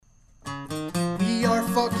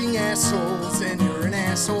fucking assholes, and you're an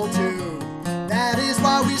asshole too. That is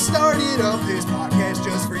why we started up this podcast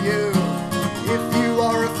just for you. If you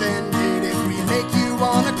are offended, if we make you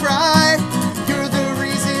wanna cry, you're the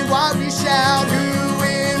reason why we shout,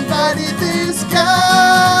 who invited this guy?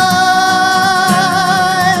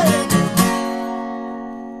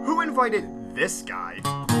 Who invited this guy?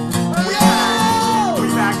 Yeah!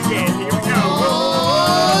 We're back again. Here we go.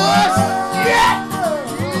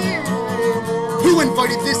 Who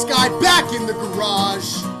invited this guy back in the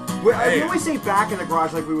garage? We always say back in the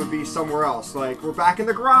garage like we would be somewhere else. Like, we're back in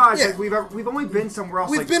the garage. Yeah. Like we've only been somewhere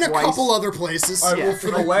else. We've like been twice. a couple other places. All right, Yeah, well,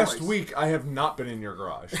 for the like last twice. week, I have not been in your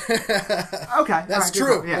garage. Okay. That's all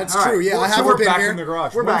true. right, yeah, That's all right. true. Yeah, I So haven't we're been back here. in the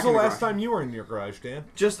garage. We're When back was in the the last garage. time you were in your garage, Dan?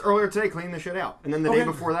 Just earlier today, cleaning the shit out. And then the day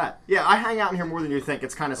before that. Yeah, I hang out in here more than you think.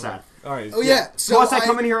 It's kind of sad. All right. Oh yeah. So Plus, I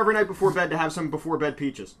come in here every night before bed to have some before bed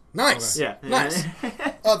peaches. Nice. Yeah. Nice.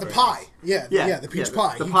 The pie. Yeah. The peach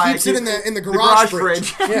pie. The He pie. keeps it in the garage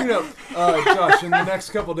fridge. You know, Josh, in the next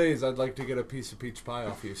couple days, I'd like to get a piece of peach pie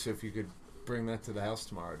off you. So if you could bring that to the house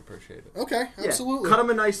tomorrow, I'd appreciate it. Okay. Yeah. Absolutely. Cut them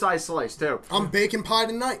a nice size slice too. I'm baking pie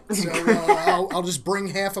tonight, so I'll just bring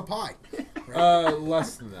half a pie.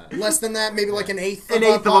 Less than that. Less than that, maybe like an eighth An of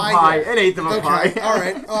eighth a of a pie. pie. An eighth of a Okay. pie. All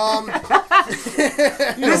right.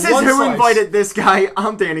 This is one Who slice. Invited This Guy.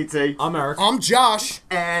 I'm Danny T. I'm Eric. I'm Josh.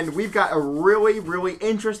 And we've got a really, really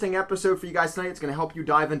interesting episode for you guys tonight. It's going to help you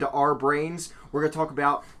dive into our brains. We're going to talk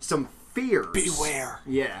about some fears. Beware.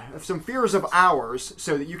 Yeah, some fears of ours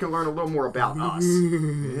so that you can learn a little more about us.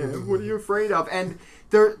 Yeah, what are you afraid of? And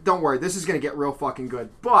don't worry, this is going to get real fucking good.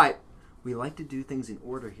 But we like to do things in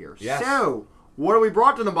order here. Yes. So, what have we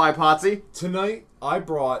brought to them by, Potsy? Tonight, I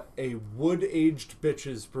brought a wood-aged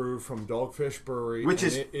bitches brew from Dogfish Brewery. Which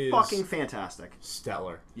and is it is fucking fantastic.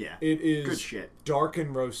 stellar. Yeah. It is Good shit. dark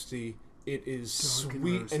and roasty. It is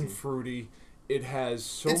sweet and fruity. It has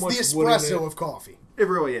so It's much the wood in espresso it. of coffee. It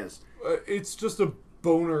really is. It's just a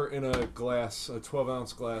boner in a glass, a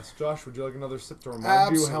 12-ounce glass. Josh, would you like another sip to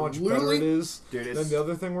remind you how much better Absolutely. it is Dude, it's- than the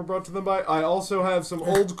other thing we're brought to them by? I also have some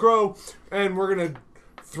Old Crow, and we're going to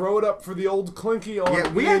throw it up for the old Clinky on Yeah,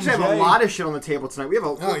 we E&J. actually have a lot of shit on the table tonight. We have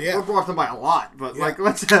a Oh, yeah. we're brought them by a lot, but Yeah. like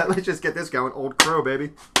let's just get this going. Old Crow,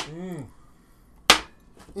 baby.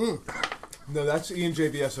 No, that's E&J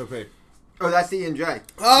VSOP. Oh, that's the E&J.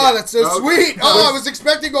 Oh, that's so Okay. sweet. Oh, I was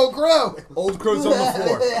expecting Old Crow. Old Crow's on the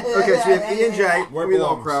floor. Okay, so we have E&J. Where it We have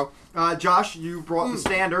Old belongs. Crow. Josh, you brought the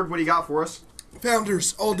standard. What do you got for us?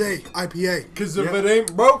 Founders all day IPA. Because if Yep. it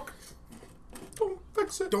ain't broke, don't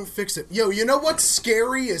fix it. Don't fix it. Yo, you know what's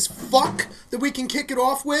scary as fuck that we can kick it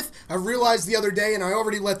off with? I realized the other day, and I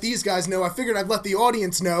already let these guys know, I figured I'd let the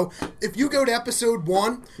audience know, if you go to episode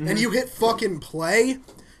 1 and you hit fucking play,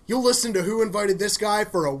 you'll listen to Who Invited This Guy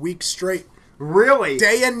for a week straight. Really?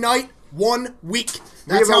 Day and night, 1 week.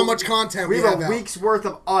 That's how much content we have a out. week's worth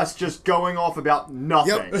of us just going off about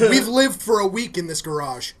nothing. Yep, we've lived for a week in this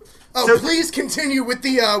garage. Oh, So- please continue with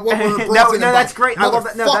the what we're brought no, to them by. that's great. I love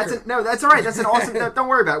that. Motherfucker. No, that's all right. That's an awesome. No, don't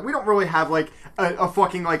worry about it. We don't really have like a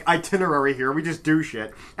fucking like itinerary here. We just do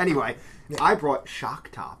shit. Anyway, I brought shock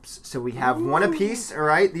tops, so we have one apiece. All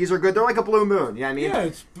right, these are good. They're like a blue moon. Yeah, I mean,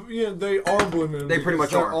 They are Blue Moon. They pretty because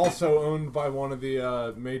much they're are. also owned by one of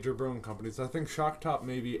the major brewing companies. I think Shock Top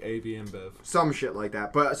may be AB InBev. some shit like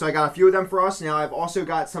that. But so I got a few of them for us. Now I've also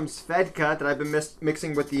got some Svedka that I've been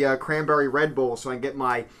mixing with the cranberry Red Bull, so I can get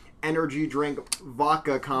my energy drink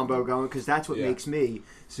vodka combo going because that's what Yeah. makes me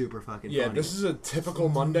super fucking Yeah, funny. this is a typical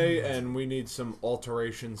Monday, and we need some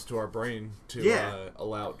alterations to our brain to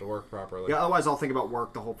allow it to work properly. Yeah, otherwise I'll think about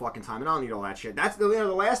work the whole fucking time, and I don't need all that shit. That's the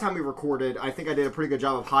last time we recorded. I think I did a pretty good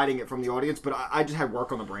job of hiding it from the audience, but I just had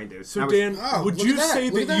work on the brain, dude. So I was- Dan, Oh, would look you at that,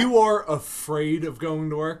 say look at that that. you are afraid of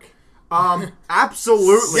going to work?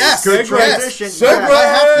 Absolutely. Yes, Good yes. transition. Segue.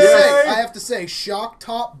 Yeah. I have to say, Shock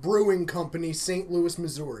Top Brewing Company, St. Louis,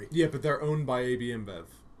 Missouri. Yeah, but they're owned by AB InBev.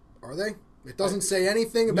 Are they? It doesn't say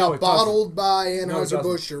anything No, about it doesn't. bottled by No, it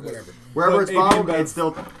Anheuser-Busch doesn't. or whatever. Wherever But it's AB bottled, InBev it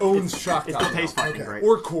still owns Shock it Top. still tastes fucking Okay. great.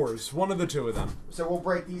 Or Coors, one of the two of them. So we'll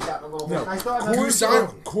break these out in a little bit. No, I still have Goose a,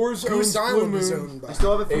 Island. Coors Goose owns Blue Island is Moon. owned by. I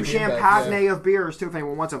still have a few AB InBev, champagne yeah. of beers too if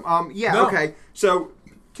anyone wants them. Yeah, No. okay. So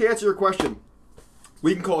to answer your question,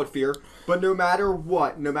 we can call it fear, but no matter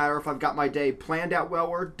what, no matter if I've got my day planned out well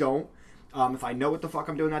or don't, if I know what the fuck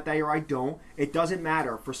I'm doing that day or I don't, it doesn't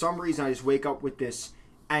matter. For some reason, I just wake up with this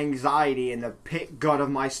anxiety in the pit gut of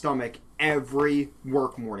my stomach every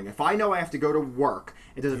work morning. If I know I have to go to work,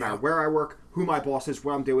 it doesn't matter where I work, who my boss is,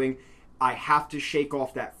 what I'm doing, I have to shake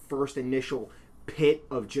off that first initial pit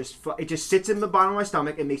of just it just sits in the bottom of my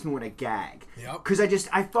stomach and makes me want to gag. Yep. Because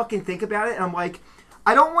I fucking think about it and I'm like,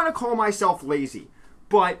 I don't want to call myself lazy,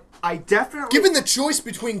 But I definitely... Given the choice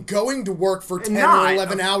between going to work for 10 Not. or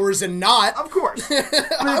 11 hours and not, Of course.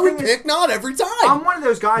 I would pick not every time. I'm one of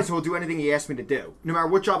those guys who will do anything he asks me to do, no matter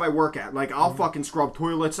what job I work at. Like, I'll fucking scrub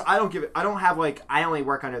toilets. I don't have, like, I only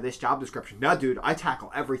work under this job description. No, dude, I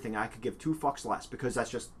tackle everything. I could give 2 fucks less because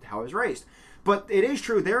that's just how I was raised. But it is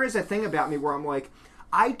true. There is a thing about me where I'm like,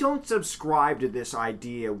 I don't subscribe to this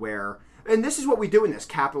idea where... And this is what we do in this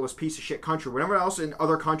capitalist piece of shit country. Whenever else in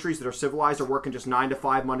other countries that are civilized are working just 9 to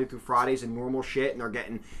 5 Monday through Fridays and normal shit, and they're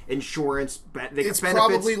getting insurance. They It's get benefits.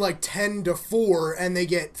 probably like 10 to 4, and they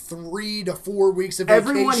get 3 to 4 weeks of vacation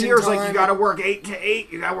Everyone here is time. like, you gotta work 8 to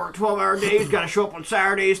 8, you gotta work 12-hour days, gotta show up on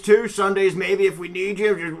Saturdays too, Sundays maybe if we need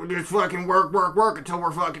you, just fucking work until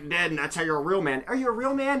we're fucking dead, and that's how you're a real man. Are you a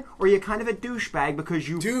real man, or are you kind of a douchebag because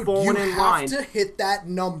you've Dude, fallen you in have line? to hit that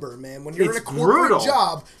number, man. When you're It's in a corporate brutal.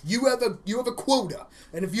 job, you have a quota,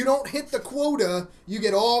 and if you don't hit the quota, you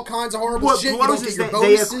get all kinds of horrible What shit. You blows don't get is your that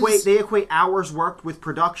bonuses. they equate hours worked with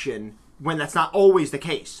production when that's not always the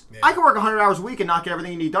case. Yeah. I can work 100 hours a week and not get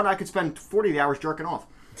everything you need done. I could spend 40 of the hours jerking off.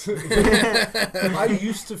 I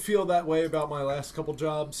used to feel that way about my last couple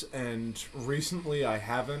jobs, and recently I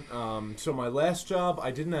haven't. So my last job,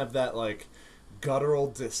 I didn't have that, like, guttural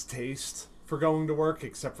distaste for going to work,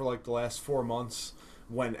 except for, like, the last 4 months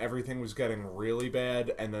when everything was getting really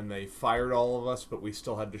bad, and then they fired all of us, but we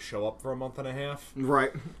still had to show up for a month and a half.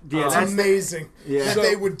 Right. Yeah, It's that's amazing that So-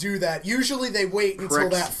 they would do that. Usually they wait until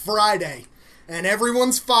Pricks. that Friday, and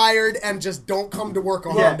everyone's fired and just don't come to work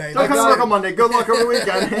on yeah. Monday. Don't come to That's work it. on Monday. Good luck over the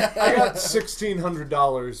weekend. I got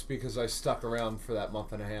 $1,600 because I stuck around for that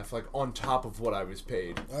month and a half, like, on top of what I was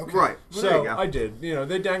paid. Okay. Right. Well, there So you go. I did. You know,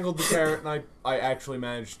 they dangled the carrot, and I actually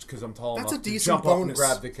managed, because I'm tall That's enough a to decent jump up and bonus.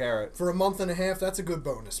 grab the carrot. For a month and a half, that's a good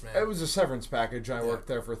bonus, man. It was a severance package. I worked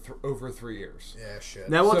there for over 3 years. Yeah, shit.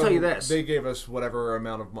 Now, I'll So tell you this. They gave us whatever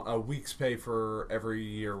amount of a week's pay for every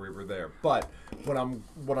year we were there. But what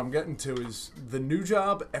I'm getting to is the new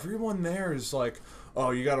job. Everyone there is like,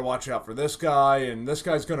 oh, you got to watch out for this guy, and this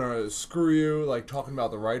guy's gonna screw you. Like talking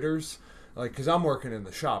about the writers, like because I'm working in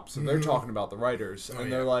the shop, so they're talking about the writers,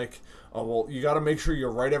 and they're like, oh well, you got to make sure you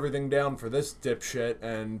write everything down for this dipshit,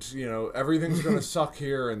 and you know everything's gonna suck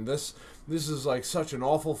here, and this is like such an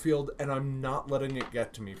awful field, and I'm not letting it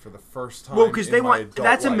get to me for the first time. Well, because in they my want adult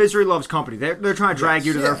that's a life. misery loves company. They're trying to drag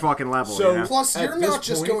you to their Yeah. fucking level. So- you know? Plus, At you're this not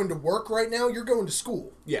just point- going to work right now, you're going to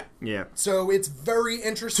school. Yeah. Yeah. So it's very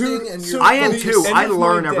interesting, and you're I am the too. end I of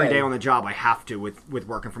learn my every day. day on the job. I have to with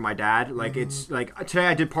working for my dad. Like it's like today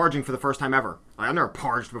I did parging for the first time ever. Like, I've never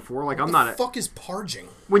parged before. Like I'm What not the a fuck is parging?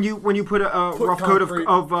 when you put a rough concrete-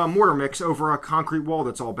 coat of mortar mix over a concrete wall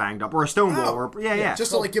that's all banged up or a stone wall or yeah.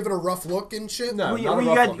 Just to like give it a rough look and shit. No. Well, not a you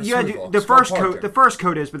rough got look, a you got smooth to look. the It's called first coat. parging. The first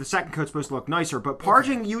coat is, but the second coat's supposed to look nicer. But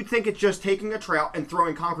parging, you would think it's just taking a trowel and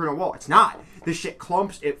throwing concrete on a wall. It's not. This shit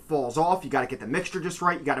clumps. It falls off. You got to get the mixture just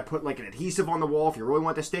right. You got to put like an adhesive on the wall if you really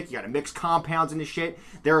want the stick. You got to mix compounds in the shit.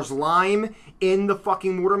 There's lime in the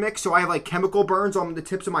fucking mortar mix, so I have like chemical burns on the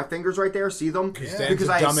tips of my fingers right there. See them? Dan's Because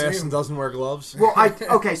a I dumbass and doesn't wear gloves. well,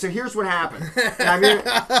 okay. So here's what happened.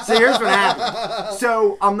 So here's what happened.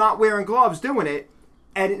 So I'm not wearing gloves doing it,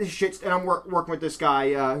 and this shit's and I'm working with this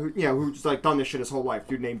guy, who's like done this shit his whole life.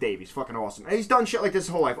 Dude named Dave. He's fucking awesome, and he's done shit like this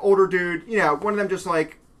his whole life. Older dude, one of them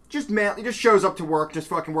just man, he just shows up to work, just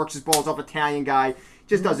fucking works his balls off. Italian guy,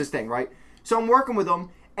 just does his thing, right? So I'm working with him.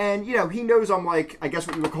 And, he knows I'm like, I guess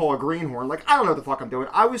what you would call a greenhorn. Like, I don't know what the fuck I'm doing.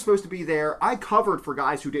 I was supposed to be there. I covered for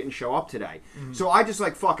guys who didn't show up today. So I just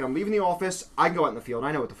like, fuck it. I'm leaving the office. I can go out in the field.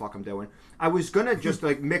 I know what the fuck I'm doing. I was going to just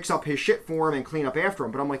like mix up his shit for him and clean up after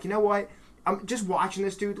him. But I'm like, you know what? I'm just watching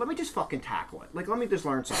this dude. Let me just fucking tackle it. Like, let me just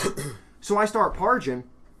learn something. So I start parging.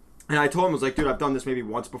 And I told him, I was like, dude, I've done this maybe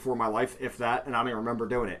once before in my life, if that. And I don't even remember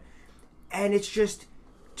doing it. And it's just,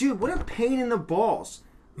 dude, what a pain in the balls.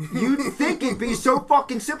 You'd think it'd be so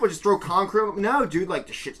fucking simple. Just throw concrete. No, dude, like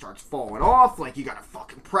the shit starts falling off. Like you gotta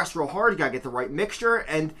fucking press real hard. You gotta get the right mixture.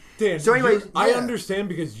 And Dan, so, anyways, I understand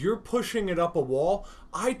because you're pushing it up a wall.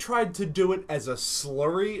 I tried to do it as a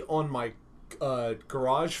slurry on my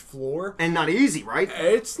garage floor. and not easy, right?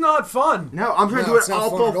 It's not fun. No, I'm trying to No, do it's it not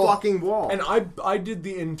off fun at the all. fucking wall. And I did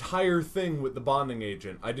the entire thing with the bonding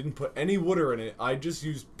agent. I didn't put any water in it. I just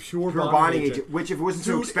used pure bonding agent, which if it wasn't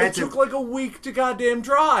too Dude, expensive, it took like a week to goddamn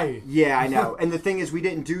dry. yeah, I know. And the thing is, we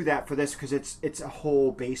didn't do that for this because it's a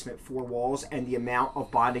whole basement, 4 walls, and the amount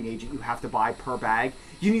of bonding agent you have to buy per bag.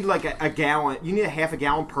 You need like a gallon. You need a half a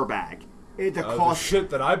gallon per bag. The The cost. shit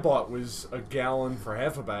that I bought was a gallon for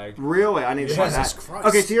half a bag. Really? I need to buy Jesus that. Christ.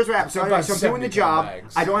 Okay, so here's what happened. So, About so I'm doing the 70 job.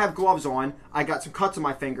 bags. I don't have gloves on. I got some cuts on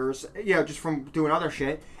my fingers, just from doing other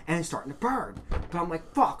shit, and it's starting to burn. But I'm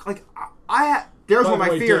like, fuck. Like, There's By one of the my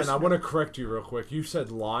way, fears. Dan, I want to correct you real quick. You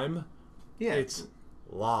said lime. Yeah. It's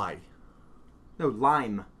lie. No,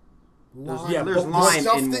 lime. Lime. Yeah, There's but lime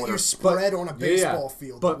stuff in that water. you spread on a baseball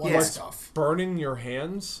field. But What what's stuff? burning your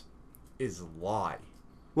hands is lye.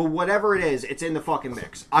 Well, whatever it is, it's in the fucking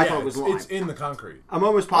mix. I thought it was lime. It's in the concrete. I'm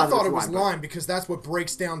almost I positive thought it it's was lime. lime because that's what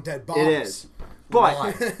breaks down dead But bodies. it is. But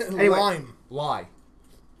Lime. anyway, Lime. Lie.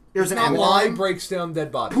 there's an It's not M. Lye lime. breaks down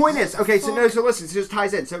dead bodies. Point is, okay, so listen, it just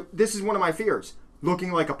ties in. So this is one of my fears,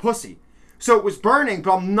 looking like a pussy. So it was burning,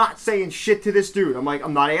 but I'm not saying shit to this dude. I'm like,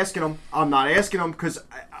 I'm not asking him because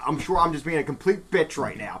I'm sure I'm just being a complete bitch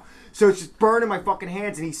right now. So it's just burning my fucking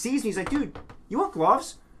hands, and he sees me. He's like, dude, you want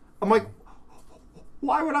gloves? I'm like,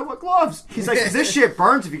 why would I want gloves? He's like, 'cause this shit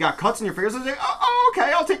burns if you got cuts in your fingers. I was like, oh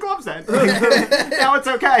okay, I'll take gloves then. Now it's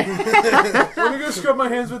okay. Let me go scrub my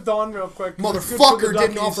hands with Dawn real quick. Motherfucker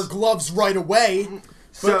didn't offer gloves right away.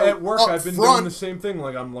 But at work, up I've been front- doing the same thing.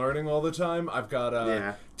 Like, I'm learning all the time. I've got,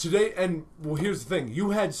 Yeah. today, and, well, here's the thing. You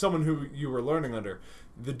had someone who you were learning under.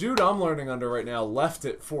 The dude I'm learning under right now left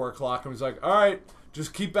at 4 o'clock and was like, all right,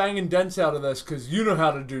 just keep banging dents out of this, because you know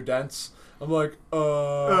how to do dents. I'm like,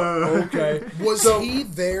 okay. Was So- he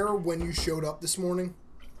there when you showed up this morning?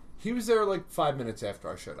 He was there like 5 minutes after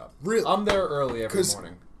I showed up. Really? I'm there early every 'Cause-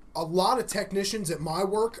 morning. A lot of technicians at my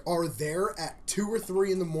work are there at 2 or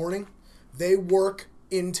 3 in the morning. They work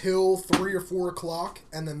until 3 or 4 o'clock,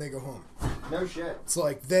 and then they go home. No shit. It's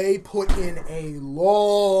like they put in a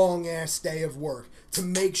long ass day of work to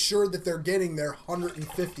make sure that they're getting their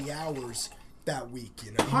 150 hours that week,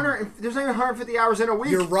 you know? There's only 150 hours in a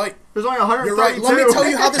week. You're right. There's only 132. You're right. Let me tell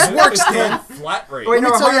you how this works, It's Dan. called flat rate. Wait, Let me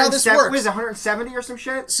no, tell you how this 107 works. What is it, 170 or some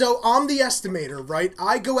shit? So I'm the estimator, right?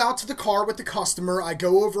 I go out to the car with the customer. I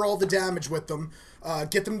go over all the damage with them,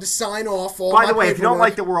 get them to sign off. All By my the way, if you don't paperwork.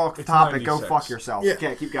 like that we're off topic, go 96. fuck yourself. Yeah.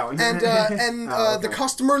 Okay, keep going. And Oh, the okay.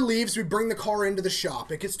 customer leaves. We bring the car into the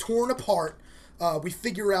shop. It gets torn apart. We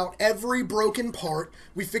figure out every broken part.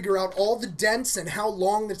 We figure out all the dents and how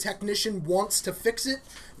long the technician wants to fix it.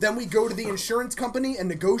 Then we go to the insurance company and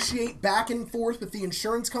negotiate back and forth with the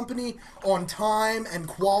insurance company on time and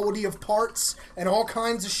quality of parts and all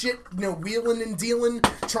kinds of shit, you know, wheeling and dealing,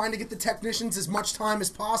 trying to get the technicians as much time as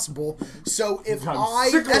possible. So if I'm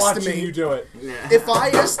sick of watching estimate you do it. if I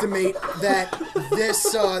estimate that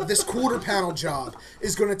this quarter panel job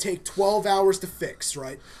is going to take 12 hours to fix,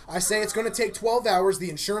 right? I say it's going to take 12 hours. The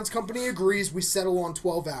insurance company agrees. We settle on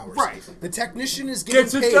 12 hours. Right. The technician is getting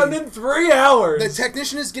Gets it paid. done in 3 hours. The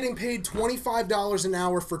technician is getting paid $25 an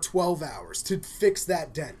hour for 12 hours to fix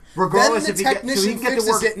that dent. Regardless then if the he get- so he technician can get to fixes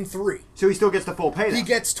work- it in 3. So he still gets the full pay then. He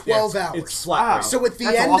gets 12 Yes, hours. It's flat Wow. rate. So at the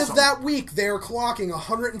That's end awesome. of that week, they're clocking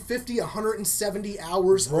 150, 170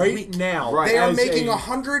 hours a right week. now, Right. They are as making a,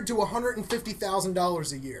 $100,000 to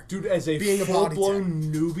 $150,000 a year. dude, as a being a body full-blown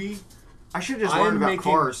newbie, I should have just I learned am about making-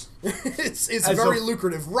 cars. it's As very a-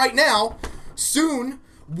 lucrative. Right now, soon,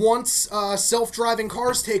 once self-driving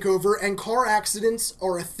cars take over and car accidents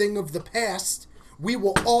are a thing of the past, we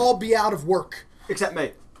will all be out of work. Except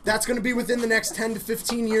me. That's going to be within the next 10 to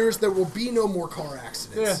 15 years. There will be no more car yeah.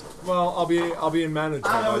 accidents. Well, I'll be in management.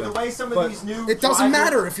 I don't by know, the then. way some of But- these new It doesn't drivers-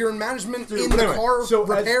 matter if you're in management in But the anyway, car so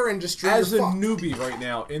repair industry. As a you're fucked. newbie right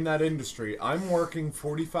now in that industry, I'm working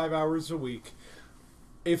 45 hours a week.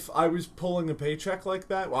 If I was pulling a paycheck like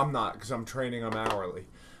that, well, I'm not because I'm training. I'm hourly,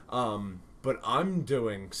 but I'm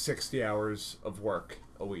doing 60 hours of work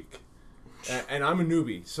a week, and I'm a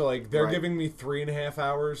newbie. So like they're Right. giving me 3.5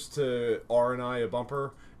 hours to R&I a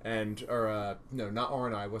bumper, no, not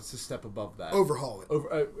R&I. What's the step above that? Overhaul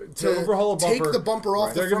it. To overhaul a bumper. Take the bumper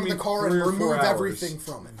off the They're front giving of the me car and 3 or 4 remove hours. everything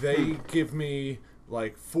from it. They give me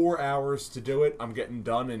like 4 hours to do it. I'm getting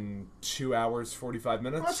done in 2 hours 45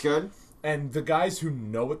 minutes. That's good. And the guys who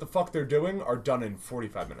know what the fuck they're doing are done in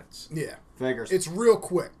 45 minutes. Yeah. Figures. It's real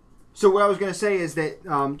quick. So what I was going to say is that,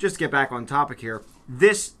 just to get back on topic here,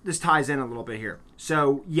 this ties in a little bit here.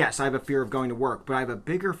 So, yes, I have a fear of going to work, but I have a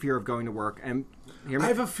bigger fear of going to work. And hear me? I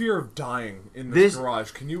have a fear of dying in this This-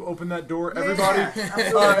 garage. Can you open that door, everybody?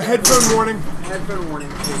 absolutely. Headphone warning. Headphone warning.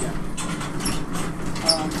 There you go.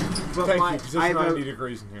 But Thank my- you, because I it's have 90 a-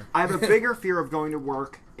 degrees in here. I have a bigger fear of going to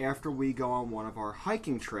work after we go on one of our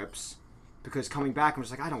hiking trips, because coming back, I'm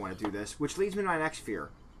just like, I don't want to do this, which leads me to my next fear.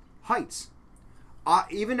 Heights.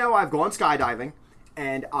 Even though I've gone skydiving,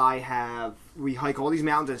 and we hike all these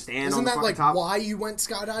mountains and stand on Isn't the that fucking like top. why you went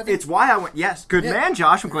skydiving? It's why I went, yes, good Yeah. man,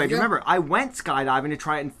 Josh, I'm glad you Yeah. remember. I went skydiving to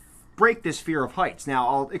try and break this fear of heights. Now,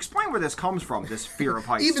 I'll explain where this comes from, this fear of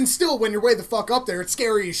heights. Even still, when you're way the fuck up there, it's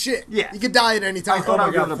scary as shit. Yeah. You could die at any time. thought Oh I my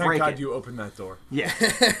would be able god, to thank break God it. you opened that door. Yeah.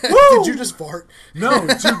 Did you just fart? No,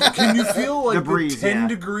 dude, can you feel like The breeze, 10 yeah.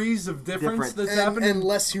 degrees of difference that's And happening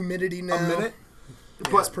less humidity now. a minute?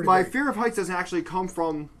 But pretty my great. fear of heights doesn't actually come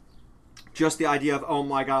from just the idea of, oh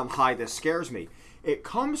my god, I'm high, this scares me. It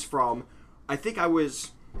comes from, I think I was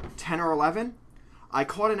 10 or 11. I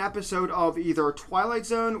caught an episode of either Twilight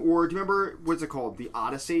Zone or, do you remember, what's it called? The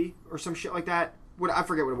Odyssey or some shit like that? I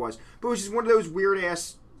forget what it was. But it was just one of those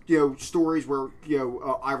weird-ass, stories where,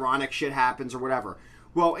 ironic shit happens or whatever.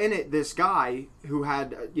 Well, in it, this guy who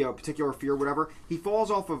had, a particular fear or whatever, he falls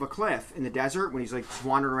off of a cliff in the desert when he's, like,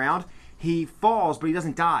 wandering around. He falls, but he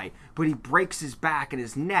doesn't die. But he breaks his back and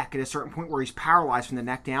his neck at a certain point where he's paralyzed from the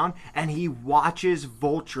neck down, and he watches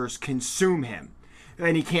vultures consume him.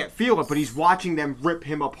 And he can't feel it, but he's watching them rip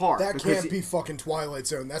him apart. That because can't be fucking Twilight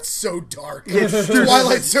Zone. That's so dark. Yeah, dude.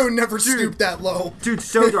 Twilight Zone never stooped that low. Dude,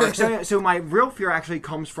 so dark. So my real fear actually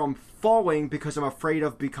comes from falling because I'm afraid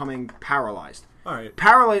of becoming paralyzed. All right.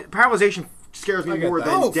 Paralyzation scares me I get more that.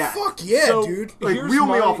 than Oh, death. fuck yeah, So- dude. Like, Here's reel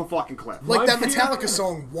me my- off a fucking cliff. Like My that fear- Metallica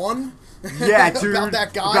song, One. Yeah, dude. About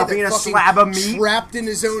that guy About that being a fucking slab of meat. trapped in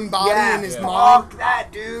his own body Yeah. and his Yeah. mom. Fuck that,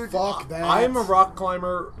 dude. Fuck that. I am a rock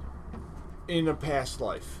climber in a past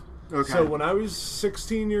life. Okay. So when I was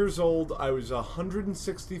 16 years old, I was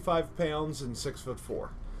 165 pounds and 6'4".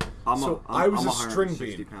 I was a string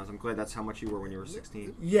 160 bean. pounds. I'm glad that's how much you were when you were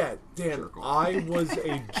 16. Yeah, Dan, Jerk off. I was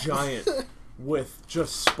a giant with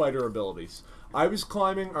just spider abilities. I was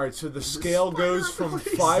climbing. All right, so the scale goes from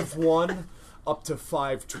 5'1" up to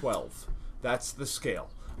 5'12". That's the scale.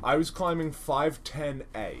 I was climbing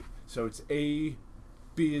 5'10". So it's A,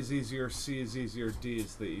 B is easier, C is easier, D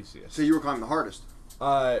is the easiest. So you were climbing the hardest.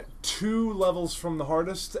 2 levels from the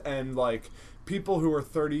hardest, and like people who are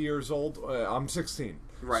 30 years old. I'm 16.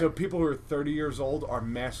 Right. So people who are 30 years old are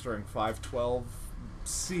mastering 5'12"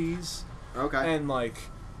 Cs. Okay. And like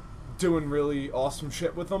doing really awesome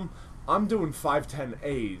shit with them. I'm doing 5'10"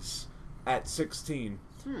 A's at 16.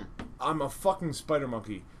 I'm a fucking spider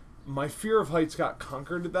monkey. My fear of heights got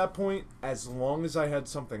conquered at that point as long as I had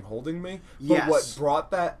something holding me. But Yes. what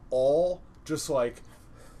brought that all just like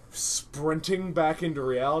sprinting back into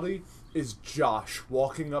reality is Josh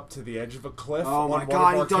walking up to the edge of a cliff Oh on my one god,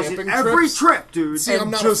 of he our does it camping every trips, trip, dude. See, I'm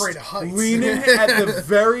and not just afraid of heights. leaning at the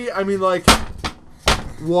very, I mean, like,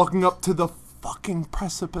 walking up to the fucking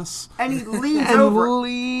precipice. And he leans And over.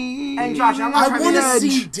 lean. And Josh, I'm not I trying want to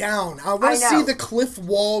to see down. I want I to know. see the cliff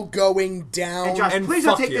wall going down. And Josh, And please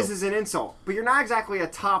don't fuck take you. this as an insult, but you're not exactly a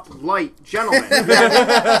top light gentleman. You know what I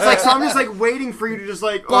mean? It's like, so I'm just like waiting for you to just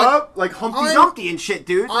like, But like Humpty I'm- Dumpty and shit,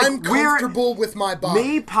 dude. Like, I'm comfortable with my body.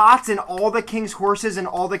 Me, Potts, and all the king's horses and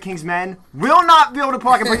all the king's men will not be able to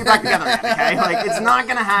fucking put you back together again, okay? Like, it's not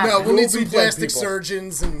gonna happen. No, we'll We'll need be some dead plastic people.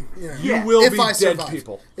 surgeons and Yeah. will if be I dead survive.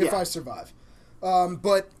 people. If Yeah. I survive.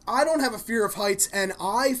 But I don't have a fear of heights, and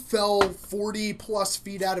I fell 40 plus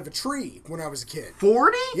feet out of a tree when I was a kid.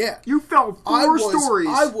 40? Yeah. You fell four stories.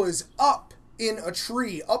 I was up in a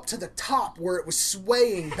tree, up to the top where it was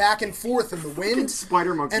swaying back and forth in the wind.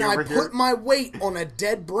 spider monkey and I over put here. my weight on a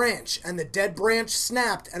dead branch, and the dead branch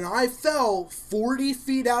snapped, and I fell 40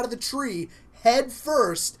 feet out of the tree head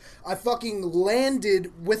first. I fucking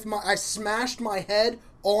landed with I smashed my head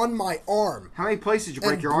on my arm. How many places did you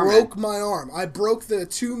break And your arm broke in? my arm. I broke the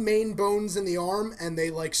 2 main bones in the arm, and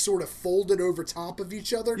they like sort of folded over top of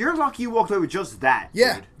each other. You're lucky you walked away with just that.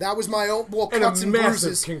 Yeah, dude. that was my own. Well, And cuts a and massive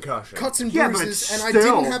bruises. concussion. Cuts and Yeah, but bruises, and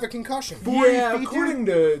still. I didn't have a concussion. 40 Yeah, feet, according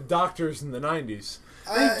to doctors in the 90s,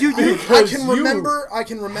 Dude, I Because can you remember. I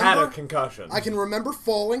can had a remember. concussion. I can remember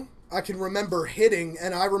falling. I can remember hitting,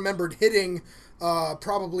 and I remembered hitting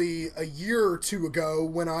probably a year or 2 ago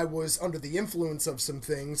when I was under the influence of some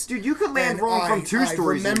things. Dude, you could land And wrong from 2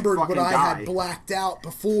 stories. I remembered and what fucking I had die. blacked out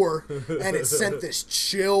before, and it sent this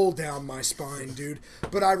chill down my spine, dude.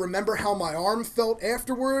 But I remember how my arm felt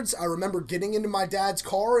afterwards. I remember getting into my dad's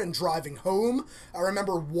car and driving home. I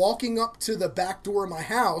remember walking up to the back door of my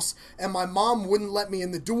house, and my mom wouldn't let me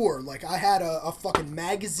in the door. Like, I had a fucking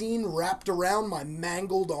magazine wrapped around my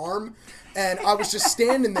mangled arm. And I was just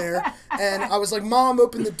standing there, and I was like, Mom,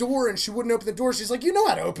 open the door, and she wouldn't open the door. She's like, you know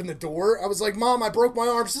how to open the door. I was like, Mom, I broke my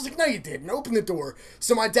arm. She's like, no, you didn't. Open the door.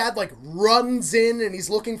 So my dad, like, runs in, and he's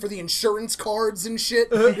looking for the insurance cards and shit.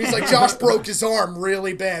 And he's like, Josh broke his arm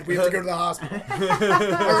really bad. We have to go to the hospital.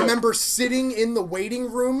 I remember sitting in the waiting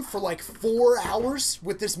room for, like, 4 hours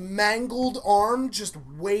with this mangled arm just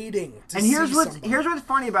waiting to And see here's somebody. what's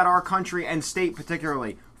funny about our country and state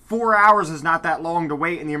particularly. 4 hours is not that long to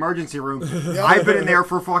wait in the emergency room. I've been in there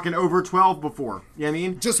for fucking over 12 before. You know what I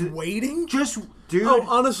mean? Just waiting? Just, dude. Oh,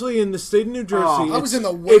 honestly, in the state of New Jersey, Oh. I was in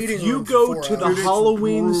the waiting if you room for go 4 to the hours. Dude, it's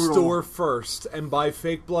Halloween brutal. store first and buy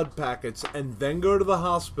fake blood packets, and then go to the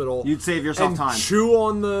hospital, You'd save yourself and time. chew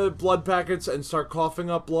on the blood packets and start coughing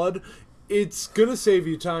up blood, it's gonna save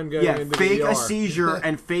you time getting Yeah, into fake the ER. a seizure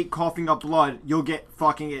and fake coughing up blood, you'll get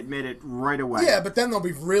fucking admitted right away. Yeah, but then they'll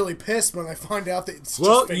be really pissed when I find out that it's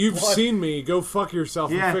Well, just fake you've blood. seen me. Go fuck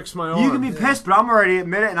yourself Yeah. and fix my arm. You can be pissed, but I'm already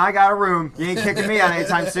admitted and I got a room. You ain't kicking me out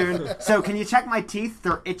anytime soon. So can you check my teeth?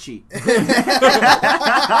 They're itchy.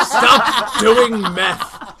 Stop doing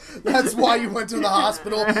meth. That's why you went to the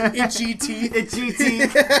hospital. Itchy teeth. Itchy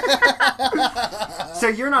teeth. So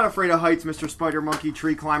you're not afraid of heights, Mr. Spider Monkey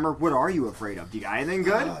Tree Climber. What are you afraid of? Do you got anything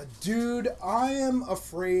good? Dude, I am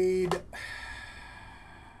afraid.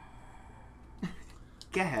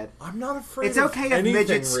 Go ahead. I'm not afraid. It's of okay if anything,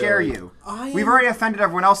 midgets scare really. you. I We've am- already offended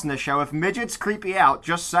everyone else in this show. If midgets creep you out,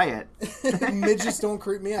 just say it. Midgets don't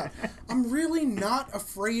creep me out. I'm really not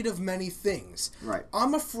afraid of many things. Right.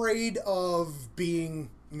 I'm afraid of being,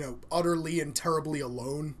 utterly and terribly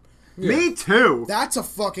alone. Me too. That's a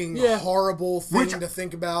fucking Yeah. horrible thing Which- to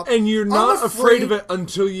think about. And you're I'm not afraid of it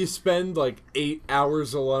until you spend like 8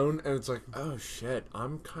 hours alone, and it's like, oh shit,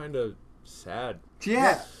 I'm kind of sad.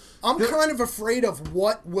 Yeah. I'm kind of afraid of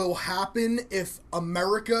what will happen if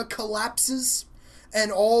America collapses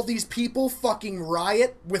and all these people fucking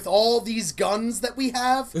riot with all these guns that we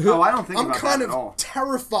have. Oh, I don't think I'm about kind that of at all.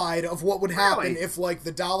 terrified of what would happen Really? if, like,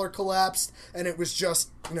 the dollar collapsed and it was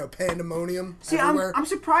just, pandemonium See, everywhere. I'm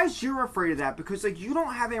surprised you're afraid of that because, like, you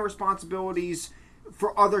don't have any responsibilities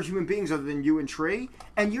for other human beings other than you and Tree,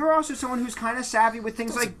 and you're also someone who's kind of savvy with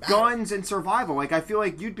things like matter. guns and survival. Like, I feel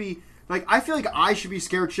like you'd be like, I feel like I should be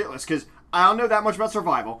scared shitless because I don't know that much about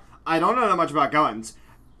survival. I don't know that much about guns.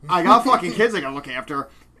 I got fucking kids I gotta look after.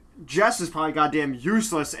 Jess is probably goddamn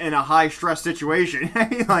useless in a high stress situation. I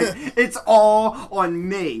mean, like, it's all on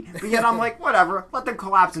me. But yet I'm like, whatever, let them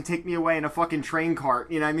collapse and take me away in a fucking train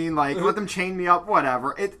cart. You know what I mean? Like, let them chain me up,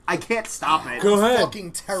 whatever. I can't stop it. Go ahead.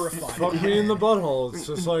 Fucking terrified. Fuck me in the butthole. It's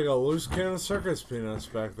just like a loose can of circus peanuts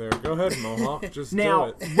back there. Go ahead, Mohawk. Just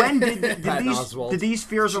Now, do it. when did Patton these Oswalt. did these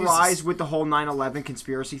fears Jesus. arise with the whole 9/11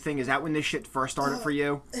 conspiracy thing? Is that when this shit first started for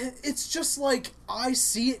you? It's just like I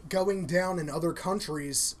see it going down in other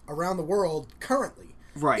countries around the world currently.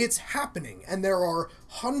 Right. It's happening, and there are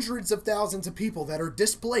hundreds of thousands of people that are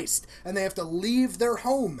displaced, and they have to leave their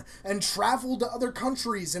home and travel to other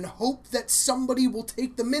countries and hope that somebody will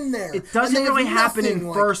take them in there. It And doesn't they have really happen in nothing,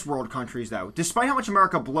 like- first world countries, though. Despite how much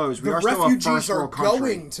America blows, we The are still a refugees first are world country.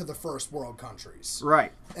 going to the first world countries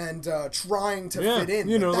Right. and trying to Yeah, fit in.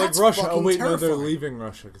 you know, But like that's Russia. Oh fucking wait, no, they're terrifying. leaving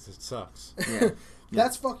Russia because it sucks. Yeah.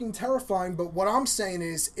 That's fucking terrifying, but what I'm saying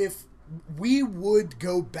is if we would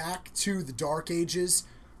go back to the Dark Ages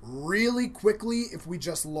really quickly if we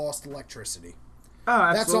just lost electricity. Oh,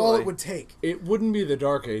 absolutely. That's all it would take. It wouldn't be the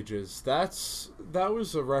Dark Ages. That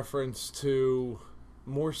was a reference to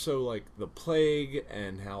more so like the plague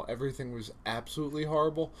and how everything was absolutely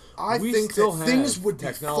horrible. I We think still that things have would be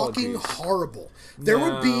fucking technologies. horrible. There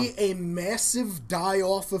would No. be a massive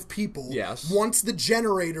die-off of people Yes. once the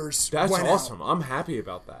generators That's went awesome. out. I'm happy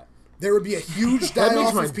about that. There would be a huge That die-off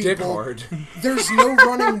makes my of dick people. hard. There's no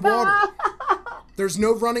running water. There's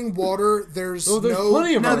no running water. There's Oh, there's no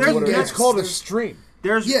plenty of there's water. gas. It's called a There's- stream.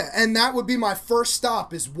 There's Yeah, and that would be my first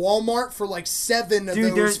stop is Walmart for like 7 of Dude,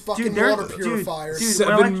 those there's fucking there's- water purifiers. Dude,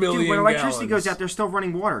 7 when million when electricity gallons. goes out, they're still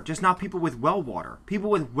running water. Just not people with well water. People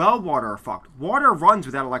with well water are fucked. Water runs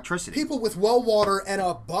without electricity. People with well water and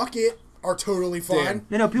a bucket are totally fine.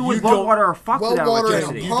 No, people You with well don't- water are fucked well without water and a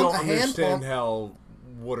electricity. You pump, don't a hand understand pump. how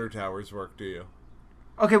water towers work, do you?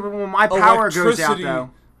 Okay, but when my power goes out, Electricity though.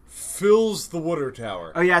 fills the water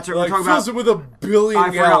tower. Oh, yeah, that's right. We're Like, talking fills about- it with a billion I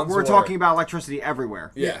forgot. gallons. We're of talking water. about electricity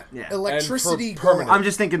everywhere. Yeah. Yeah. Electricity And for permanent. gone. I'm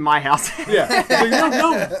just thinking my house. Yeah. Like,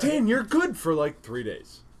 no, Dan, you're good for like 3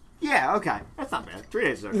 days. Yeah, okay. That's not bad. 3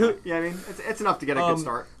 days is okay. Yeah, I mean, it's enough to get a good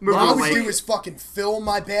start. Move What I on would late. do is fucking fill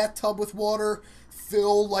my bathtub with water,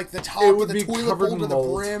 fill like the top It of would the be toilet covered bowl in to the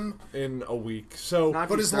mold brim. in a week. So Not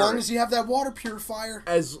But be as sorry. long as you have that water purifier,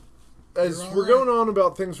 as You're we're alright. going on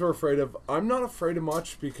about things we're afraid of, I'm not afraid of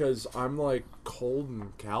much because I'm like cold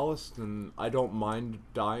and calloused and I don't mind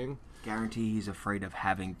dying. Guarantee he's afraid of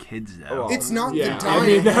having kids, though. Well, It's not yeah, the I dying.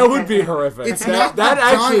 mean, that would be horrific. It's that not that the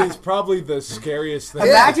actually dying. is probably the scariest thing.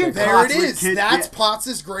 Yeah, Imagine there Potts it with is. kids, That's yeah.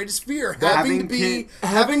 Potts' greatest fear: Having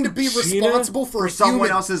having to be Gina responsible for for a someone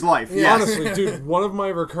human. else's life. Yeah. Yeah. Honestly, dude, one of my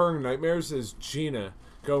recurring nightmares is Gina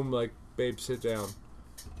going like, "Babe, sit down."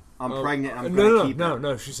 I'm pregnant. I'm no, gonna no, keep no, it.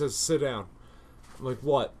 no. She says, "Sit down." I'm like,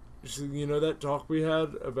 what? you know that talk we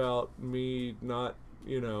had about me not,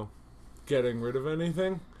 getting rid of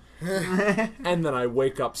anything? And then I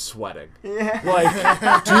wake up sweating. Yeah. Like,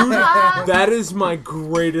 dude, that is my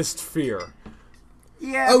greatest fear.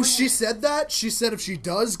 Yeah. Oh, she said that? She said if she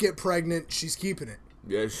does get pregnant, she's keeping it.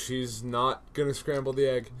 Yeah, she's not gonna scramble the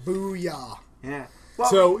egg. Booyah. Yeah. Well,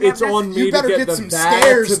 So yeah, it's on me You to better get get the some bag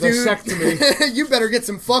stairs, to dude. vasectomy. You better get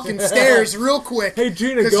some fucking stairs real quick. Hey,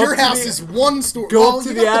 Gina, because go your up to house the- is one story. Go up to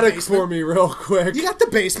you the got attic basement. for me real quick. You got the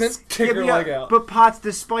basement. Kick Yeah, her but, leg out. but Potts,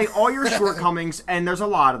 despite all your shortcomings, and there's a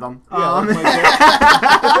lot of them. Yeah, like my dad.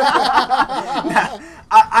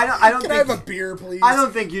 I don't Can I think have a beer, please? I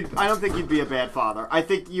don't think you'd be a bad father. I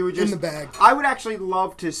think you would just the bag. I would actually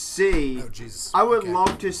love to see. Oh, Jesus. I would Okay.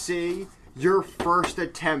 love to see your first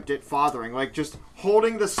attempt at fathering, like just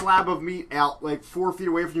holding the slab of meat out like 4 feet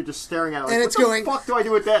away from you, just staring at it. Like, And what it's the going, fuck do I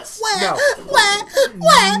do with this?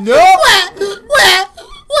 No.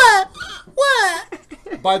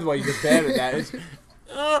 What? By the way, you're bad at that. It's,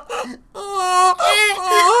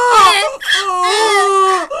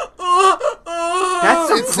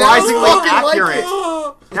 That's It sounds surprisingly fucking like accurate. it.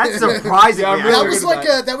 That's surprisingly Yeah, I'm accurate. really That was good like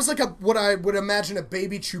at that was like what I would imagine a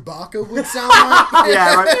baby Chewbacca would sound like.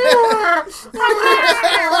 Yeah, right.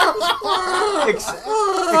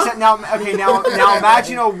 Except now, okay, now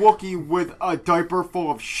imagine a Wookiee with a diaper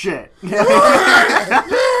full of shit.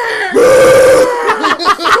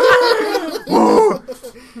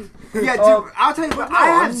 Yeah, dude, I'll tell you what, I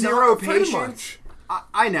have zero patience.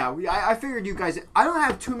 I know. I figured you guys. I don't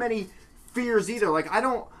have too many fears either. Like I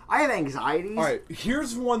have anxieties. all right,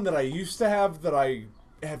 here's one that I used to have that I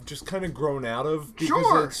have just kind of grown out of. Because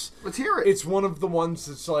Sure. It's, Let's hear it. It's one of the ones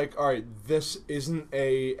that's like, all right, this isn't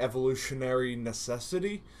a evolutionary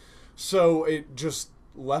necessity, so it just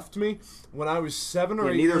left me when I was 7 or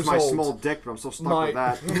 8 neither years is my old. small dick, but I'm still stuck My- with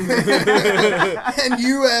that. And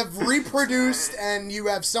you have reproduced, and you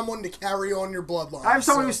have someone to carry on your bloodline. I have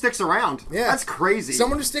someone who So, sticks around. Yeah. That's crazy.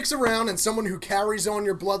 someone who sticks around, and someone who carries on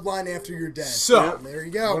your bloodline after you're dead. So there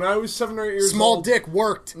you go. when I was 7 or 8 years Small old, dick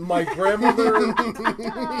worked. my grandmother,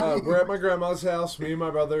 we're at my grandma's house, me and my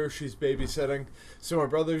brother, she's babysitting. So my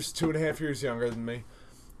brother's 2.5 years younger than me.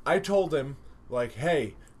 I told him, like,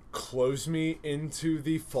 hey, close me into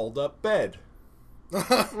the fold-up bed.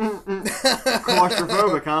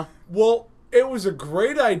 Claustrophobic, huh? Well, it was a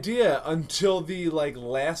great idea until the,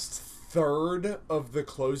 last third of the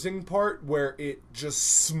closing part where it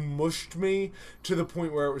just smushed me to the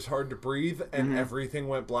point where it was hard to breathe and everything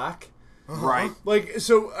went black. Right. Like,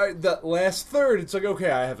 so that last third, it's like,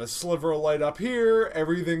 okay, I have a sliver of light up here.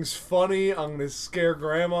 Everything's funny. I'm going to scare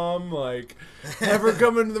grandma. I'm like, have her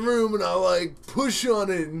come into the room and I'll, push on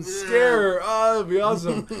it and scare her. Oh, that'd be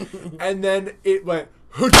awesome. And then it went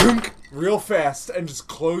real fast and just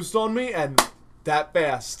closed on me. And that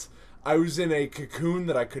fast, I was in a cocoon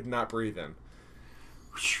that I could not breathe in.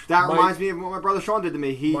 That My- reminds me of what my brother Sean did to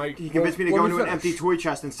me. He convinced me to let go me into an finish. empty toy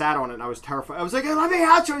chest and sat on it, and I was terrified. I was like, let me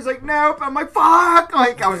out. He's like, nope. I'm like, fuck.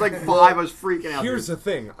 Like, I was like 5. I was freaking out. Here's dude. the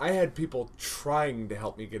thing. I had people trying to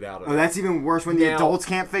help me get out of it. Oh, that's even worse when the Now, adults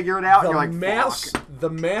can't figure it out. And you're like, fuck. The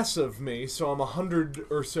mass of me, so I'm 100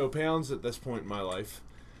 or so pounds at this point in my life.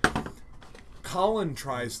 Colin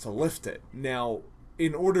tries to lift it. Now,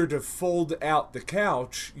 in order to fold out the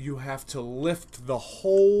couch, you have to lift the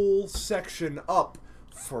whole section up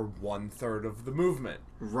for 1/3 of the movement.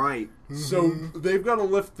 Right. So they've got to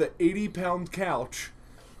lift the 80-pound couch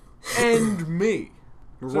and me.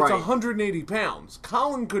 So Right. it's 180 pounds.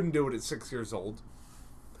 Colin couldn't do it at 6 years old.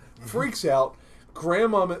 Freaks out.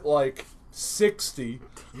 Grandma at 60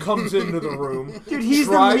 comes into the room. Dude, he's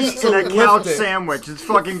the tries meat to in a lift couch it, sandwich. It's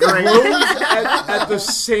fucking great. at the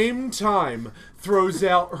same time, throws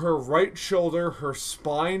out her right shoulder, her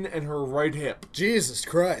spine, and her right hip. Jesus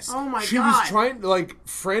Christ. Oh my She god. was trying,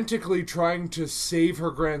 frantically trying to save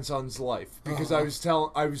her grandson's life because I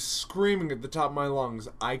was screaming at the top of my lungs,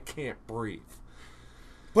 I can't breathe.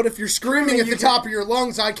 But if you're screaming at you the top of your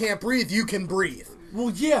lungs, I can't breathe, you can breathe. Well,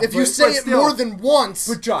 yeah. If you say it still- more than once,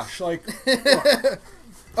 but Josh, look,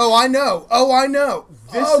 oh, I know. Oh, I know.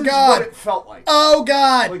 this Oh, is God. what it felt like. Oh,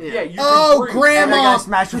 God. Like, yeah, you Oh, can breathe. And I Grandma. gotta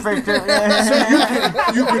smash your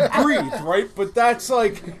face. You could breathe, right? But that's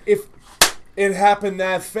if it happened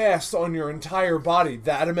that fast on your entire body,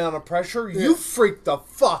 that amount of pressure, you freak the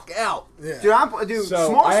fuck out. Dude, So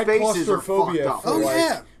small I had spaces are fucked claustrophobia up. for Oh,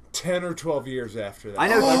 yeah. 10 or 12 years after that. I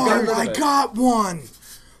know. Oh, I've I it. got one.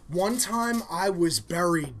 One time I was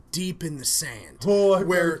buried deep in the sand. Oh, I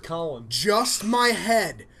where buried Colin. just my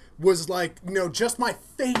head was like, just my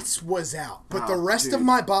face was out, but the rest of dude.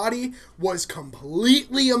 my body was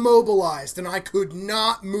completely immobilized, and I could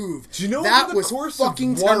not move. Do you know that over the was course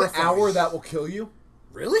fucking of 1 terrifying. hour that will kill you?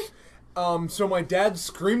 Really? So my dad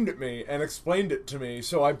screamed at me and explained it to me.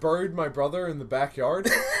 So I buried my brother in the backyard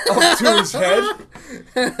up to his head.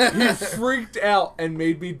 He freaked out and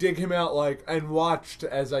made me dig him out and watched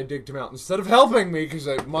as I digged him out instead of helping me because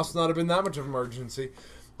it must not have been that much of an emergency.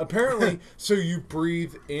 Apparently, so you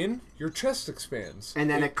breathe in, your chest expands. And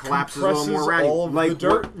then it collapses a little more compresses around you. all of Like the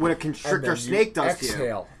dirt. what a And constrictor then snake does to you.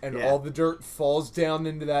 exhale, and Yeah. all the dirt falls down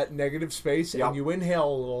into that negative space, Yup. and you inhale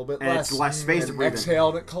a little bit And less. it's less space to and breathe in. exhale,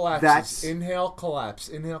 and it collapses. That's- Inhale, collapse.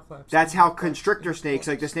 Inhale, collapse. That's how constrictor snakes,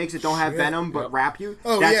 like the snakes that don't have Shit. venom but Yep. wrap you,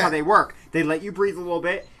 Oh, that's yeah. how they work. They let you breathe a little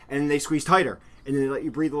bit, and then they squeeze tighter. And then they let you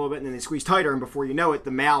breathe a little bit, and then they squeeze tighter, and before you know it, the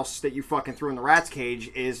mouse that you fucking threw in the rat's cage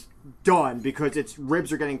is done because its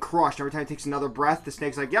ribs are getting crushed. Every time it takes another breath, the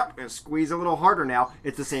snake's like, yep, gonna squeeze a little harder now.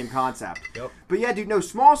 It's the same concept. Yep. But yeah, dude, no,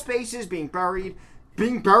 small spaces, being buried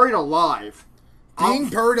alive. Being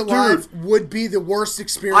buried alive would be the worst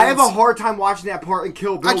experience. I have a hard time watching that part in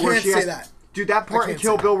Kill Bill I where can't she has say that. Dude, that part in can't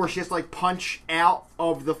Kill say Bill where she has to punch out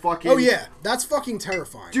of the fucking. Oh yeah, that's fucking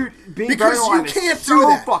terrifying. Dude, being because buried alive you can't is do so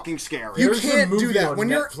that. fucking scary. You There's can't a movie do that on when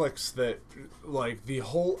you're- Netflix that the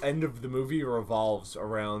whole end of the movie revolves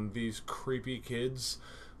around these creepy kids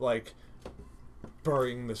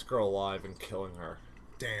burying this girl alive and killing her.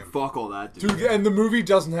 Damn. Fuck all that, dude. Dude, and the movie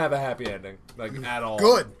doesn't have a happy ending, at all.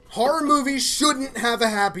 Good. Horror movies shouldn't have a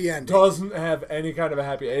happy ending. Doesn't have any kind of a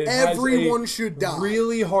happy ending. Everyone should die.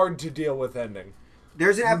 Really hard to deal with ending.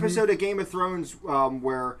 There's an episode of Game of Thrones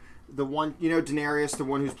where the one, Daenerys, the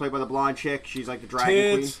one who's played by the blonde chick, she's like the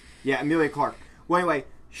dragon Tits. queen. Yeah, Emilia Clarke. Well, anyway,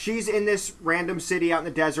 she's in this random city out in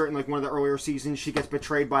the desert in one of the earlier seasons. She gets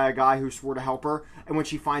betrayed by a guy who swore to help her, and when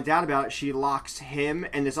she finds out about it, she locks him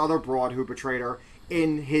and this other broad who betrayed her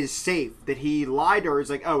in his safe that he lied to her. He's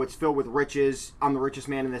like, oh, it's filled with riches. I'm the richest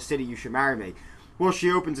man in the city. You should marry me. Well, she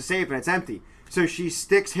opens the safe and it's empty. So she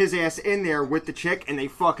sticks his ass in there with the chick, and they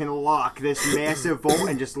fucking lock this massive vault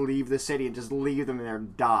and just leave the city and just leave them in there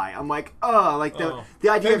and die. I'm like, the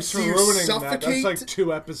idea Thanks of for you ruining that. suffocate? That's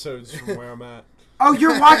 2 episodes from where I'm at. Oh,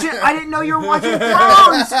 you're watching? I didn't know you were watching Thrones.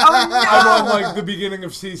 Oh I'm no! on the beginning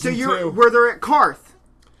of So season you're 2. where they're at Karth,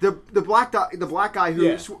 the black guy who.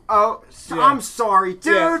 Yeah. Yeah. I'm sorry,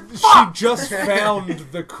 dude. Yeah, Fuck. she just found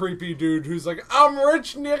the creepy dude who's like, I'm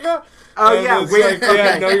rich, nigga. Oh, And yeah, it's wait, like, okay.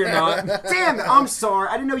 yeah, no, you're not. Damn it! I'm sorry.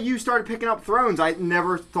 I didn't know you started picking up Thrones. I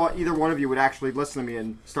never thought either one of you would actually listen to me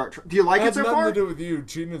and start. Do you like It it has so nothing far, to do with you.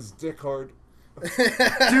 Gina's dick hard.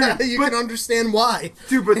 You can understand why.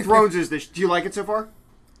 dude? But Thrones is this. Do you like it so far?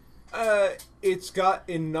 It's got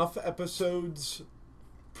enough episodes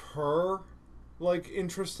per,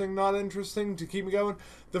 interesting, not interesting, to keep me going.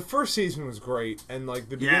 The first season was great, and, the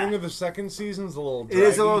beginning of the second season's a little draggy. It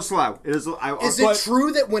is a little slow. It is. Is But- it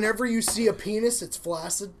true that whenever you see a penis, it's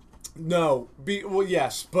flaccid? No. Well,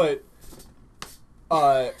 yes, but...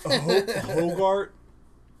 Hogart?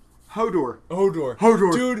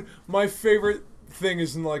 Hodor. Dude, my favorite thing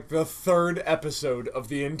is in the 3rd episode of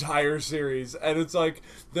the entire series, and it's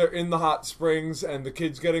they're in the hot springs and the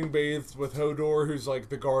kid's getting bathed with Hodor, who's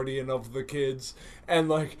the guardian of the kids, and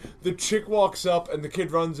the chick walks up and the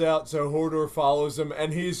kid runs out, so Hodor follows him,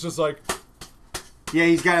 and he's just Yeah,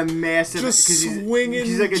 he's got a massive. just 'cause he's, swinging,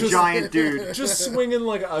 He's like a giant dude. just swinging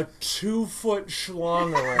a 2-foot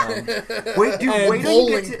schlong around. Wait, dude. And Wait till you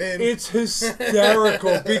bowling get to. pin. It's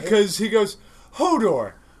hysterical because he goes,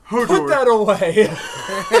 Hodor, put Hodor. that away.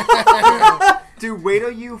 Dude, wait till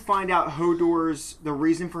you find out Hodor's the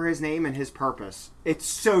reason for his name and his purpose.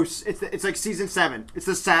 It's like season 7. It's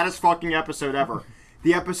the saddest fucking episode ever.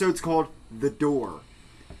 The episode's called The Door.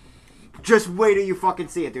 Just wait till you fucking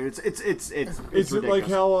see it, dude. It's Is it ridiculous. like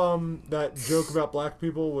how that joke about black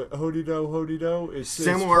people with hody-do is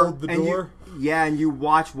Similar? hold the and door? and you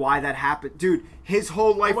watch why that happened, dude. His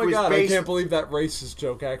whole life Oh my was god, based. I can't believe that racist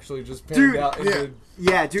joke actually just panned Dude, out into...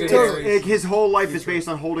 Yeah, dude, Totally. his whole life is based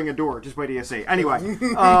on holding a door. Just wait till you see. Anyway,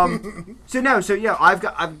 so yeah,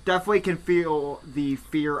 I definitely can feel the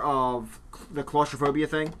fear of the claustrophobia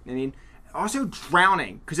thing. I mean, also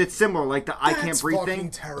drowning because it's similar, like the I can't That's breathe fucking thing.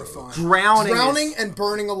 terrifying. Drowning is- and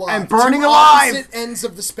burning alive. And burning Two alive! opposite ends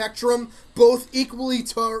of the spectrum, both equally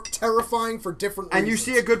terrifying for different And you reasons.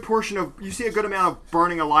 see a good amount of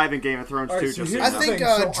burning alive in Game of Thrones All right, too. so Just so here's you I know. the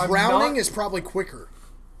think So I'm drowning not- is probably quicker.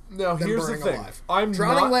 No, than here's the burning thing. alive. I'm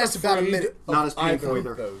Drowning not lasts about a afraid minute. of Not as painful either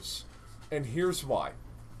either. of those. And here's why.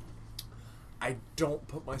 I don't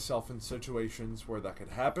put myself in situations where that could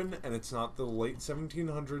happen, and it's not the late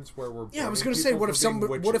 1700s where we're. Yeah, I was going to say, what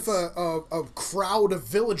if a crowd of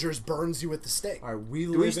villagers burns you at the stake? All right,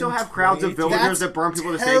 Do we still have crowds of 2018? villagers that burn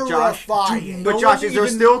people to the stake, Josh? Terrifying. But Josh, is there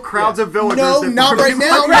still crowds of villagers? No, that not burn right people?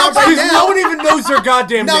 now. Not right Because no now. one even knows their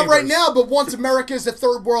goddamn Not neighbors. right now, but once America is a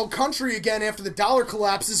third world country again after the dollar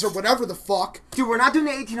collapses or whatever the fuck. Dude, we're not doing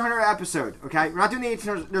the 1800 episode, okay? We're not doing the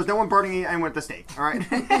 1800. There's no one burning anyone at the stake, all right?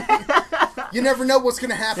 You never know what's going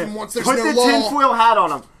to happen once there's Put no the law. tinfoil hat on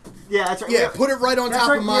them. Yeah, that's right. Yeah, put it right on That's top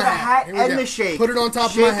right, of my yeah, the hat. hat Here we and go. the shake. Put it on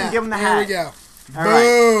top Shake of my and hat. give 'em the Here hat. we go. All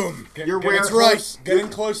right. Boom. You're wearing. That's right. Getting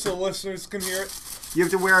close so the listeners can hear it. You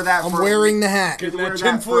have to wear that. I'm for, wearing the hat. Getting wear that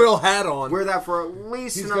that tinfoil hat on. Wear that for at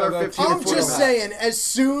least He's another got that 15. I'm tinfoil just hat. saying, as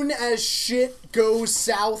soon as shit goes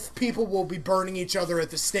south, people will be burning each other at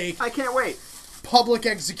the stake. I can't wait. Public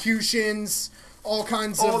executions, all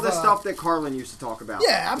kinds of... All the stuff that Carlin used to talk about.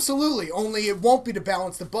 Yeah, absolutely. Only it won't be to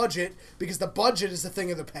balance the budget, because the budget is a thing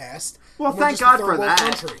of the past. Well, and we're thank just a God third for world that.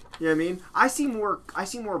 country. You know what I mean? I see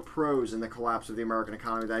more pros in the collapse of the American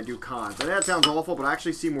economy than I do cons. I know that sounds awful, but I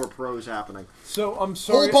actually see more pros happening. So I'm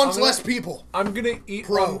sorry. Whole bunch I'm gonna- less people. I'm gonna eat.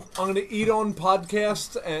 Pro. I'm gonna eat on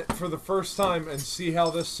podcast for the first time and see how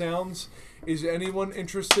this sounds. Is anyone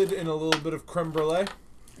interested in a little bit of creme brulee?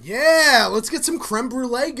 Yeah, let's get some creme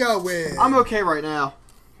brulee going. I'm okay right now.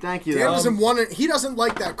 Thank you. Dan though. doesn't want it. He doesn't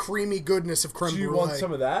like that creamy goodness of creme Do you brulee. want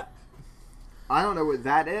some of that? I don't know what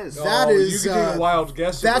that is. That Oh, is, You can take a wild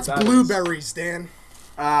guess. of That's what that is. blueberries, Dan.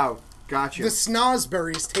 Oh, got you. The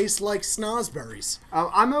snozberries taste like snozberries.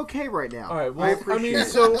 I'm okay right now. All right. I Well, I appreciate mean, it.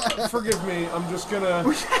 so forgive me. I'm just gonna.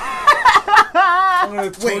 I'm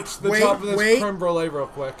gonna torch the wait, top of this wait. creme brulee real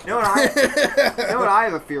quick. You know what I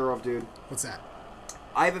have a fear of, dude? What's that?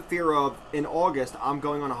 I have a fear of, in August, I'm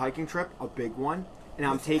going on a hiking trip, a big one, and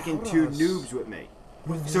I'm taking 2 us. noobs with me.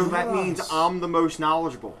 So that means us. I'm the most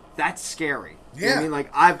knowledgeable. That's scary. You know what Yeah. I mean? Like,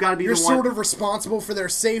 I've got to be You're the one. sort of responsible for their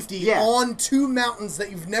safety Yeah. on 2 mountains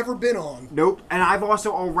that you've never been on. Nope. And I've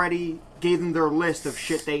also already gave them their list of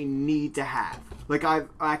shit they need to have. Like, I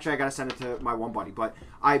gotta send it to my one buddy, but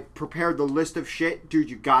I prepared the list of shit. Dude,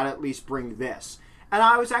 you gotta at least bring this. And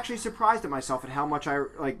I was actually surprised at myself at how much I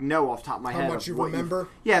know off the top of my head. much of you what remember?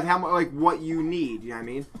 Yeah, of how much what you need. You know what I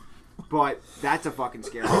mean? But that's a fucking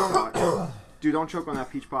scary thought. Dude, don't choke on that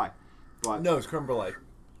peach pie. But No, it's creme brulee.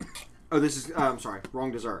 oh, this is I'm sorry,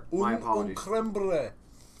 wrong dessert. My apologies. Creme brulee.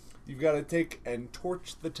 You've got to take and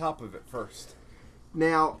torch the top of it first.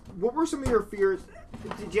 Now, what were some of your fears?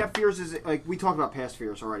 Did you have fears? Like we talked about past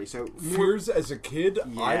fears already. So Fears as a kid,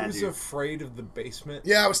 I Yeah, was dude. afraid of the basement.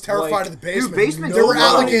 Yeah, I was terrified Like, of the basement. basements there are were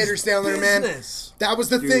wild. alligators down there, man. Business. That was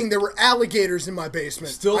the thing. There were alligators in my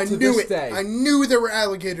basement. Still I to knew this it. day. I knew there were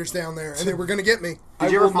alligators down there, and they were going to get me.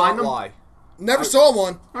 Did you I ever will find not them? lie. Never saw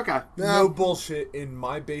one. Okay. No bullshit. In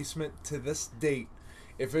my basement to this date,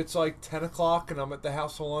 if it's like 10 o'clock and I'm at the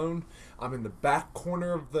house alone, I'm in the back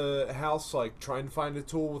corner of the house, like trying to find a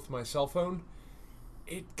tool with my cell phone.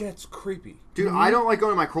 It gets creepy. Dude, I don't like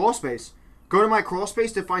going to my crawl space. Go to my crawl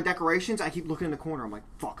space to find decorations. I keep looking in the corner. I'm like,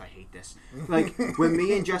 fuck, I hate this. Like, when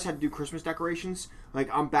me and Jess had to do Christmas decorations, like,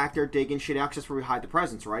 I'm back there digging shit out 'cause that's where we hide the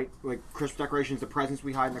presents, right? Like, Christmas decorations, the presents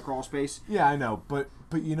we hide in the crawl space. Yeah, I know, but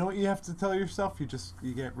you know what you have to tell yourself?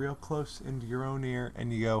 You get real close into your own ear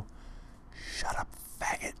and you go, "Shut up,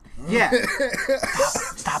 faggot." Yeah.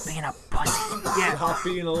 Stop being a pussy. Yeah. Not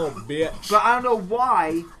being a little bitch. But I don't know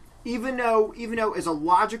why, even though as a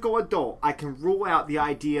logical adult, I can rule out the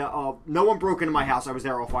idea of no one broke into my house. I was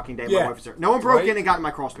there all fucking day. My Yeah. wife was there. No one broke Right. in and got in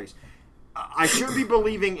my crawl space. I shouldn't be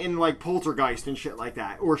believing in like poltergeist and shit like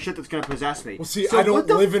that, or shit that's gonna possess me. Well, see, So I what don't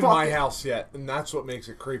the live in fuck- my house yet, and that's what makes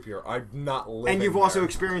it creepier. I'm not living And you've also there,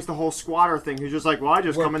 experienced the whole squatter thing, who's just like, well, I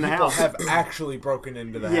just where come in the people house. have actually broken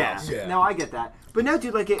into the Yeah. house. Yeah. No, I get that. But no,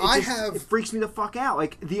 dude, like it freaks me the fuck out.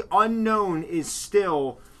 Like the unknown is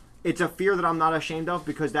still, it's a fear that I'm not ashamed of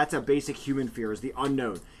because that's a basic human fear is the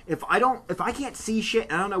unknown. If I can't see shit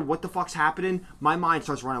and I don't know what the fuck's happening, my mind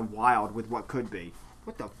starts running wild with what could be.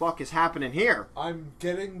 What the fuck is happening here? I'm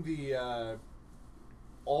getting the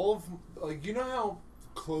all of like you know how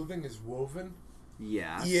clothing is woven.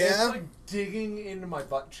 Yeah. It's Yeah. like digging into my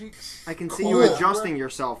butt cheeks. I can see Cool. you adjusting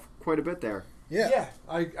yourself quite a bit there. Yeah.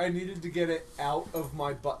 I needed to get it out of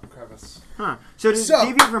my butt crevice. Huh. So to So-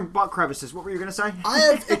 deviate from butt crevices, what were you gonna say? I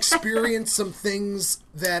have experienced some things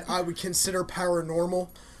that I would consider paranormal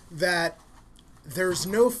that there's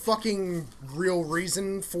no fucking real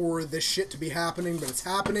reason for this shit to be happening, but it's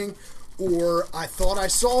happening. Or I thought I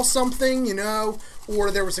saw something,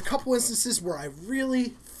 or there was a couple instances where I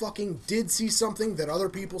really fucking did see something that other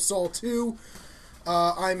people saw too.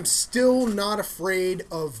 I'm still not afraid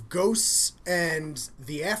of ghosts and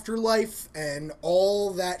the afterlife and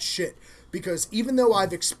all that shit. Because even though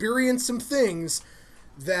I've experienced some things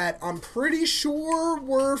that I'm pretty sure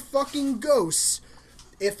were fucking ghosts,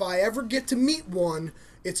 if I ever get to meet one,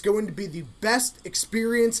 it's going to be the best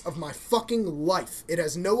experience of my fucking life.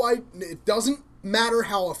 It doesn't matter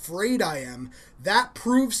how afraid I am. That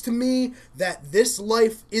proves to me that this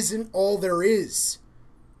life isn't all there is.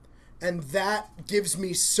 And that gives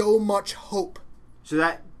me so much hope. So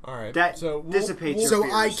that All right. that So dissipates your So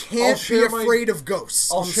fears. I can't be afraid of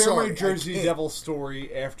ghosts. I'll I'm share sorry, my I Jersey can't. Devil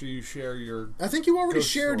story after you share your. I think you already ghost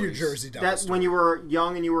shared your stories. Jersey Devil That story. when you were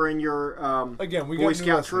young and you were in your Again, we Boy got new Scout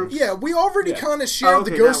listeners. troop. Yeah, we already Yeah. kind of shared okay,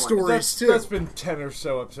 the ghost that one. stories too. That's been 10 or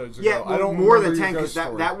so episodes ago. Yeah, well, I don't more than remember 10 your because ghost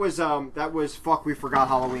story. that was fuck. We forgot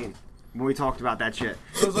Halloween when we talked about that shit.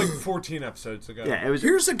 It was like 14 episodes ago. Yeah, it was.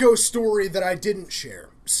 Here's a ghost story that I didn't share.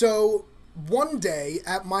 So, one day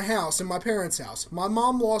at my house, in my parents' house, my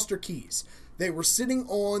mom lost her keys. They were sitting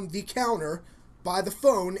on the counter by the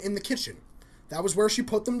phone in the kitchen. That was where she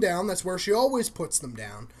put them down. That's where she always puts them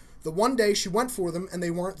down. The one day she went for them and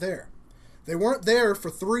they weren't there. They weren't there for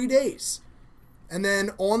 3 days. And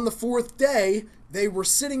then on the 4th day, they were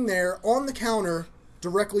sitting there on the counter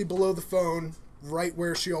directly below the phone, right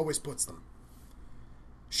where she always puts them.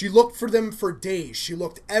 She looked for them for days. She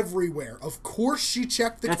looked everywhere. Of course she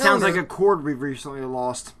checked the That counter. sounds like a chord we've recently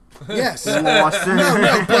lost. Yes. Lost.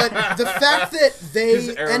 No, but the fact that 'Cause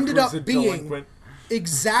they Eric ended was a up being delinquent.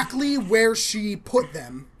 exactly where she put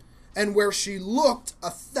them and where she looked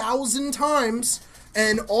 1,000 times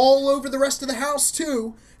and all over the rest of the house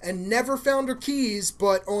too and never found her keys,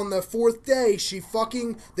 but on the 4th day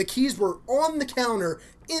the keys were on the counter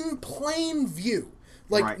in plain view.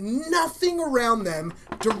 Like Right. nothing around them,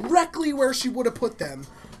 directly where she would have put them,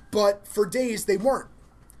 but for days they weren't.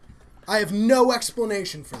 I have no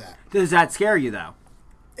explanation for that. Does that scare you though?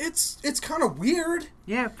 It's kind of weird.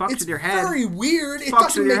 Yeah, it fucks It's with your head. very weird. It Fucks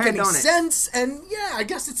doesn't with your make head, any don't it? sense, and yeah, I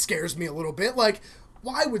guess it scares me a little bit. Like,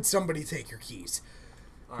 why would somebody take your keys?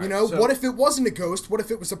 You know, so- what if it wasn't a ghost? What if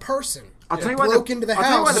it was a person? I'll tell you that what broke the- into the I'll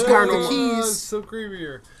tell you house, what the stole paranormal- the keys. It's so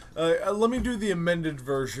creepier. Let me do the amended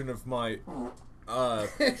version of my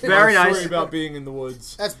Very my nice. story about being in the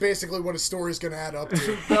woods. That's basically what a story's gonna add up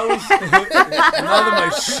to. That was none of my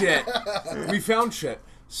shit. We found shit.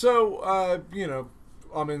 So,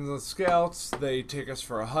 I'm in the Scouts. They take us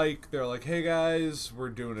for a hike. They're like, hey guys, we're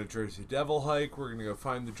doing a Jersey Devil hike. We're going to go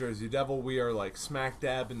find the Jersey Devil. We are like smack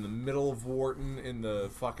dab in the middle of Wharton in the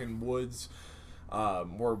fucking woods.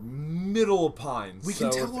 We're middle of Pines. We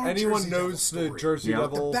can so tell if our anyone Jersey Devil knows the story. Jersey Yeah.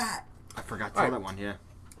 Devil, The bat. I forgot to tell Alright. that one. Yeah.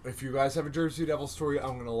 if you guys have a Jersey Devil story,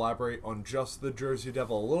 I'm going to elaborate on just the Jersey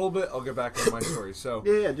Devil a little bit. I'll get back to my story. So,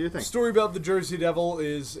 Yeah, do your thing. the story about the Jersey Devil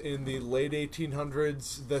is in the late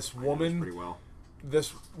 1800s. This woman, Pretty well.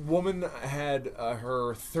 had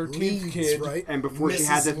her 13th Leeds, kid. right? And before she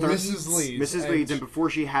had the Mrs. third, Mrs. Leeds. Mrs. Leeds, and before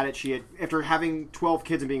she had it, she had after having 12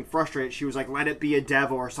 kids and being frustrated, she was like, "Let it be a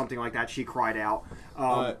devil" or something like that. She cried out.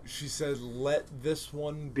 She said, "Let this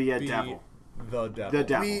one Be a devil." The devil. The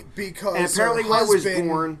devil. Because And apparently her when I was husband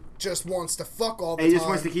born- just wants to fuck all the And he time. just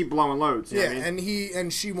wants to keep blowing loads. You know yeah, what I mean?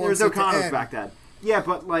 and she There wants was no it to condoms end. back then. Yeah,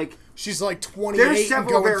 but like, She's like 28 there's and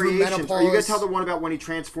several going through variations. menopause. Are you gonna tell the one about when he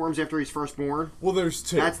transforms after he's first born? Well, there's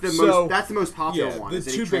two. That's the So, most. That's the most popular yeah, one. the is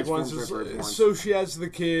that he two big ones. transforms after he's born. So she has the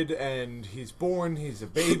kid, and he's born. He's a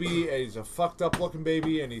baby. and he's a fucked up looking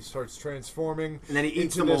baby, and he starts transforming. And then he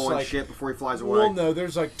eats into them this, all and like, shit before he flies away. Well, no,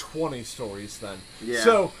 there's like 20 stories then. Yeah.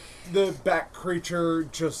 So the bat creature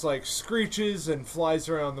just like screeches and flies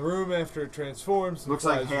around the room after it transforms. And Looks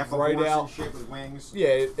like flies half a right horse out. and shit with wings.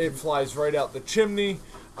 Yeah, it flies right out the chimney,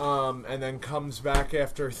 and then comes back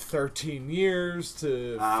after 13 years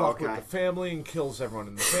to fuck with okay. the family and kills everyone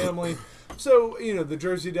in the family. So, the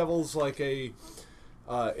Jersey Devil's like it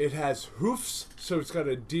has hoofs, so it's got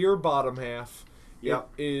a deer bottom half. Yep.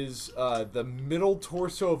 It is the middle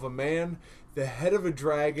torso of a man, the head of a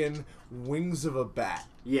dragon, wings of a bat.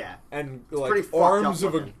 Yeah. And pretty like fucked arms up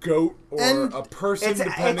of a looking. goat or And a person, It's,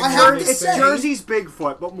 depending I on have the to it's say- Jersey's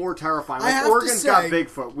Bigfoot, but more terrifying. I Like have to Oregon's got say-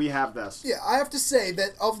 Bigfoot. We have this. Yeah, I have to say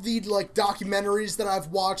that of the like documentaries that I've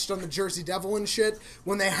watched on the Jersey Devil and shit,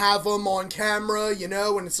 when they have them on camera,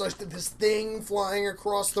 and it's like this thing flying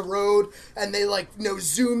across the road, and they like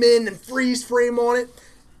zoom in and freeze frame on it,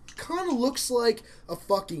 kind of looks like a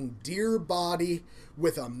fucking deer body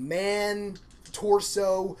with a man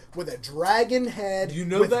torso with a dragon head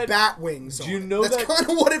with that- bat wings do on you it. know That's that- kind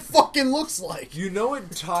of what it fucking looks like.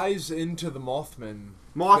 It ties into the Mothman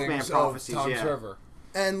Mothman things prophecies, of Tom's yeah. River.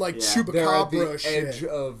 And like Yeah. They're at chupacabra the shit. edge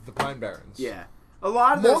of the Pine Barrens. Yeah. A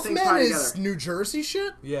lot of those things Mothman tie is together. New Jersey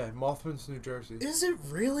shit? Yeah, Mothman's New Jersey. Is it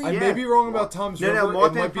really? I Yeah. may be wrong about Tom's No, River.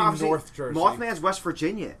 Mothman It might be Prophecy- North Jersey. Mothman's West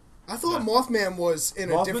Virginia. I thought Mothman was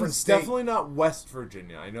in a different Mothman's state. definitely not West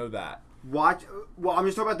Virginia. I know that. Watch. Well, I'm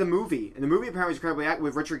just talking about the movie, and the movie apparently is incredibly accurate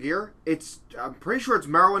with Richard Gere. I'm pretty sure it's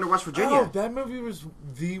Maryland or West Virginia. Oh, that movie was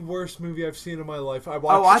the worst movie I've seen in my life. I I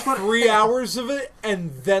watched thought- 3 hours of it,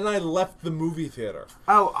 and then I left the movie theater.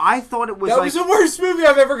 Oh, I thought it was That like was the worst movie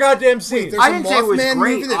I've ever goddamn seen. There's I a didn't say it was Mothman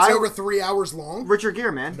great. movie that's I- over 3 hours long. Richard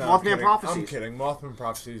Gere, man. No, I'm Mothman kidding. Prophecies. I'm kidding. Mothman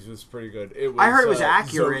Prophecies was pretty good. It was, I heard it was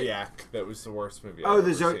accurate. Zodiac. That was the worst movie. Oh, I've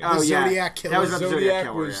the ever Zodiac. seen. Oh, yeah. Zodiac Killer. That was about the Zodiac Zodiac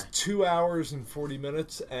Killer. was Yeah. 2 hours and 40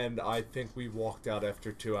 minutes, and I think we walked out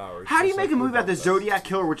after 2 hours. How do you Just make like a movie about the both of us. Zodiac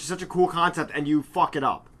Killer, which is such a cool concept, and you fuck it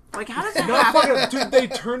up? Like, how does that No, happen? fuck it. Dude, they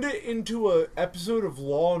turned it into a episode of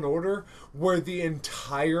Law and Order where the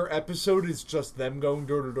entire episode is just them going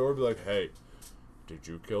door to door, be like, "Hey, did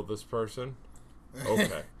you kill this person?"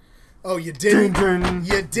 Okay. Oh, you didn't? Dun, dun.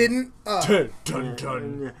 You didn't? dun dun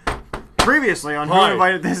dun. Previously on Who Hi,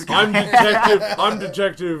 Invited This Guy? I'm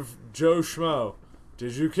Detective Joe Schmo.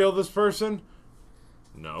 Did you kill this person?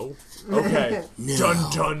 No. Okay.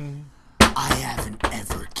 Dun dun. I haven't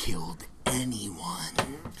ever killed anyone.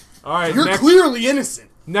 All right. You're next, clearly innocent.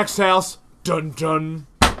 next house. Dun dun.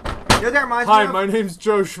 You know what that reminds Hi, me of? my name's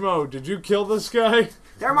Joe Schmo. Did you kill this guy?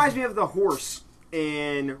 That reminds me of the horse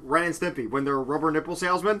in Ren and Stimpy when they're rubber nipple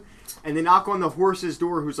salesmen, and they knock on the horse's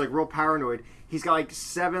door, who's like real paranoid. He's got like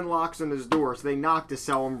 7 locks on his door, so they knock to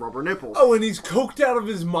sell him rubber nipples. Oh, and he's coked out of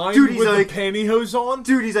his mind Dude, he's with like- the pantyhose on?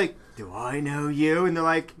 Dude, he's like, "Do I know you?" And they're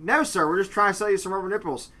like, "No, sir, we're just trying to sell you some rubber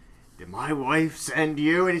nipples." "Did my wife send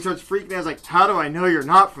you?" And he starts freaking out. He's like, "How do I know you're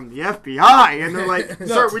not from the FBI?" And they're like,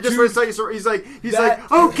 "Sir, we just want to sell you some." He's like,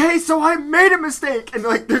 "Okay, so I made a mistake." And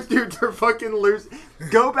they're like, dude, they're fucking loose.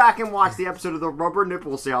 Go back and watch the episode of The Rubber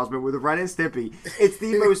Nipple Salesman with Ren and Stimpy. It's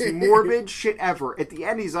the most morbid shit ever. At the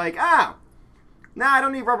end, he's like, "Oh, nah, I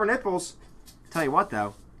don't need rubber nipples." Tell you what,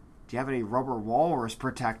 though. Do you have any rubber walrus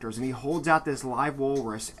protectors? And he holds out this live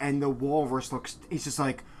walrus, and the walrus looks, he's just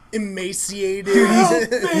like, Emaciated.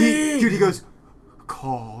 Dude, he goes,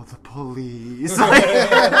 "Call the police."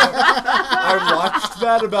 I watched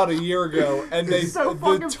that about a year ago, and they so the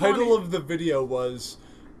fucking title funny. of the video was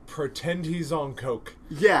 "Pretend He's on Coke."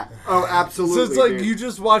 Yeah. Oh, absolutely. So it's like dude. you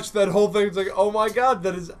just watch that whole thing. It's like, oh my god,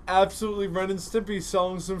 that is absolutely Ren and Stimpy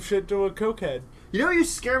selling some shit to a cokehead. You know what used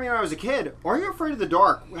to scare me when I was a kid? Are You Afraid of the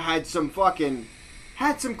Dark had some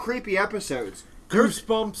creepy episodes.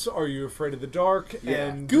 Goosebumps, Are You Afraid of the Dark? Yeah.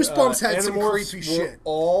 And Goosebumps had some Animorphs creepy were shit.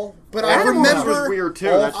 All, But all I three of them- remember- was weird too.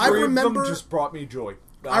 all That's I three weird. of them remember- just brought me joy.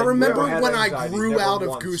 I remember never had when I anxiety, grew never out of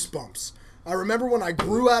once. Goosebumps. I remember when I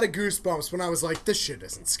grew out of Goosebumps when I was like, this shit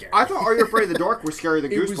isn't scary. I thought Are You Afraid of the Dark was scarier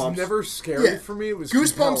than It Goosebumps. was never scary Yeah. for me. It was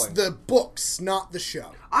Goosebumps, compelling. the books, not the show.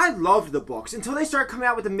 I loved the books until they started coming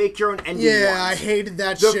out with the make your own ending Yeah, ones. I hated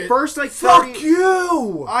that the shit. first like Fuck 30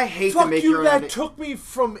 you! I hate Fuck to make you. your own That ending. took me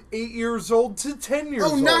from 8 years old to 10 years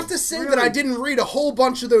Oh, old. not to say that Really? I didn't read a whole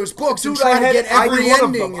bunch of those books and Dude, try I had to get every one of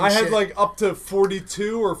ending them. and I had shit. like up to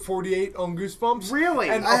 42 or 48 on Goosebumps. Really?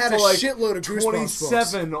 And I up had to a like shitload of Goosebumps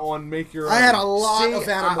 27 on Make Your Own. I had a lot See, of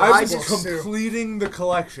I Animal I was books too. completing the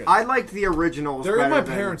collection. I liked the originals. They're in better my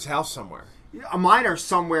than- parents' house somewhere. Mine are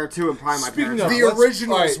somewhere too, and probably my Speaking parents. of The house.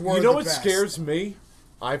 originals alright, were you know the what best. scares me?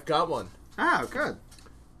 I've got one. Oh, good.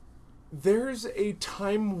 There's a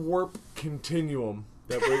time warp continuum.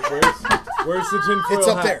 Where's the tinfoil It's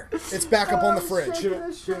up hat? there. It's back up on the fridge.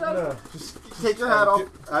 No, just Take your hat off.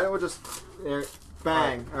 I will just there,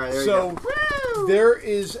 bang. All right, there so you go. there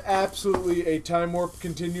is absolutely a time warp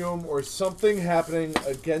continuum or something happening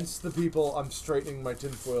against the people. I'm straightening my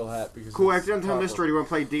tinfoil hat because Cool. it's After I'm telling this proper. story, you want to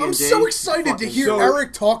play D&D? I'm so excited to hear So-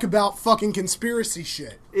 Eric talk about fucking conspiracy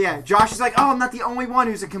shit. Yeah, Josh is like, "Oh, I'm not the only one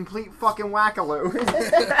who's a complete fucking wackaloo."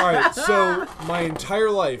 All right, so my entire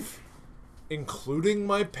life, including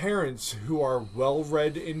my parents, who are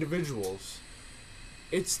well-read individuals,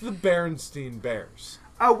 it's the Berenstein Bears.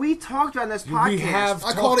 Oh, we talked about this podcast. We have I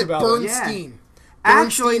talked called it about Bernstein.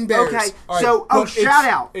 Actually, Bernstein Bears. okay. All right, So, but shout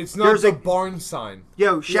out. It's not There's the a Barnstein.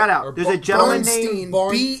 yo, shout or out. There's a gentleman Bernstein.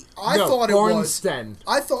 named I no, thought it was. Barnstein.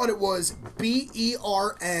 I thought it was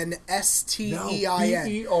Bernstein. It's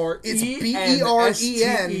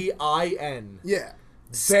Berenstain. Yeah.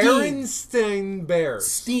 Steen. Berenstain Bears.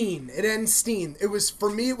 Steen. It ends Steen. It was, for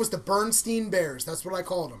me, it was the Bernstein Bears. That's what I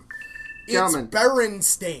called them. It's Gentlemen.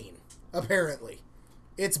 Berenstain, apparently.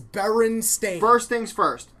 It's Berenstain. First things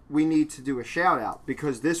first, we need to do a shout out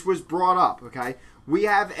because this was brought up, okay? We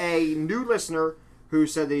have a new listener who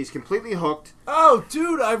said that he's completely hooked. Oh,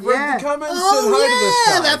 dude, I've read Yeah. the comments. Oh, Said hi to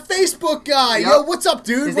this guy. that Facebook guy. Yep. Yo, what's up,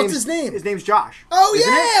 dude? What's his name? His name's Josh. Oh, Isn't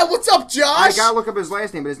yeah. it? What's up, I Josh? gotta look up his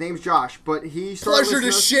last name, but his name's Josh. But he started Pleasure to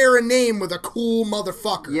listening share a name with a cool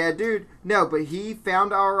motherfucker. Yeah, dude. No, but he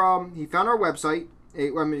found our website. He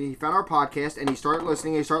found our podcast, and he started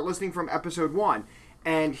listening. He started listening from episode 1,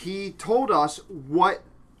 and he told us what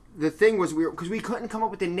the thing was. Because we couldn't come up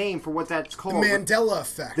with a name for what that's The called. Mandela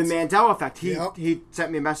effect. The Mandela effect. Yep. He sent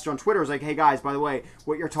me a message on Twitter. It was like, hey guys, by the way,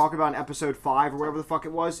 what you're talking about in episode 5 or whatever the fuck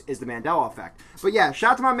it was is the Mandela effect. But yeah,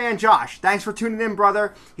 shout out to my man Josh. Thanks for tuning in,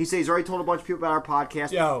 brother. He said he's already told a bunch of people about our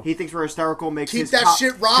podcast. Yo. He thinks we're hysterical. Makes Keep his that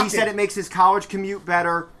shit rocking. He said it makes his college commute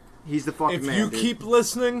better. He's the fucking If man. you dude. keep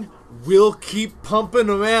listening, we'll keep pumping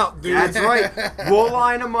them out, dude. That's right. We'll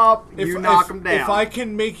line them up. You knock them down. If I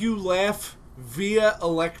can make you laugh via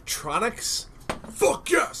electronics,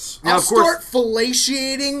 fuck yes. Now, I'll of course- start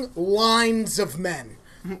fellatiating lines of men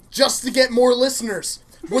just to get more listeners.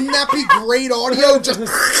 Wouldn't that be great audio? Just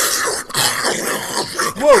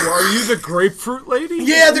Whoa, are you the grapefruit lady?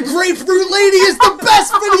 yeah, the grapefruit lady is the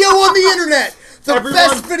best video on the internet. The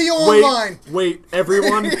best video online. Wait,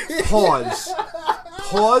 everyone, pause.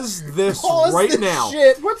 Pause this Pause right this now.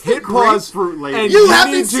 shit. What's the Hit pause, grapefruit lady? and You you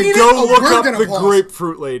haven't need seen to it? go Oh, look we're up gonna the pause.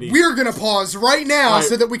 grapefruit lady. We're gonna pause right now All right,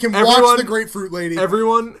 so that we can watch everyone- the grapefruit lady.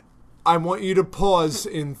 Everyone, I want you to pause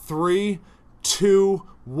in 3, 2,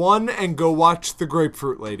 1, and go watch the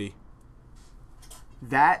grapefruit lady.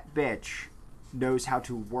 That bitch knows how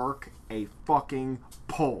to work a fucking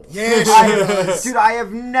pole. Yeah, she does. Dude, I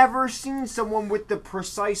have never seen someone with the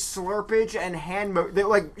precise slurpage and hand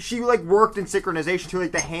she worked in synchronization too.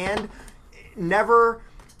 Like the hand never.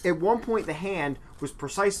 At one point, the hand was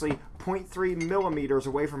precisely 0.3 millimeters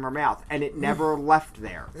away from her mouth, and it never left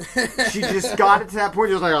there. She just got it to that point.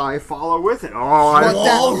 She was like, "Oh, I follow with it." Oh, But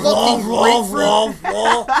that fucking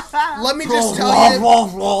grapefruit. Let me just tell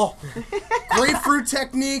you, grapefruit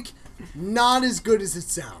technique, not as good as it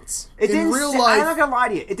sounds. it In didn't. real I'm life, not gonna lie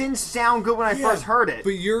to you. It didn't sound good when I first heard it.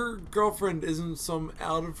 But your girlfriend isn't some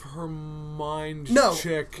out of her mind No,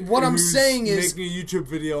 chick. what I'm who's saying is- making a YouTube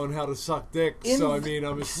video on how to suck dick. In- So I mean,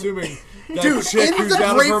 I'm assuming that Dude, chick in who's the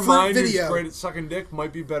out of her grapefruit mind, video- who's great at sucking dick,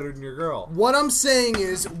 might be better than your girl. what I'm saying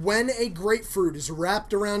is, when a grapefruit is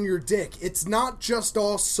wrapped around your dick, it's not just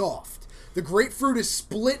all soft. The grapefruit is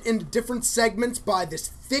split into different segments by this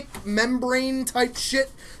thick membrane type shit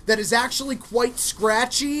that is actually quite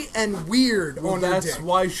scratchy and weird Well, on your that's dick.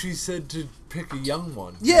 why she said to pick a young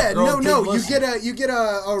one. Yeah, Girl, no. good You listen. get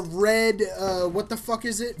a red. What the fuck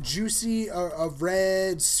is it? Juicy, a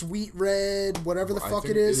red, sweet red, whatever the I fuck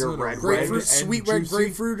think it is. isn't it red Grapefruit, and sweet red juicy?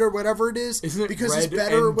 grapefruit or whatever it is. Isn't it because red it's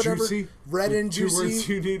better or and whatever. juicy? Red The and 2 words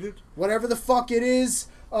juicy. you needed. Whatever the fuck it is,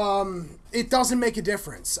 it doesn't make a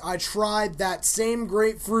difference. I tried that same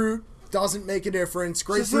grapefruit. Doesn't make a difference.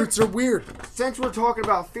 Grapefruits are weird. Since we're talking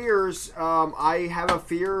about fears, I have a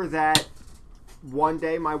fear that one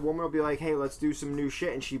day my woman will be like, "Hey, let's do some new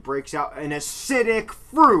shit," and she breaks out an acidic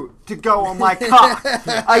fruit to go on my cock.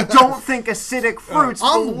 I don't think acidic fruits.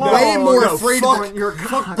 I'm belong way more no, afraid fuck, of your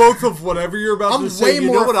fuck cock. both of whatever you're about I'm to say. way You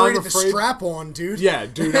know more what afraid I'm of the afraid? strap-on, dude. Yeah,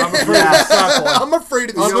 dude, I'm afraid of the strap-on. I'm afraid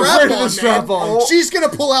of the I'm strap-on, afraid of the man. strap-on. She's gonna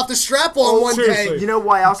pull out the strap-on one seriously. day. You know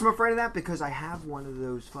why else I'm afraid of that? Because I have one of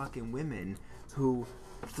those fucking women who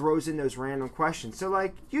throws in those random questions. So,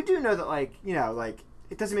 like, you do know that, like, you know, like,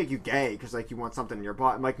 it doesn't make you gay because, like, you want something in your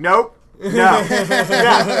butt. I'm like, nope. No.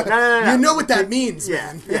 No. You know what that means, Yeah.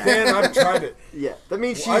 man. Yeah. Man, I've tried it. Yeah. That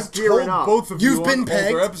means she's I've gearing told up. both of You've you been on pegged?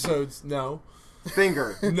 older episodes. No.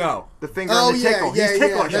 Finger. No. The finger Oh and the yeah, tickle. yeah, He's yeah.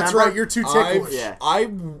 ticklish, That's remember? right. You're too ticklish. Yeah.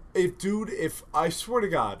 If I swear to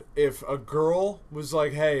God, if a girl was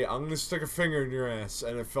like, "Hey, I'm gonna stick a finger in your ass,"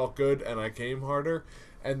 and it felt good, and I came harder,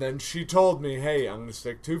 and then she told me, "Hey, I'm gonna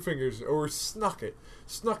stick 2 fingers," or snuck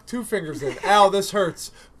 2 fingers in. Ow, this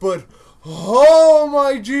hurts, but oh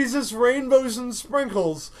my Jesus, rainbows and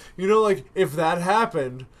sprinkles. You know, like if that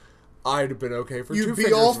happened, I'd have been okay for You'd 2 be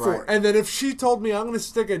fingers. all for it. And then if she told me I'm gonna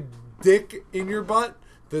stick a dick in your butt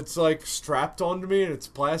that's like strapped onto me and it's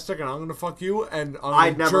plastic and I'm gonna fuck you and I'm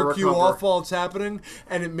I'd gonna never jerk you recover. off while it's happening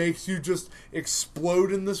and it makes you just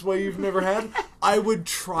explode in this way you've never had, I would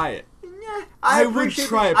try it. I would appreciate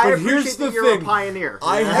try it, that- I but here's appreciate the that you're thing. a pioneer.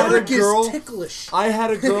 I had a Eric girl. is ticklish. I had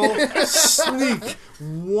a girl sneak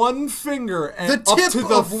 1 finger and The up tip to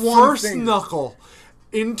the of one first finger. knuckle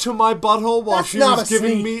into my butthole while That's she not was a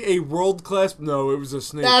giving sneak. me a world-class... No, it was a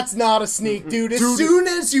snake. That's not a sneak, dude. As Dude. soon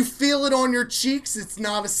as you feel it on your cheeks, it's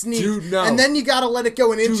not a sneak. Dude, no. And then you gotta let it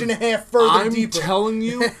go an inch and a half further I'm deeper. telling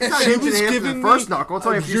you, not she an inch and was a half to giving the first me... knuckle. It's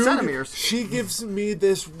only a few Dude, centimeters. She gives me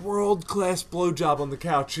this world-class blowjob on the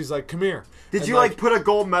couch. She's like, come here. Did And you like put a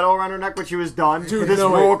gold medal around her neck when she was done? Dude, with this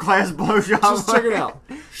no, wait. world-class blowjob. Just check it out.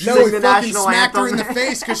 No, Sing he the fucking national smacked her in anthem. the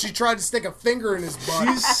face because she tried to stick a finger in his butt.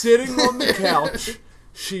 She's sitting on the couch.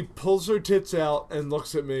 She pulls her tits out and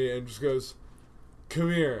looks at me and just goes,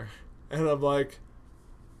 come here. And I'm like,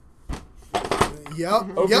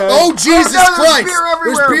 Yep. Okay. Yep. Oh, Jesus Oh, no, there's Christ! beer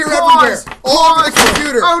everywhere. There's beer Pause. everywhere. All over the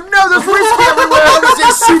computer. Oh no, there's whiskey everywhere. That was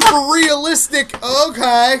a super realistic.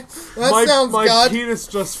 Okay. That sounds my good. penis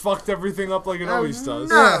just fucked everything up like it always does.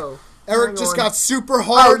 No. Eric Hang just on. got super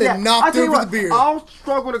hard and I'll knocked tell you over what, the beer. I'll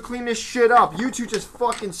struggle to clean this shit up. You two just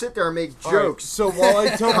fucking sit there and make All right, jokes. so while I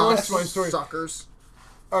tell the rest of my story, Suckers.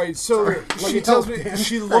 all right. So Let she me tells help, me, Dan.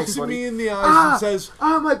 she looks Thanks, at buddy. me in the eyes and says,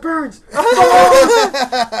 Oh, my burns.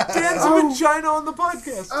 "Dan's a vagina on the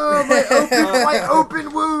podcast." Oh, my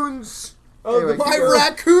open wounds. Anyway, My keep going.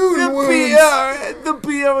 raccoon wounds. The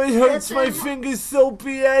beer, it hurts my fingers so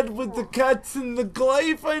bad with the cuts and the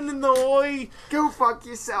glyphine and the oil. Go fuck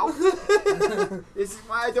yourself. This is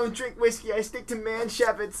why I don't drink whiskey. I stick to man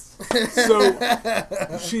shepherds.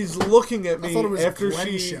 So she's looking at I me thought it was after Glenn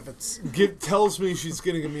she Shevitz. tells me she's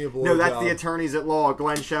going to give me a blowjob. No, that's the attorneys at law,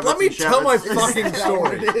 Glenn Shevitz. Let me and tell my Shevitz. fucking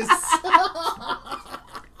story. It is.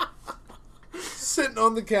 Sitting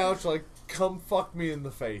on the couch, like, come fuck me in the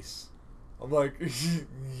face. I'm like,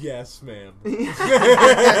 yes, ma'am.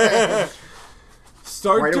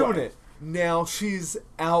 Start Right doing away. it. Now she's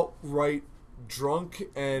outright drunk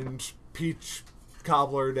and peach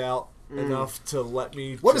cobblered out enough to let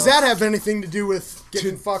me. What does that have anything to do with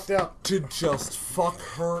getting fucked up? To just fuck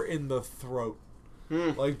her in the throat.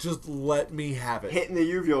 Like, just let me have it. Hitting the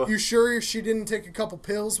uvula. You sure she didn't take a couple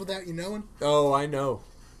pills without you knowing? Oh, I know.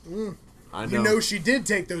 I know. You know she did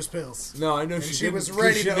take those pills. No, I know she didn't, was 'cause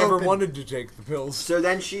ready she to never open. wanted to take the pills. So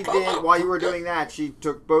then she did, while you were doing that, she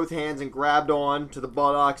took both hands and grabbed on to the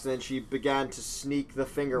buttocks, and then she began to sneak the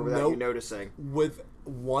finger without you Nope. noticing. With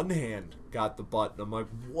one hand, got the butt, and I'm like,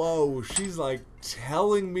 whoa, she's like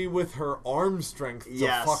telling me with her arm strength to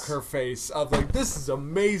Yes. fuck her face. I'm like, this is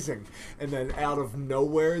amazing. And then out of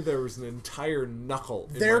nowhere, there was an entire knuckle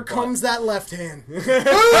in There my comes that left hand. butt.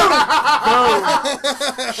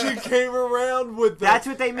 She came around with the... That's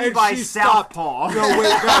what they mean and by she stopped. southpaw. No, wait,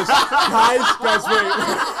 guys,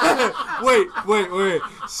 wait.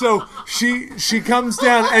 So she comes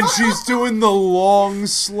down and she's doing the long,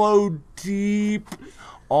 slow, deep,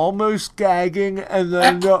 almost gagging, and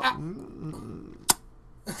then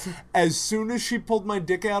as soon as she pulled my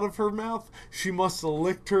dick out of her mouth, she must have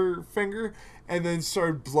licked her finger and then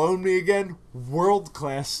started blowing me again, world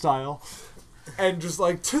class style, and just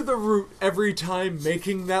like to the root every time,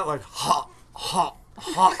 making that like ha ha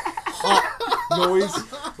ha noise.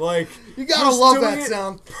 Like, You gotta just love doing that it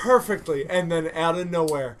sound. perfectly. And then out of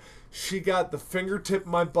nowhere, she got the fingertip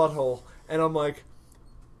in my butthole, and I'm like,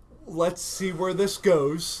 let's see where this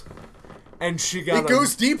goes. And she got It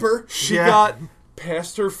goes deeper. she Yeah. got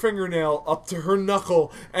past her fingernail up to her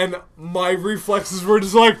knuckle, and my reflexes were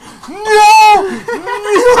just like,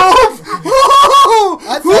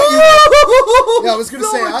 I thought you. Yeah, I was gonna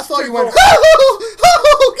say. I thought you went.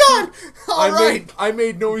 Oh God! All right. I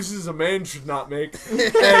made noises a man should not make, and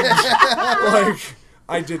like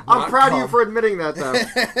I did not. I'm proud of you come. for admitting that,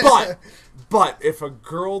 though. But if a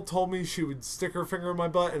girl told me she would stick her finger in my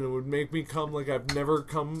butt and it would make me come like I've never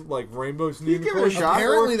come, like rainbows and You give it a unicorns, shot.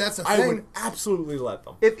 Apparently, that's a I thing. would absolutely let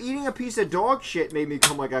them. If eating a piece of dog shit made me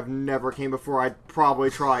come like I've never came before, I'd probably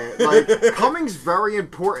try it. Like, coming's very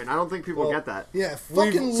important. I don't think people get that. Yeah,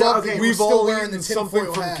 fucking We've- love okay, that We've we're still all wearing the eaten something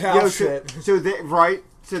tinfoil from hat. cow Yo, shit. Right?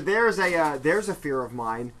 So there's a fear of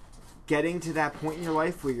mine, getting to that point in your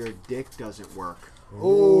life where your dick doesn't work.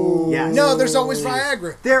 Oh Yes. no, there's always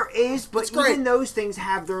Viagra. There is, but That's great. even those things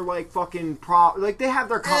have their like fucking like they have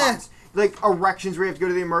their cons. Like erections where you have to go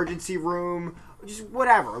to the emergency room, just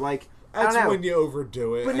whatever. Like I That's don't know. when you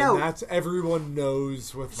overdo it, But and no. that's everyone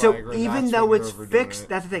knows with So Viagra. even that's though when you're it's overdoing fixed, it.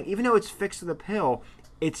 that's the thing. Even though it's fixed with a pill,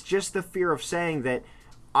 it's just the fear of saying that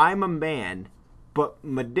I'm a man, but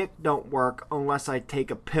my dick don't work unless I take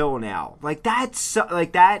a pill now. Like that's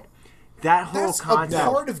like that whole That's a concept.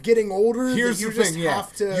 part of getting older. Here's that you the just thing, yeah.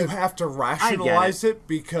 have to. You have to rationalize it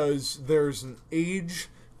because there's an age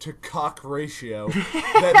to cock ratio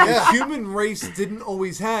that the human race didn't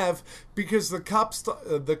always have because the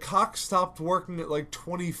cock stopped working at like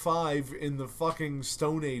 25 in the fucking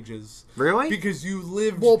Stone Ages. Really? Because you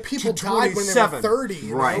lived Well, people to died when they were 27. 30.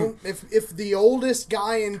 You Right. know? If the oldest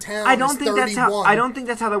guy in town I don't is think 31, that's how. I don't think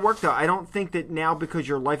that's how they work, though. I don't think that now because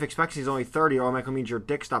your life expectancy is only 30, automatically means your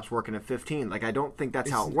dick stops working at 15. Like I don't think that's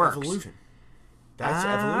how it It's works. evolution. That's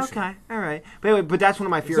evolution. Okay, all right. But anyway, but that's one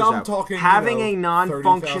of my fears. I'm Though. talking, having you know, a 30,000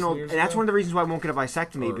 non-functional, years and that's ago? one of the reasons why I won't get a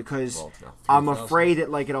vasectomy Or, because well, no, I'm 3,000. afraid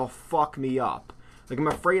that like it'll fuck me up. Like I'm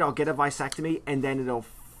afraid I'll get a vasectomy and then it'll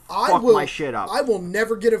I fuck will, my shit up. I will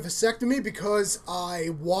never get a vasectomy because I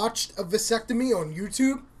watched a vasectomy on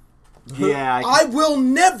YouTube. Yeah. I will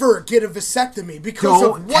never get a vasectomy because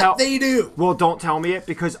Don't of what tell- they do. Well, don't tell me it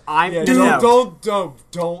because I'm. Yeah, no.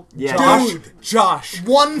 don't. Yeah. Josh, Dude. Josh.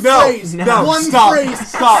 One No, phrase. no. One Stop. phrase.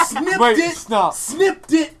 Stop. Snipped Wait, it. stop.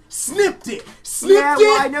 Snipped it. Snipped it. Snipped Yeah, it.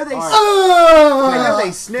 well, I know they. Ah! I know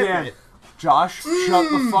they snip Dan, it. Josh, shut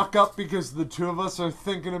the fuck up because the two of us are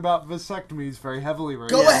thinking about vasectomies very heavily right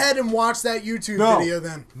Go now. ahead and watch that YouTube No. video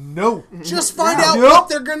then. No. Just find out Nope. what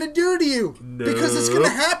they're gonna do to you. Because it's gonna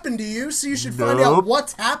happen to you, so you should find out Nope.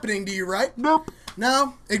 what's happening to you, right? Nope.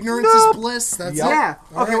 No? Ignorance Nope. is bliss. That's Yep. it. Yeah.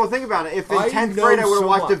 All Okay. right. Well, think about it. If in I 10th know grade I would have so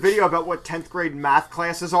watched a much. video about what 10th grade math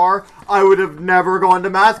classes are, I would have never gone to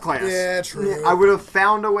math class. Yeah, true. I would have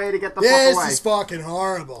found a way to get the This fuck away. is fucking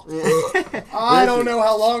horrible. I don't know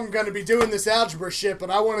how long I'm going to be doing this algebra shit, but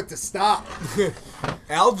I want it to stop.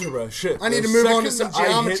 Algebra, shit. I need The to move on to second some I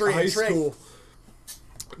hit geometry and high trig. school,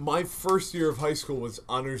 my first year of high school was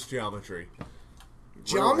honors geometry.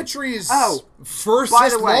 Geometry is Oh, First, By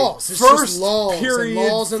the way, laws. It's first just laws period, and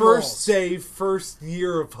laws and first laws. day, first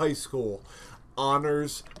year of high school,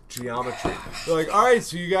 honors geometry. They're like, all right,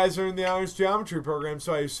 so you guys are in the honors geometry program,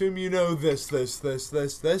 so I assume you know this, and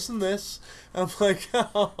this. I'm like,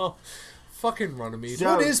 oh, fucking Runnymede.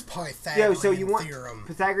 So- What is Pythagorean so you want theorem?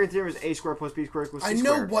 Pythagorean theorem is a squared plus b squared equals c I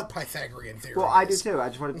know squared. what Pythagorean theorem Well, I do is. too. I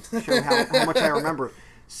just wanted to show how much I remember.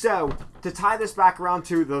 So, to tie this back around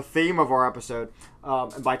to the theme of our episode,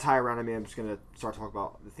 and by tie around I mean I'm just going to start talking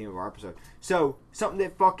about the theme of our episode. So, something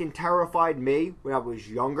that fucking terrified me when I was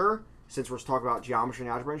younger, since we're talking about geometry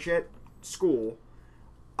and algebra and shit, school,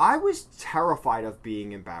 I was terrified of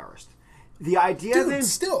being embarrassed. The idea Dude, of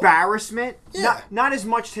still. embarrassment, Yeah. not as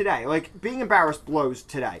much today. Like, being embarrassed blows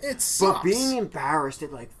today. It But sucks. being embarrassed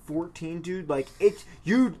at, like, 14, dude, like,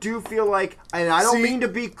 you do feel like, and I don't See- mean to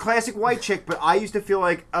be classic white chick, but I used to feel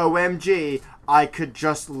like, OMG, I could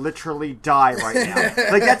just literally die right now.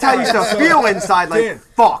 Like, that's how I used to feel inside, like, Dan,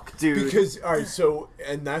 fuck, dude. Because, all right, so,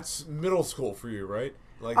 and that's middle school for you, right?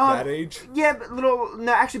 Like that age? Yeah, but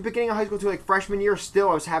actually, beginning of high school to like freshman year, still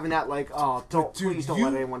I was having that like, oh, please don't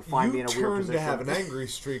let anyone find me in a weird position. You turned to have an angry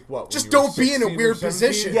streak, what? Just when you were don't be in a 16 or weird 17?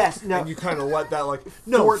 position. Yes, no. And you kind of let that like,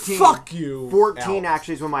 no, 14, fuck you. 14 out.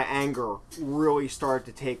 actually is when my anger really started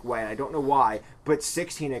to take way. I don't know why, but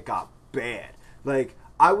 16 it got bad. Like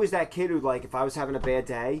I was that kid who like if I was having a bad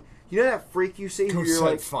day, you know that freak you see who Go you're set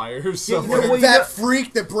like, fires Yeah, you know somewhere. what, you that know-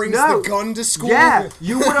 freak that brings No. the gun to school? yeah,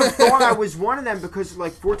 you would have thought I was one of them because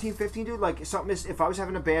like 14, 15, dude, like something is, if I was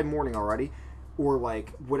having a bad morning already, or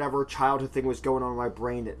like whatever childhood thing was going on in my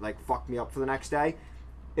brain that like fucked me up for the next day,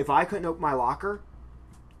 if I couldn't open my locker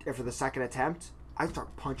after the second attempt, I'd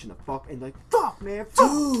start punching the fuck and like fuck man,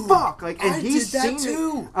 fuck like, and I he's did that seen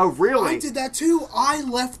too. it. Oh really? I did that too. I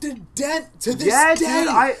left a dent to this Yeah, day.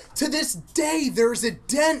 dude, To this day, there's a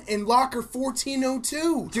dent in locker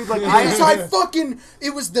 1402. Dude, like, because I fucking,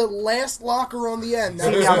 it was the last locker on the end.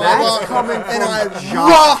 That See, was now my that's locker, coming and from I Josh.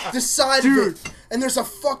 rocked the side Dude. of it. And there's a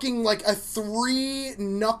fucking like a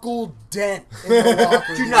 3-knuckle dent in the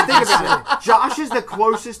locker. Dude, now think about it. Josh is the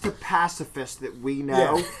closest to pacifist that we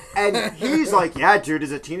know, Yeah. and he's like, "Yeah, dude,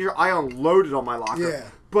 as a teenager, I unloaded on my locker." Yeah.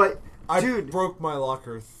 But I dude, broke my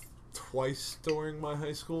locker twice during my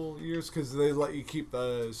high school years because they let you keep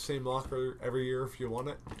the same locker every year if you want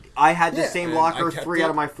it. I had the Yeah. same And locker I kept 3 it. out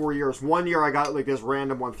of my 4 years. 1 year I got like this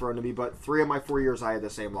random one thrown to me, but 3 of my 4 years I had the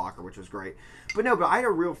same locker, which was great. But no, but I had a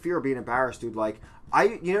real fear of being embarrassed, dude. Like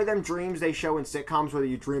you know them dreams they show in sitcoms where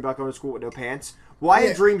you dream about going to school with no pants? Well, I Yeah.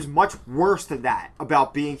 had dreams much worse than that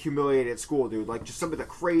about being humiliated at school, dude. Like just some of the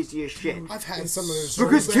craziest shit. I've had some of those.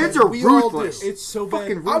 Because dreams, kids man. are We all do. ruthless. It's so bad.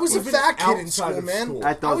 Fucking I was a Even fat kid in outside school, of man. school. That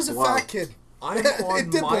I does was a blow. fat kid. I'm It on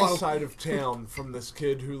did my blow. side of town from this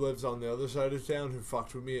kid who lives on the other side of town who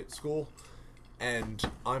fucked with me at school. And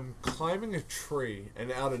I'm climbing a tree,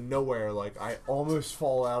 and out of nowhere, like, I almost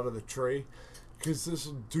fall out of the tree because this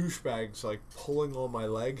douchebag's, like, pulling on my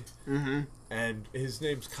leg. Mm-hmm. And his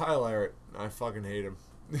name's Kyle Arrett. I fucking hate him.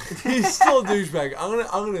 He's still a douchebag.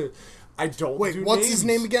 I don't. Wait, do what's names. his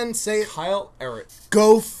name again? Say it. Kyle Errett.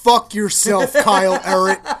 Go fuck yourself, Kyle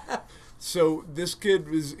Errett. So this kid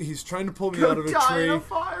he's trying to pull me out of a Die in tree. a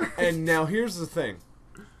fire. And now here's the thing.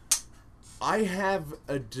 I have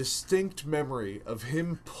a distinct memory of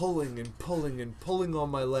him pulling and pulling and pulling on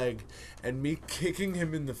my leg and me kicking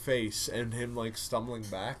him in the face and him like stumbling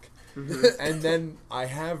back. And then I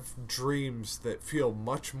have dreams that feel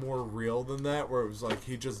much more real than that, where it was like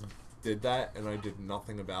he just did that and I did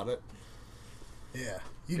nothing about it. Yeah.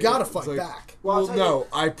 You gotta It's fight like- back. Well, I'll tell no,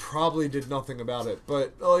 I probably did nothing about it.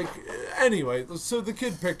 But, like, anyway, so the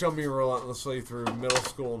kid picked on me relentlessly through middle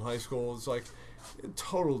school and high school. It's like, a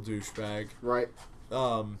total douchebag. Right.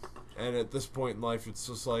 And at this point in life, it's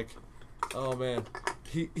just like, oh, man.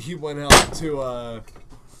 He went out to,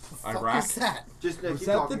 Iraq. What's that? Just Was keep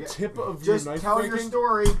that talking. the tip of Just your knife tell your breaking?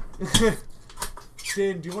 story.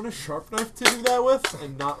 Dan, do you want a sharp knife to do that with?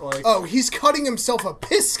 And not like... Oh, he's cutting himself a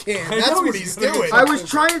piss can. I That's know what he's he's gonna doing. get- I was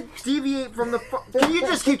trying to deviate from the. Can you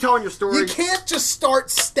just keep telling your story? You can't just start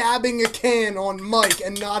stabbing a can on mic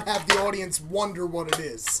and not have the audience wonder what it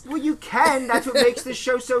is. Well, you can. That's what makes this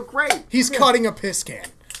show so great. He's cutting a piss can.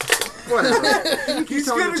 Whatever. You keep He's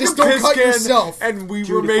telling gonna your Just get don't piss cut can, yourself. And we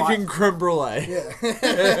Dude, were if I- making creme brulee.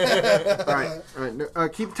 All right. All right. No,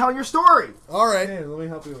 keep telling your story. All right. Hey, let me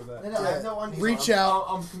help you with that. No, I have no undies Reach on. out.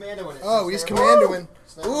 I'm commandoing it. Oh, he's Stay- commandoing.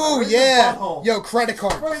 Stay- Ooh, Where's the yeah. butthole? Yo, credit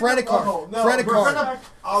card. Credit card. butthole. No, Credit we're card.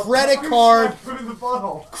 gonna- Credit card. Put in the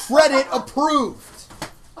butthole. Credit approved.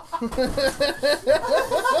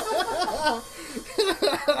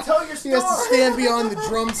 Tell your He story. has to stand behind the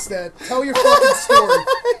drum set. Tell your fucking story.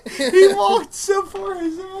 He walked so far,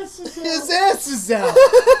 his ass is out. His ass is out.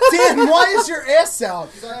 Dan, why is your ass out?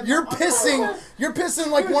 You're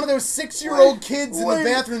pissing like one of those 6-year-old kids in the Wait.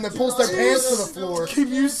 bathroom that pulls their pants to the floor.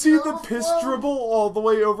 Can you see the piss dribble all the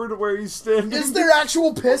way over to where he's standing? Is there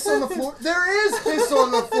actual piss on the floor? There is piss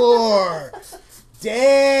on the floor.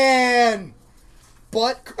 Dan.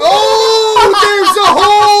 But there's a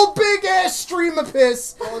whole big ass stream of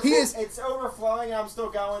piss. He is It's overflowing. I'm still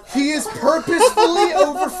going. purposefully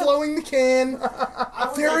overflowing the can.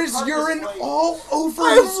 There is urine all over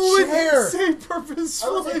his chair. Say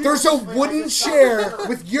purposefully. There's a wooden chair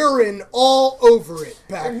with urine all over it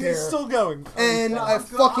back He's there. still going. And a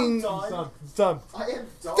fucking... It's done. I am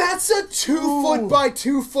done. That's a 2 foot by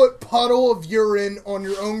 2 foot puddle of urine on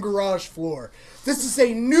your own garage floor. This is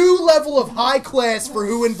a new level of high class for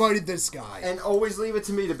who invited this guy. And always leave it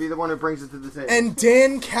to me to be the one who brings it to the table. And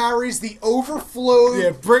Dan carries the overflowed Yeah,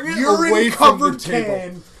 bring it away from the urine-covered table.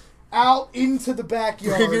 can out into the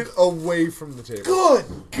backyard. Bring it away from the table. Good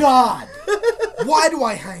God! Why do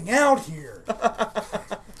I hang out here?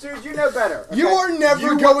 Dude, you know better. You okay? are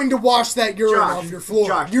never going to wash that urine Josh, off your floor.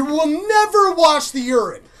 Josh. You will never wash the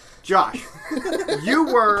urine. Josh, you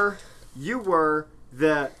were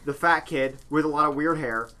the fat kid with a lot of weird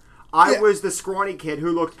hair. I Yeah. was the scrawny kid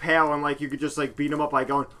who looked pale and like you could just like beat him up by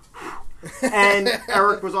going. And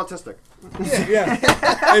Eric was autistic. Yeah.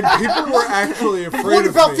 And people were actually afraid What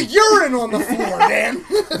of about me. the urine on the floor, Dan?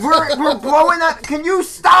 We're blowing that. Can you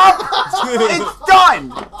stop? It's done.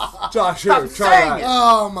 Josh, here, Stop try saying that. it.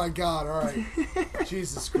 Oh my God! All right,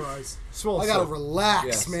 Jesus Christ! Small I gotta sip. relax,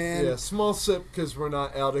 Yes. man. Yeah, small sip because we're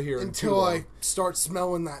not out of here Until too I long. start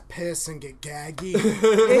smelling that piss and get gaggy.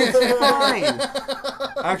 It's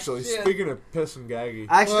fine. Actually, speaking of piss and gaggy,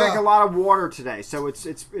 I actually drank a lot of water today, so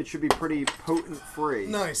it should be pretty potent free.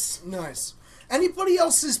 Nice, nice. Anybody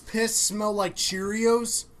else's piss smell like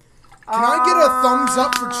Cheerios? Can I get a thumbs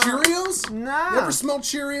up for Cheerios? Nah. You ever smell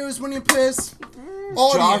Cheerios when you piss?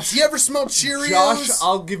 Audience, Josh- you ever smell Cheerios? Josh,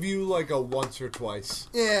 I'll give you like a once or twice.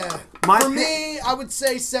 Yeah. My For pi- me, I would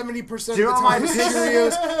say 70% of Do you the know my time it's piss-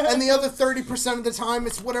 Cheerios, and the other 30% of the time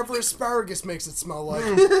it's whatever asparagus makes it smell like.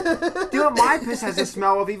 Dude, what my piss has a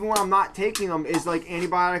smell of, even when I'm not taking them, is like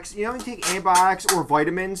antibiotics. You know when you take antibiotics or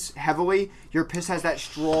vitamins heavily, your piss has that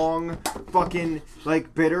strong, fucking,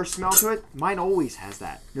 like, bitter smell to it? Mine always has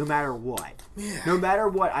that, no matter what. Yeah. No matter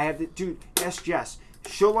what, I have to... Dude, ask Jess.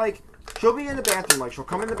 She'll be in the bathroom, like, she'll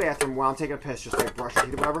come in the bathroom while I'm taking a piss, just, like, brush her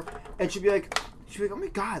teeth or whatever, and she'll be like, oh my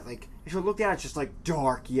God, like, and she'll look down, it's just, like,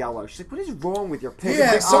 dark yellow. She's like, what is wrong with your piss? I'm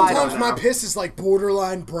Yeah, like, sometimes I don't my know. piss is like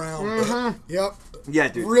borderline brown. Yep. Yeah,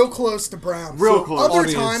 dude. Real close to brown. Real close. Other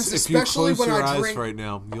Audience, times, if you especially close when your I eyes drink... right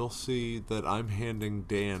now, you'll see that I'm handing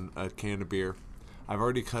Dan a can of beer. I've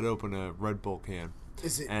already cut open a Red Bull can.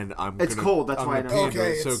 Is it... And It's cold, that's I'm why I gonna know. pee into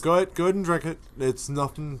Okay, it. So it's- go ahead and drink it. It's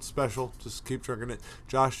nothing special. Just keep drinking it.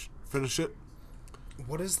 Josh, finish it.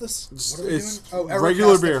 What is this? What are we It's doing? Oh, Eric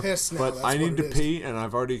regular has to beer, piss now. but That's I need what to it is. pee, and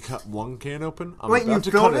I've already cut one can open. I'm Wait, about you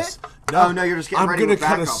to filled cut it? No, Oh, no, you're just getting I'm ready gonna with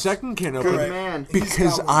cut a backups. second can Good open man.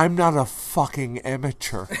 because got one. I'm not a fucking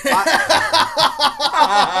amateur.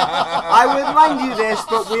 I would lend you this,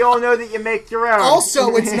 but we all know that you make your own.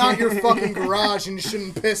 Also, it's not your fucking garage, and you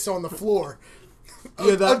shouldn't piss on the floor.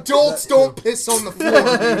 Yeah, Adults don't piss on the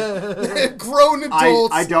floor. Dude. Grown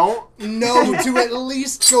adults I don't. know to at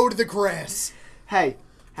least go to the grass. Hey,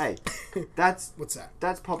 that's What's that?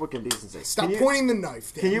 that's public indecency. Stop Can you- pointing the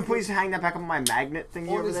knife. Can you please hang that back on my magnet thingy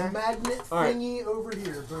on over his there? magnet right. thingy over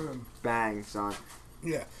here? Boom. Bang, son.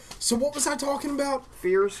 Yeah. So what was I talking about?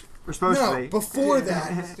 Fears? We're supposed to No, be. before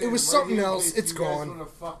that, it was something else. It's gone.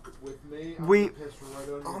 We-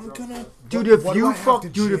 I'm gonna. Dude, if what do you I have fuck, to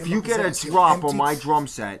dude, if jam you up his get a ass? You drop empty- on my drum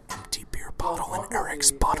set, empty beer bottle in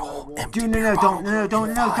Eric's butthole. Empty dude, beer no, bottle.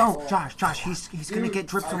 don't, Josh, he's gonna get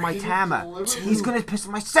drips on my Tama. He's gonna piss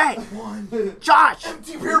on my set. Josh,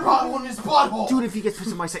 Empty beer bottle in his butthole. dude, if he gets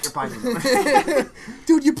pissed on my set, you're buying me.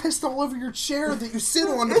 Dude, you pissed all over your chair that you sit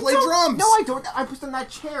on to play drums. No, I don't. I pissed on that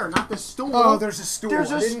chair, not the stool. Oh, there's a stool.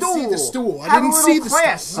 There's a I didn't stool. see the stool. I Have didn't a see little the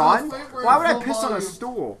class, stool. son. Why would I piss on a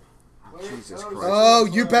stool? Jesus Christ. Oh,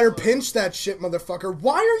 you better pinch that shit, motherfucker.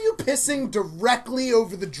 Why are you pissing directly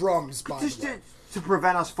over the drums, by Just the way? to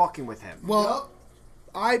prevent us fucking with him. Well,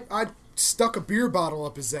 I stuck a beer bottle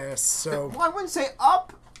up his ass, so Well, I wouldn't say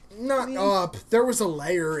up. not up. There was a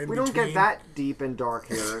layer in We between. don't get that deep and dark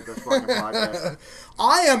here at this fucking podcast.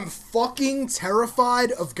 I am fucking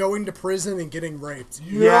terrified of going to prison and getting raped.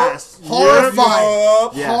 Yes.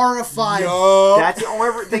 Horrified. Yeah. Horrified. That's the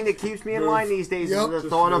only thing that keeps me in line these days Yep. is the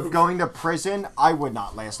thought of going to prison. I would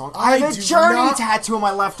not last long. I I have a do journey not- tattoo on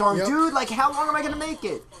my left arm, Yep. dude. Like, how long am I going to make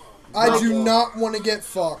it? I do not want to get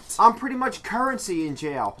fucked. I'm pretty much currency in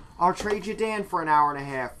jail. I'll trade you Dan for an hour and a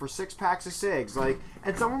half for 6 packs of cigs. Like,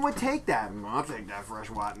 and someone would take that. I'll take that fresh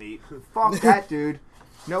white meat. Fuck that, dude.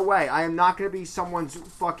 No way. I am not gonna be someone's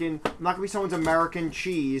fucking. I'm not gonna be someone's American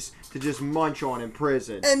cheese to just munch on in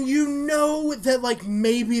prison. And you know that, like,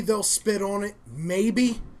 maybe they'll spit on it.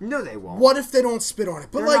 Maybe. No, they won't. What if they don't spit on it?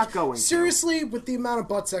 But, They're like, not going to. seriously, with the amount of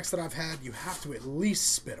butt sex that I've had, you have to at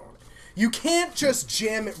least spit on it. You can't just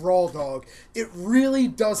jam it raw, dog. It really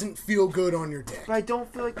doesn't feel good on your dick. But I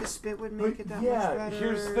don't feel like the spit would make it that much Yeah, better.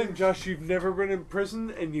 here's the thing, Josh. You've never been in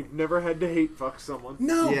prison, and you've never had to hate fuck someone.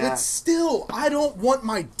 No, Yeah. but still, I don't want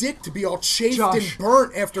my dick to be all chafed Josh, and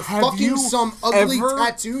burnt after have fucking you some ugly ever-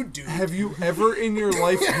 tattooed dude. Have you ever in your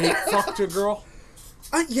life hate fucked a girl?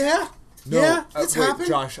 Yeah. No, Yeah, it's wait, happened.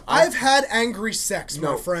 Josh, I've had angry sex,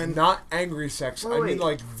 my friend. not angry sex. I Wait. mean,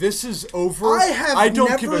 like, this is over. I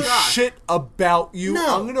don't give a never- shit about you.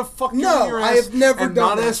 No. I'm gonna fuck you No, in your I ass have never and done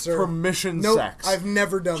not that, ask sir. permission Nope, sex. I've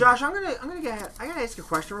never done Josh, I gotta ask a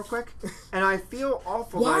question real quick, and I feel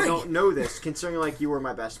awful that Why? I don't know this, considering like you were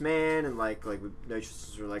my best man, and like we know each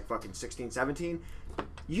other like fucking 16, 17.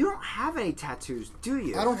 You don't have any tattoos, do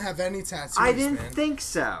you? I don't have any tattoos, I didn't man. think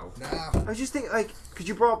so. Nah. I was just thinking, like, because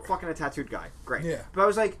you brought up fucking a tattooed guy. Great. Yeah. But I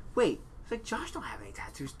was like, wait. It's like, Josh don't have any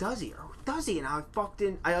tattoos, does he? Or does he? And I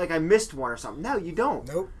I missed one or something. No, you don't.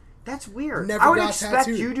 Nope. That's weird. Never I would got expect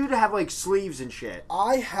tattooed. you to have, like, sleeves and shit.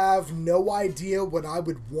 I have no idea what I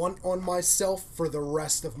would want on myself for the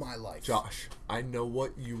rest of my life. Josh, I know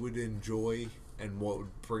what you would enjoy and what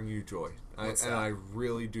would bring you joy. What's And that? I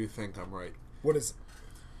really do think I'm right. What is it?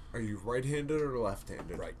 Are you right-handed or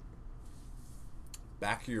left-handed? Right.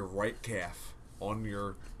 Back of your right calf, on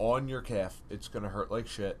your calf, it's gonna hurt like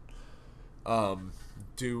shit.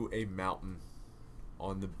 Do a mountain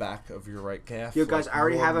on the back of your right calf. Yo, guys, I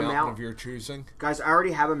already your have a mountain mountain. of your choosing. Guys, I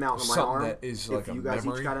already have a mountain on my Something arm. that is like if a you guys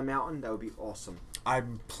memory. each got a mountain, that would be awesome.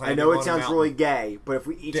 I'm I planning. know on it a sounds mountain. really gay, but if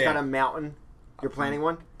we each Dan. got a mountain, you're planning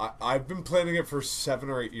one? I've been planning it for 7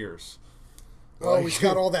 or 8 years. Oh, he's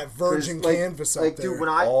got all that virgin 'Cause, like- canvas up like, there. dude, when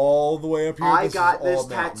I All the way up here. I this got is this all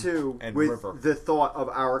mountain tattoo and with river. the thought of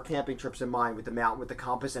our camping trips in mind, with the mountain, with the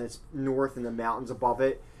compass, and it's north and the mountains above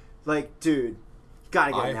it. Like, dude,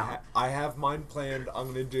 gotta get a mountain. I have mine planned. I'm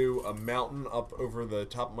going to do a mountain up over the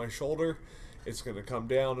top of my shoulder. It's going to come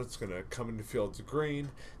down. It's going to come into fields of green.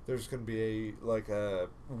 There's going to be a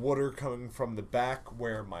water coming from the back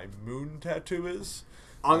where my moon tattoo is.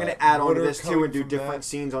 I'm gonna add on to water this too coming and do from different that.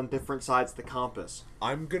 scenes on different sides of the compass.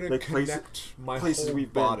 I'm going to Like places- connect my places whole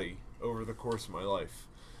we've been. body over the course of my life.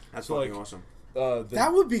 That's So, fucking like, awesome.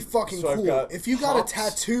 that would be fucking So I've cool. got If you got a hops.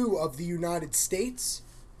 tattoo of the United States,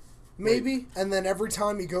 maybe, and then every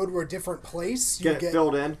time you go to a different place, you Get it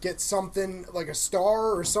filled in. Get something like a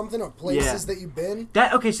star or something of places Yeah. that you've been.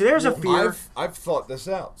 That okay? So there's a fear. I've thought this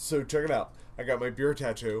out. So check it out. I got my beer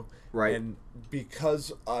tattoo. Right. And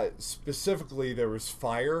because specifically there was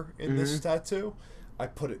fire in this tattoo, I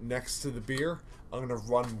put it next to the beer. I'm going to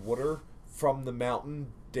run water from the mountain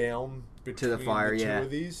down between the fire, two yeah. of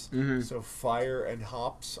these. So fire and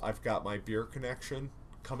hops. I've got my beer connection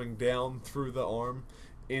coming down through the arm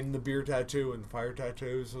in the beer tattoo and the fire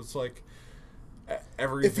tattoo. So it's like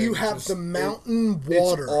everything. If you have just, the mountain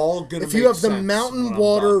water, it's all gonna if you make have the sense mountain when I'm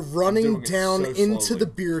water done. I'm running doing it down so into slowly. the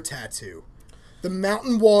beer tattoo, the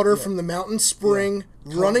mountain water from the mountain spring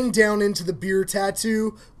running down into the beer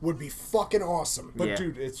tattoo would be fucking awesome. But Yeah.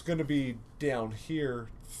 dude, it's gonna be down here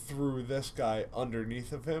through this guy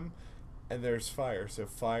underneath of him, and there's fire. So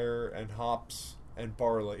fire and hops and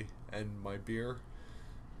barley and my beer.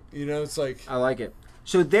 You know, it's like I like it.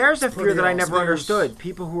 So there's a fear pretty that I awesome. never There's- understood.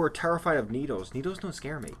 People who are terrified of needles. Needles don't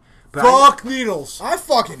scare me. But fuck needles. I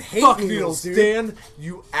fucking hate Fuck needles, dude. Dan.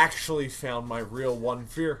 You actually found my real one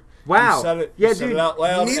fear. Wow. You said it. Yeah, you said dude. it out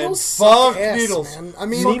loud. Needles and suck fuck ass, needles. man. I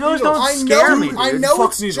mean, Needles don't I scare know, me, I dude. know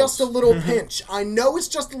Fuck it's needles. just a little pinch. I know it's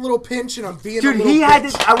just a little pinch, and I'm being a dude, little he had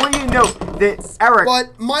bitch. this. I want you to know that Eric.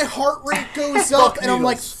 But my heart rate goes up, and I'm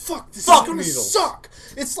like, needles. "Fuck, this Fuck is gonna needles. suck."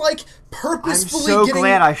 It's like I'm purposefully so getting.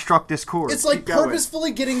 glad I struck this chord. It's like Keep going.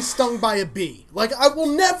 purposefully getting stung by a bee. Like, I will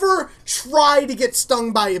never try to get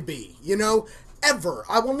stung by a bee. You know, ever.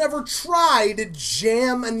 I will never try to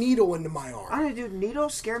jam a needle into my arm. I don't know, dude.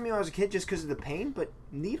 Needles scared me when I was a kid just because of the pain, but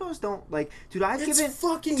needles don't like. Dude, I've It's given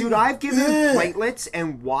fucking I've given ugh. platelets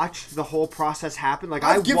and watched the whole process happen. Like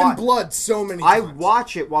I've given wa- blood so many I times.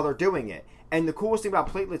 watch it while they're doing it, and the coolest thing about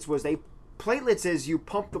platelets was platelets is you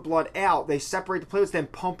pump the blood out, they separate the platelets, then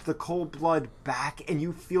pump the cold blood back, and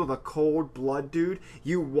you feel the cold blood, dude.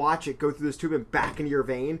 You watch it go through this tube and back into your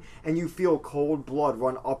vein, and you feel cold blood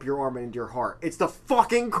run up your arm and into your heart. It's the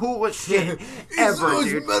fucking coolest shit ever, most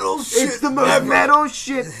dude. metal It's shit the most ever. metal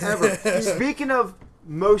shit ever. Speaking of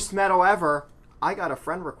most metal ever, I got a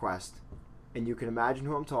friend request, and you can imagine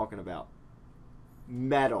who I'm talking about.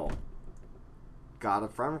 Metal. Got a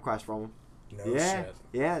friend request from him. No Yeah, shit.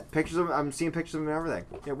 yeah. Pictures of I'm seeing pictures of him and everything.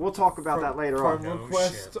 Yeah, we'll talk about that later on. Friend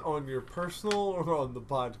request on your personal or on the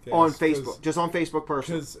podcast? On Facebook, just on Facebook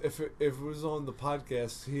personal. Because if it was on the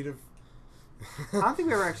podcast, he'd have. I don't think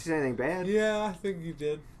we ever actually said anything bad. Yeah, I think you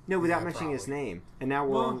did. No, without Yeah, mentioning his probably. name. And now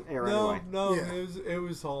we're on air anyway. No, Yeah. it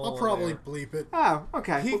was all. I'll on probably air. bleep it. Oh,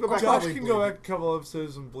 okay. He, We'll go back. Josh probably can go bleep back a couple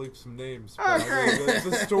episodes and bleep some names. Oh, but I great. mean,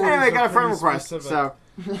 the stories Anyway, I got are a friend pretty request, specific.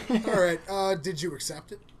 so All right. Did you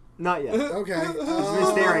accept it? not yet. Okay. I've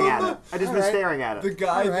been staring at it. I just been Alright. staring at The it.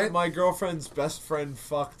 guy Alright. that my girlfriend's best friend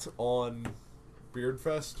fucked on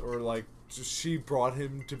Beardfest, or like just she brought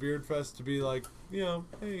him to Beardfest to be like, you know,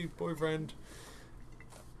 hey boyfriend.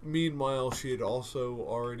 Meanwhile, she had also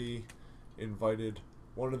already invited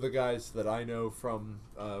one of the guys that I know from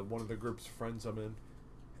one of the groups of friends I'm in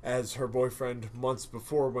as her boyfriend months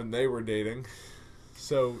before when they were dating.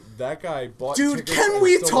 So that guy bought Dude, tickets can and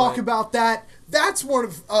we still talk went. about that? That's one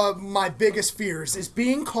of my biggest fears, is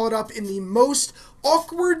being caught up in the most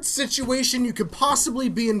awkward situation you could possibly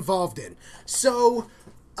be involved in. So,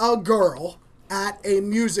 a girl at a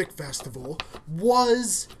music festival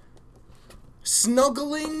was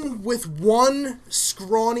snuggling with one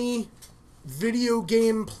scrawny video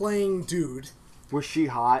game playing dude. Was she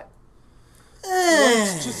hot?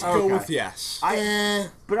 Let's just go Okay. with yes.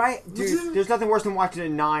 But dude, there's nothing worse than watching a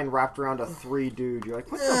 9 wrapped around a 3 dude. You're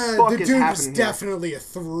like, what the The fuck is dude was happening here? definitely a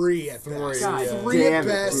 3 at best. God yeah. 3 damn at it,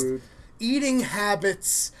 best. dude. Eating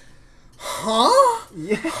habits. Huh?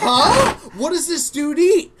 Huh? What does this dude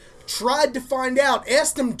eat? Tried to find out.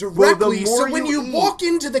 Asked him directly. more So when you you eat- walk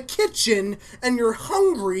into the kitchen and you're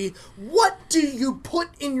hungry, what do you put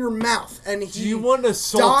in your mouth? And he Do you want a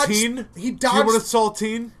saltine? Dodged, he Do you dodged. want a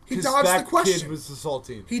saltine? he 'Cause dodged that the question. kid was the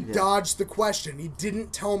saltine. He dodged the question. He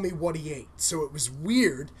didn't tell me what he ate, so it was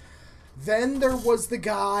weird. Then there was the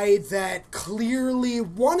guy that clearly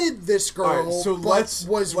wanted this girl, All right, so but let's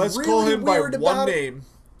was really call him by weird one about it. name,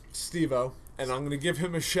 Steve-O, and I'm going to give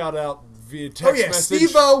him a shout out via text Oh yeah, message.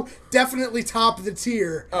 Steve-O definitely top of the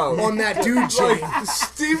tier on that dude chain. Like,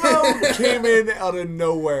 Steve-O came in out of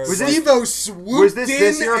nowhere. Was this- Steve-O swooped was this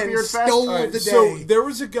in year at and Beard Fest? stole All right, the so day. there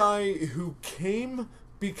was a guy who came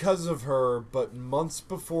because of her, but months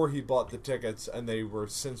before he bought the tickets, and they were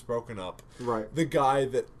since broken up. Right. The guy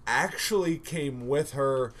that actually came with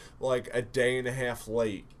her like a day and a half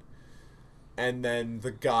late, and then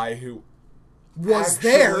the guy who was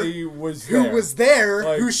there, actually was who there. was there,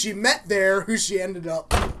 Like- who she met there, who she ended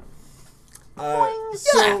up.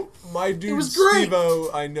 So my dude was great.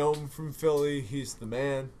 Steve-O, I know him from Philly. He's the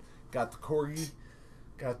man. Got the corgi.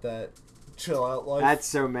 Got that chill out life. That's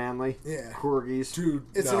so manly. Yeah. Corgis. Dude,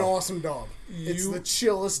 It's no. an awesome dog. It's You- the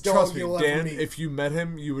chillest dog Trust me, you'll ever Dan, meet. if you met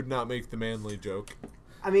him, you would not make the manly joke.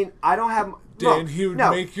 I mean, I don't have... Dan, look, he would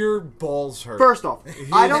no. make your balls hurt. First off,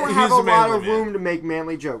 I don't he's have a a lot manly of man. room to make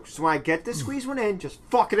manly jokes. So when I get to squeeze one in, just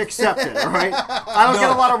fucking accept it, alright? I don't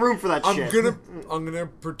get a lot of room for that shit. I'm gonna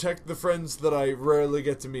protect the friends that I rarely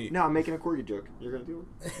get to meet. No, I'm making a corgi joke. You're gonna do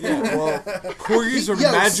it? Yeah, well, corgis are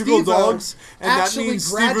Yo, magical Steve-O dogs, and that actually means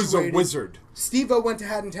Steve is a graduated. wizard. Steve-O went to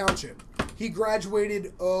Haddon Township. He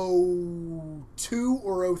graduated 02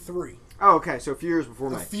 or 03. Oh, okay, so a few years before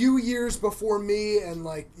A me. few years before me, and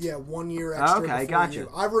 1 year extra. Okay, before gotcha. you.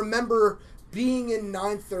 I remember being in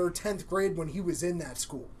 9th or 10th grade when he was in that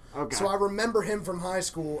school. Okay. So I remember him from high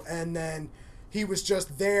school, and then he was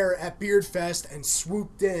just there at Beard Fest and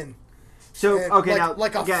swooped in. So, And okay, like, now,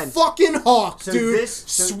 like a again, fucking hawk, so dude. this-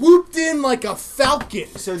 so- swooped in like a falcon.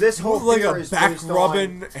 so this whole Like fear a is back based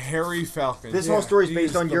rubbing hairy falcon. This Yeah. whole story is He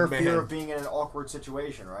based on the your man. fear of being in an awkward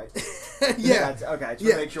situation, right? Yeah. That's, okay, just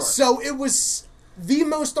Yeah. to make sure. So it was the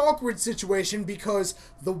most awkward situation because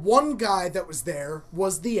the one guy that was there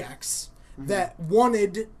was the ex that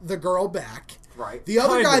wanted the girl back. Right. The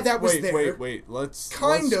other Kind guy of. that was wait, there Wait, let's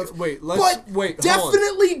kind let's- of wait. Let's but wait. Hold on.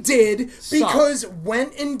 definitely did Stop. because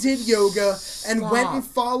went and did yoga and went and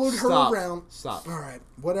followed her Stop. around. Stop. All right,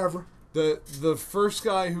 whatever. The first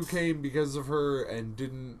guy who came because of her and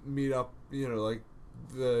didn't meet up,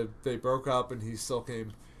 they broke up and he still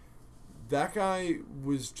came. That guy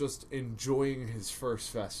was just enjoying his first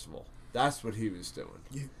festival. That's what he was doing.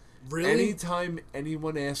 You really? Anytime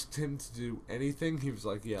anyone asked him to do anything, he was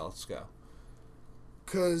like, "Yeah, let's go."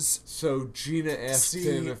 Because So Gina asked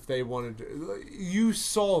him if they wanted to. You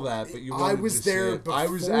saw that, but you I wanted was to see there it. I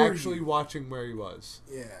was before actually you. watching where he was.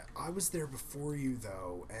 yeah, I was there before you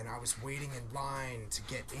though, and I was waiting in line to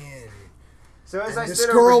get in. So as And I this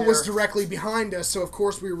sit girl over was here, directly behind us, so of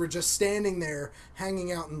course we were just standing there,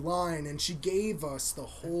 hanging out in line, and she gave us the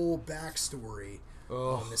whole backstory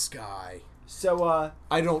on this guy. so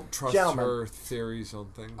I don't trust Gentlemen. her theories on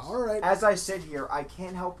things. All right, as I sit here, I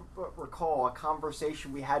can't help but recall a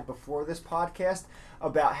conversation we had before this podcast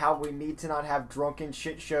about how we need to not have drunken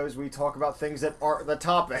shit shows. We talk about things that aren't the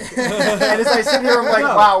topic. And as I sit here, I'm like,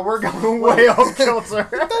 wow, we're going way off kilter.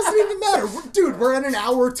 it doesn't even matter, dude. We're at an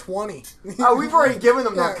hour 20. Oh, we've already given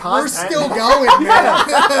them their We're content. still going, man.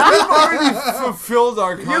 We've already fulfilled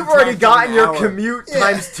our contract. You've already in gotten an your hour. commute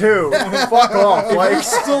times 2. Fuck off. If Like, you're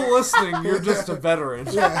still listening, you're just a veteran.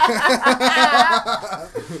 dude,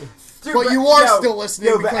 But you are yo, still listening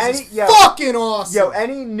yo, but because any- it's yo, fucking awesome. Yo,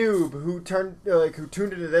 any noob who who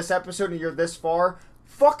tuned into this episode and you're this far,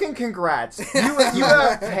 fucking congrats. You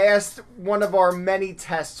have passed one of our many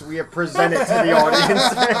tests we have presented to the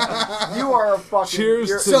audience. You are a fucking... Cheers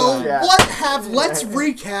you're- to So that. Yeah. let's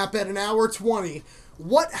recap at an hour 20.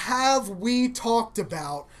 What have we talked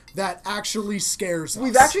about that actually scares us?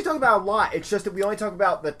 We've actually talked about a lot. It's just that we only talk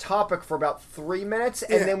about the topic for about 3 minutes,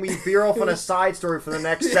 and Yeah. then we veer off on a side story for the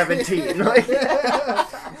next 17. Like,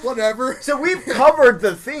 Whatever. so we've covered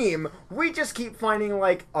the theme. We just keep finding,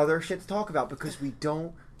 other shit to talk about because we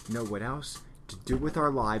don't know what else to do with our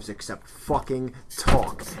lives except fucking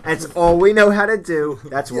talk. That's all we know how to do.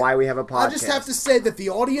 That's why we have a podcast. I just have to say that the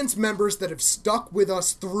audience members that have stuck with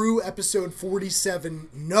us through episode 47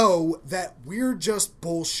 know that we're just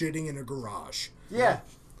bullshitting in a garage. Yeah.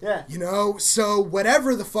 Yeah. You know, so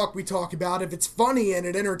whatever the fuck we talk about, if it's funny and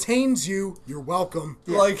it entertains you, you're welcome.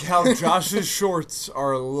 Like how Josh's shorts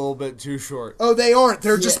are a little bit too short. Oh, they aren't.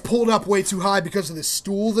 They're just pulled up way too high because of the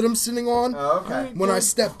stool that I'm sitting on. Oh, okay. When I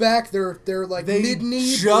step back, they're like They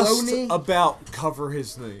mid-knee, below just knee. about cover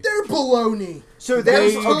his knee. They're below knee. So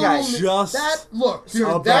there's... They Okay. just That, look, dude,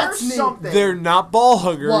 about- that's There's knee. something... They're not ball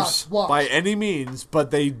huggers Watch. by any means, but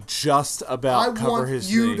they just about I cover want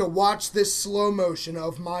his you knee. to watch this slow motion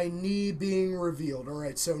of my knee being revealed. All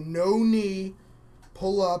right, so no knee,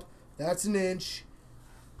 pull up. That's an inch.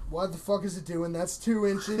 What the fuck is it doing? That's 2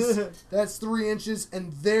 inches. That's 3 inches,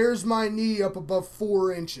 and there's my knee up above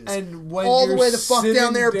 4 inches. And when all the you're way the fuck down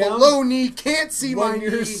sitting there, down- below knee, can't see when my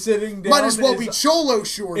you're knee. sitting Might down, as well be it's- cholo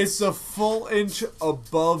shorts. It's a full inch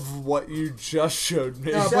above what you just showed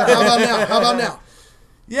me. But how about now? How about now?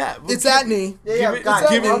 Yeah, It's that knee. Yeah, Give it- guys,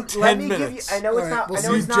 give it let 10 me give you. minutes. I know it's All right, not. we'll I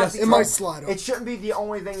know see. it's not. Just- the It might only- slide up. It shouldn't be the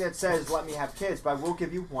only thing that says "let me have kids," but I will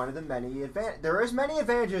give you one of the many advantages. There is many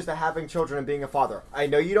advantages to having children and being a father. I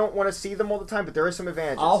know you don't want to see them all the time, but there is some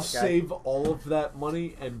advantages. I'll okay? save all of that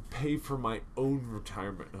money and pay for my own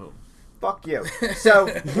retirement home. Fuck you. So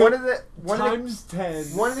one of the Times 10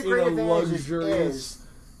 one of the in great a advantages luxurious is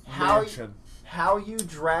how mansion. how you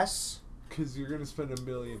dress because you're gonna spend $1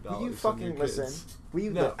 million. Will you on fucking your listen? kids. Will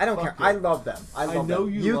you? No, I don't fuck care. I it. love them. I love know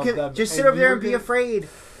them. you love can them, just sit and over there you're and be gonna- afraid.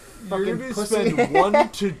 You're Fucking gonna pussy. spend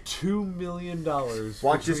 $1 to $2 million. Why don't you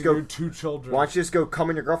just between go- your 2 children? Why don't you just go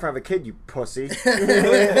come and your girlfriend have a kid, you pussy?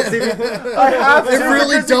 I have to. It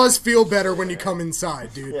really does feel better when you come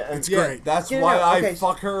inside, dude. Yeah, It's Yeah, great. that's Yeah, why no, I okay.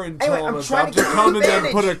 fuck her until Anyway, I'm I'm trying about to to give come you and then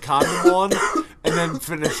advantage. put a condom on and then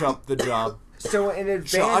finish up the job. So an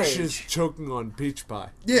advantage. Josh is choking on peach pie.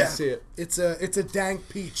 Yeah, I see it. It's a dank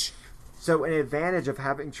peach. So an advantage of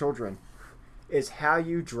having children is how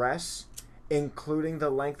you dress, including the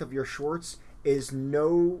length of your shorts, is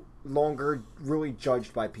no longer really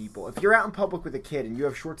judged by people. If you're out in public with a kid and you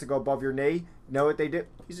have shorts that go above your knee, know what they do?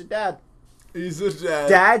 He's a dad. He's a dad.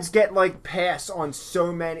 Dads get like pass on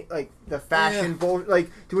so many like the fashion Yeah. bull.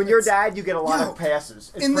 Like when you're a dad, you get a lot Yo, of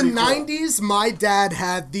passes. It's In the pretty cool. 90s, my dad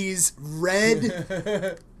had these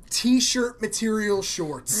red t-shirt material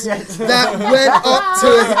shorts Yes. that went up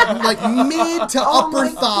to like mid to Oh upper my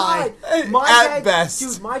thigh. God. My At dad, best.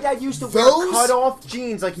 dude, my dad used to Those- wear cut-off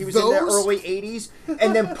jeans like he was in the those- early '80s,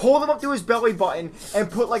 and then pull them up to his belly button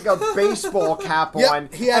and put like a baseball cap on.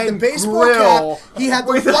 Yep, he had the and baseball grill cap. He had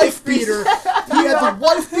the with wife a piece- beater. He had the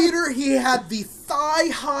wife beater. He had the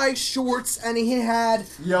thigh-high shorts, and he had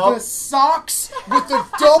Yup. the socks with the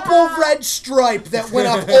double red stripe that went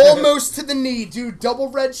up almost to the knee, dude. Double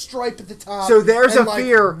red stripe at the top. So there's and, a like,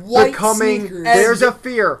 fear white becoming. sneakers. There's a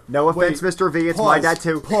fear. No offense, Wait, Mr. V. It's my pause, dad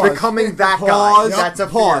too. pause, Becoming that guy. Pause. That's a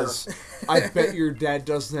Pause. fear. I bet your dad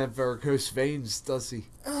doesn't have varicose veins, does he?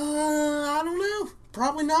 I don't know.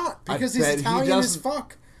 Probably not I because he's bet he Italian as doesn't.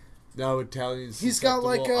 fuck. No, Italians. He's got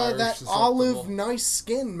like Irish that susceptible. olive nice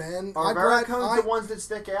skin, man. Are varicose the ones that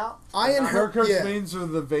stick out? I inherit. Varicose Yeah. veins are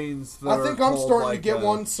the veins. That I think are I'm called, starting like, to get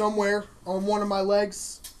one somewhere on one of my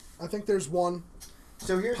legs. I think there's one.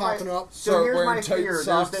 So here's Popping my. up. So Start here's wearing my tight fear. There's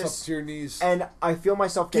socks up this, to your knees. and I feel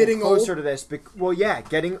myself getting Getting closer old? to this. Well, yeah,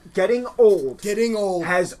 getting old. Getting old.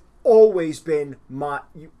 Has always been my.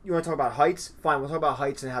 You want to talk about heights? Fine, we'll talk about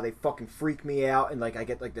heights and how they fucking freak me out, and like I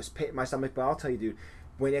get like this pit in my stomach. But I'll tell you, dude,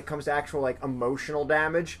 when it comes to actual like emotional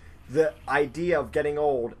damage, the idea of getting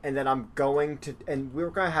old and then I'm going to, and we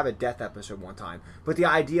were gonna have a death episode one time, but the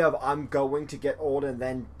idea of I'm going to get old and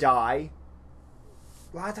then die.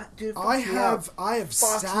 Wow, that dude. I fucks me have up.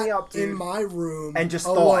 sat me up, dude. in my room and just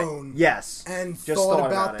alone thought, yes, and just thought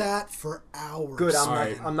about about it. that for hours. Good, I'm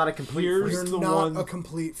Alright. not. I'm not a complete. Here's freak. You're the not one- a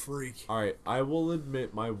complete freak. All right, I will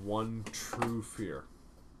admit my one true fear,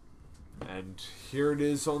 and here it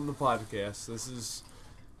is on the podcast. This is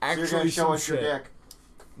So you're actually gonna show some us shit. your dick.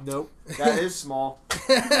 Nope. That is small.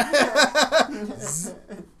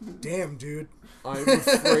 Damn, dude. I'm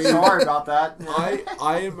afraid. Sorry about that.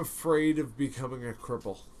 I am afraid of becoming a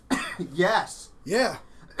cripple. Yes. Yeah.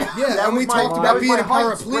 Yeah, That and we was my- talked that about was being my a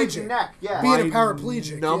heights, breaking paraplegic. neck. Yeah. Being a My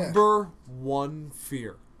paraplegic, yeah. Number one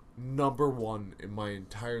fear, number one in my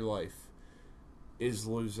entire life, is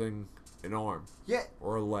losing an arm Yeah.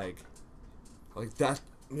 or a leg. Like that.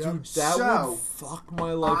 Yep. Dude, that So, would fuck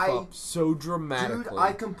my life I- up so dramatically. Dude,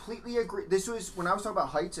 I completely agree. This was when I was talking about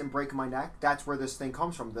heights and breaking my neck. That's where this thing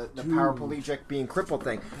comes from. The Dude. paraplegic being crippled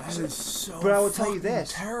thing. That is so But I will tell you fucking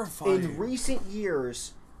this: terrifying. in recent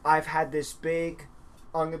years, I've had this big,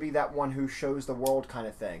 "I'm gonna be that one who shows the world" kind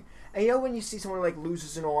of thing. And you know when you see someone like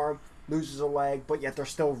loses an arm, loses a leg, but yet they're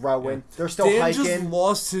still rowing, they're still Dan hiking. just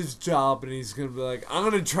lost his job, and he's gonna be like, "I'm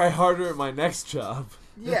gonna try harder at my next job."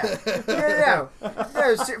 Yeah. No,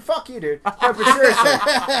 fuck you, dude. No, but seriously,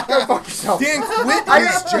 go fuck yourself. Dan quit I his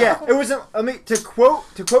didn't, job. yeah, it wasn't. I mean, to quote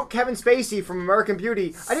Kevin Spacey from American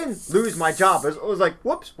Beauty, I didn't lose my job. It was like,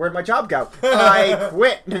 whoops, where'd my job go? I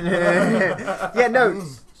quit. Yeah, no,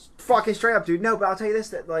 fucking straight up, dude. No, but I'll tell you this: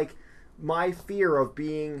 that like my fear of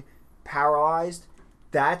being paralyzed,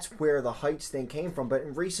 that's where the heights thing came from. But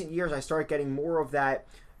in recent years, I started getting more of that.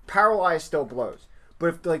 Paralyzed still blows. But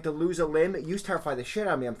if like to lose a limb, it used to terrify the shit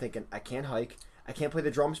out of me. I'm thinking, I can't hike, I can't play the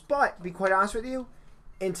drums. But to be quite honest with you,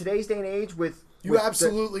 in today's day and age, with You with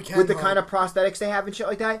absolutely the, can with the hike. kind of prosthetics they have and shit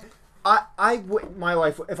like that, I would my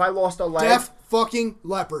life if I lost a leg. Deaf fucking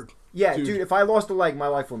leopard. Yeah, Dude. dude, if I lost a leg, my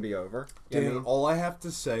life wouldn't be over. You know Dan, what I mean? all I have to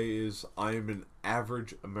say is I am an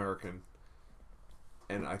average American,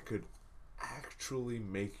 and I could actually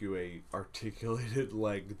make you a articulated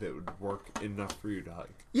leg that would work enough for you to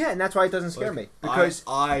hike. Yeah, and that's why it doesn't scare Like, me because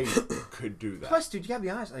I could do that. plus, dude, you gotta be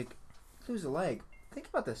honest. Like, lose a leg. Think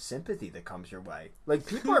about the sympathy that comes your way. Like,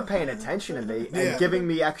 people are paying attention to me and Yeah. giving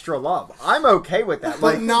me extra love. I'm okay with that.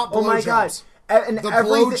 But Like, not oh my god, blowjobs. and The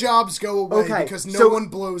everything- blowjobs go away Okay, because no so- one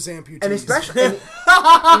blows amputees. and especially.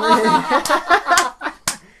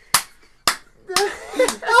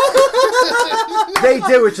 They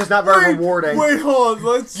do. It's just not very rewarding. Wait, hold on.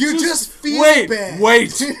 Let's You just feel wait, bad.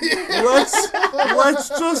 Wait. let's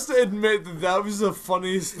just admit that was the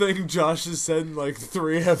funniest thing Josh has said in like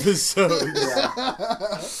 3 episodes.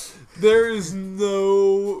 Yeah. There is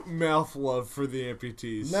no mouth love for the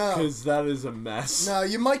amputees. No. Because that is a mess. No,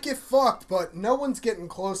 you might get fucked, but no one's getting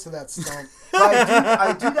close to that stump. But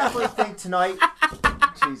I do definitely think tonight.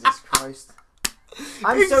 Jesus Christ.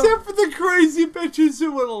 Except for the crazy bitches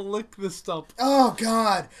who want to lick the stump. Oh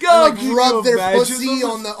God! God, And, can you rub their imagine pussy them?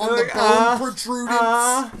 on the Like, bone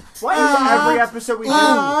protrudence. Why is every episode we do?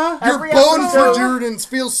 Your Every bone episode- protrudence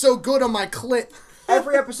feels so good on my clit.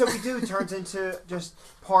 Every episode we do turns into just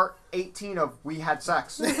part 18 of we had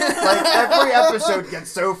sex. Like every episode gets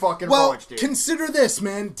so fucking Well, raunched, dude. consider this,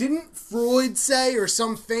 man. Didn't Freud say, or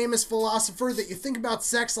some famous philosopher, that you think about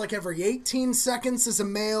sex like every 18 seconds as a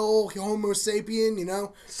male Homo sapien, you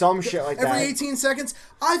know? Some shit like Every that. 18 seconds?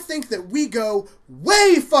 I think that we go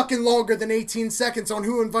way fucking longer than 18 seconds on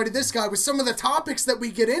Who Invited This Guy with some of the topics that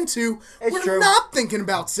we get into. It's We're true. not thinking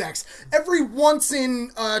about sex. Every once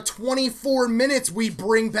in 24 minutes we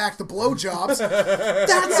bring back the blowjobs.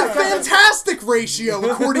 That's a fantastic ratio,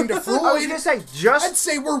 according to Freud. I was gonna say, I'd just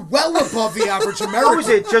say we're well above the average what American. was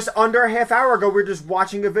it? Just under a half hour ago, we were just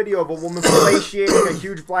watching a video of a woman fellatiating a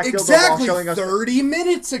huge black dildo Exactly while showing us. 30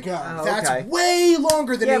 minutes ago. Oh, That's okay. way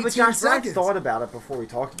longer than Yeah, 18 but Josh, I seconds. thought about it before we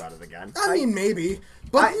talked about it again. I mean, maybe,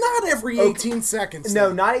 but not every 18 seconds. No,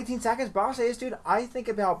 though. not 18 seconds. But I'll say this, dude. I think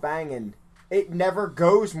about banging. It never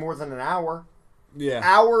goes more than an hour. Yeah.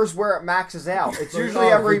 Hours where it maxes out. It's usually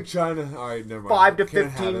every China. All right, never mind. 5 to Can't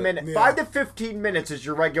have 15 it. minutes. Yeah. 5 to 15 minutes is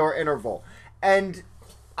your regular interval. And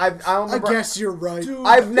I don't I remember. guess you're right. Dude,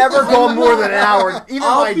 I've never gone more than an hour. Even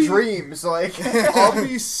I'll my be- dreams, like. I'll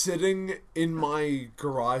be sitting in my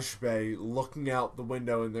garage bay looking out the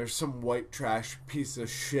window and there's some white trash piece of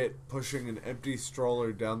shit pushing an empty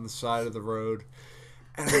stroller down the side of the road.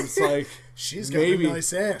 And it's like, She's got maybe, a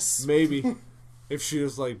nice ass. maybe if she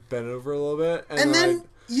was like bent over a little bit. And then,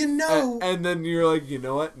 you know, and then you're like, you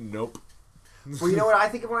know what? Nope. Well, you know what I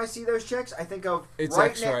think of when I see those chicks? I think of It's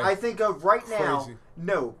right X-ray. now. I think of right now. Crazy.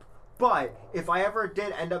 Nope. But if I ever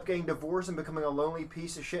did end up getting divorced and becoming a lonely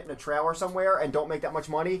piece of shit in a trailer somewhere and don't make that much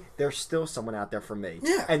money, there's still someone out there for me.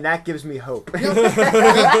 Yeah. And that gives me hope. at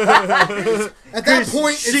that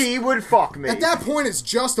point, she would fuck me. at that point, it's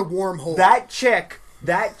just a wormhole. That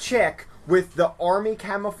chick with the army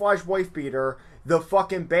camouflage wife beater, the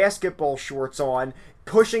fucking basketball shorts on,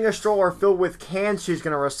 pushing a stroller filled with cans she's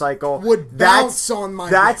gonna recycle Would bounce on my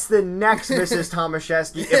That's the next Mrs.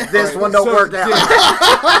 Tomaszewski if this one don't So, work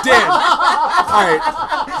out. Dan. All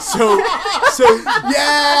right. So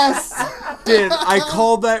Yes! Dan, I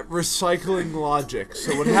call that recycling logic.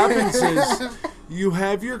 So what happens is you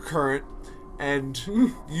have your current and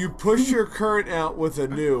you push your current out with a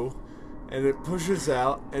new and it pushes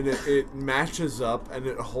out and it matches up and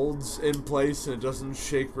it holds in place and it doesn't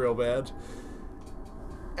shake real bad.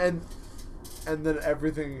 And then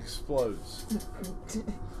everything explodes.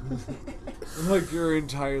 Like your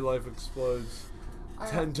entire life explodes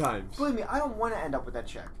 10 times. Believe me, I don't want to end up with that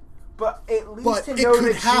chick. But at least But to it know could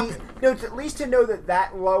that happen. at least to know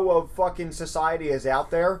that low of fucking society is out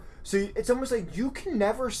there. So it's almost like you can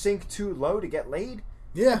never sink too low to get laid.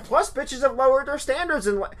 Yeah. Plus, bitches have lowered their standards,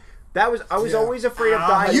 and I was Yeah. always afraid of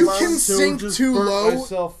dying You alone. can sink just too burnt low.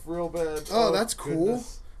 myself real bad. Oh, that's cool.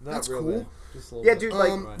 goodness. Not That's real cool. bad. Just a little Yeah, bit. dude,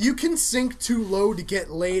 like, You can sink too low to get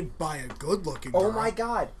laid by a good-looking girl. oh my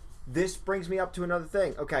god, this brings me up to another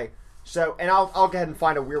thing. Okay, so, and I'll go ahead and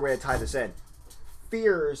find a weird way to tie this in.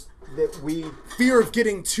 Fears that we Fear of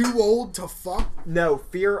getting too old to fuck.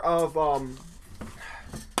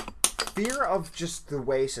 fear of just the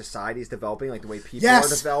way society is developing, like the way people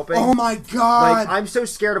Yes. are developing. Oh my god. Like, I'm so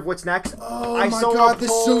scared of what's next. Oh I my saw god, a this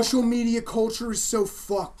poll- social media culture is so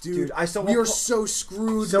fucked, dude. Dude, I saw we a are poll- so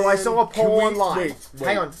screwed. So I man. saw a poll we- online. wait,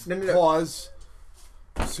 Hang on, no. Pause.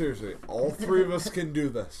 Seriously, all three of us can do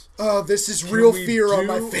this. Oh, this is Can real we fear on do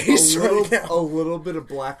my face a little, right now. A little bit of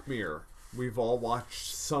Black Mirror. We've all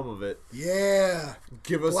watched some of it. Yeah.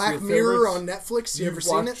 Give us Black your Mirror favorites. on Netflix. You You've ever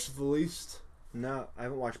seen it? watched the least. No, I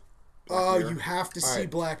haven't watched. Black Oh, Mirror. you have to see right.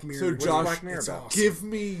 Black Mirror. So, It's Josh, Black Mirror awesome. about? Give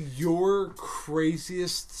me your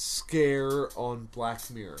craziest scare on Black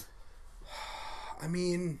Mirror. I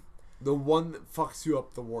mean, The one that fucks you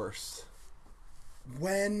up the worst.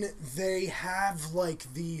 when they have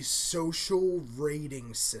like the social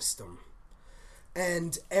rating system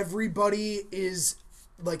and everybody is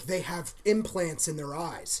like they have implants in their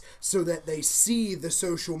eyes so that they see the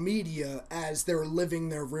social media as they're living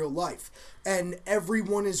their real life. And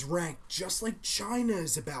everyone is ranked just like China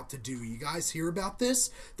is about to do. You guys hear about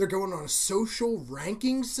this? They're going on a social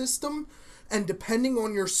ranking system. And depending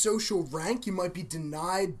on your social rank, you might be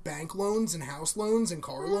denied bank loans and house loans and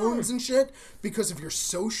car loans and shit because of your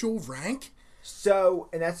social rank. So,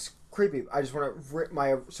 and that's creepy. I just want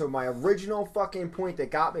to my original fucking point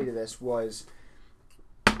that got me to this was,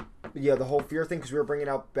 the whole fear thing, because we were bringing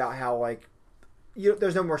up about how, like,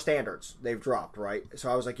 there's no more standards. They've dropped, right?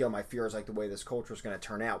 So I was like, my fear is, like, the way this culture is going to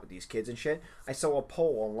turn out with these kids and shit. I saw a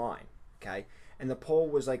poll online, okay? And the poll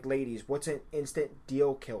was like, ladies, what's an instant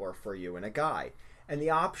deal killer for you and a guy? And the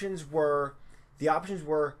options were,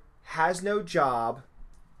 has no job,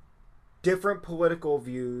 different political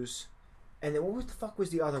views, and then what the fuck was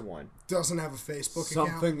the other one? Doesn't have a Facebook account.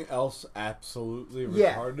 Something else absolutely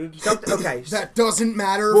Yeah. retarded. Okay. That doesn't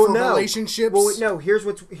matter for relationships. Well, no. Here's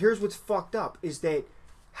what's fucked up is that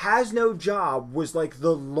has no job was like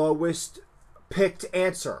the lowest picked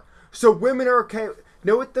answer. So women are okay.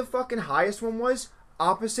 Know what the fucking highest one was?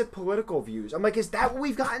 Opposite political views. I'm like, is that what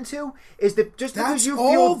we've gotten to? Is that just because you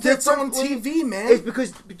feel that's on differently? TV, man. Is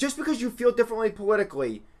because just because you feel differently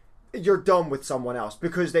politically, you're done with someone else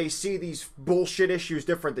because they see these bullshit issues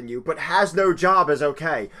different than you, but has no job is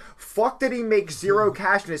okay. Fuck did he make zero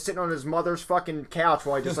cash and is sitting on his mother's fucking couch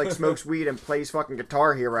while he just like smokes weed and plays fucking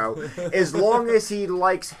Guitar Hero. As long as he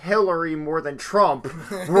likes Hillary more than Trump,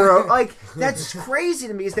 we're like, that's crazy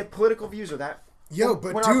to me is that political views are that. Yo,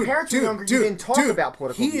 but when dude, our parents were younger, you didn't talk about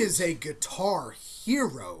political He views. is a guitar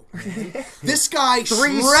hero. This guy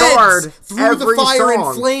Three-starred shreds Through the every Fire song.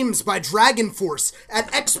 and Flames by Dragon Force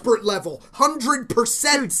at expert level.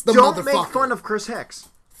 100% the Don't motherfucker. make fun of Chris Hicks.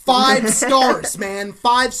 5 stars, man.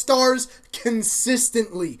 5 stars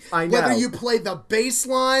consistently. I know. Whether you play the bass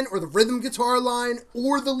line or the rhythm guitar line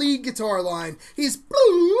or the lead guitar line, he's...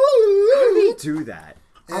 How do they do that?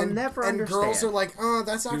 I'll never and understand. girls are like,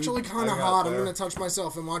 that's actually kind I of got hot. I'm there. going to touch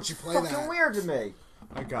myself and watch you play fucking that. weird to me.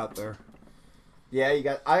 I got there.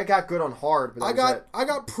 Yeah, I got good on hard, but I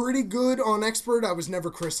got pretty good on expert. I was never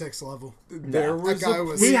Chris Hicks level. There was that guy a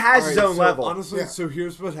was- He has his own level. Honestly, Yeah. so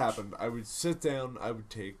here's what happened. I would sit down, I would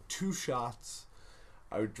take 2 shots,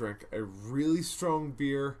 I would drink a really strong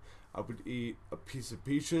beer, I would eat a piece of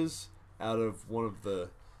peaches out of one of the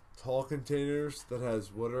tall containers that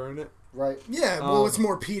has water in it. Right. Yeah, well, it's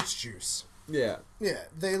more peach juice. Yeah. Yeah,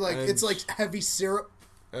 they like it's like heavy syrup.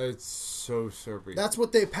 It's so syrupy. That's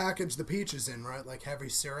what they package the peaches in, right? Like heavy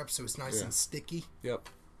syrup, so it's nice Yeah. and sticky. Yep.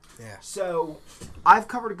 Yeah. So, I've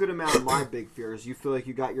covered a good amount of my big fears. You feel like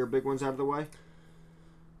you got your big ones out of the way?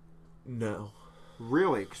 No.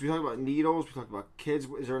 Really? Because we talked about needles, we talked about kids.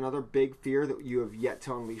 Is there another big fear that you have yet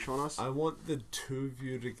to unleash on us? I want the 2 of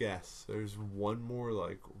you to guess. There's one more,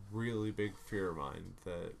 like, really big fear of mine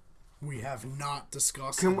that... We have not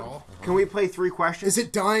discussed Can at we, all. can we play 3 questions? Is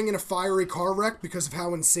it dying in a fiery car wreck because of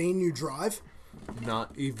how insane you drive?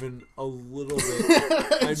 Not even a little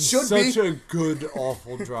bit. I'm should such be. a good,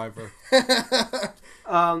 awful driver. Is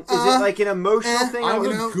it like an emotional thing? I'm you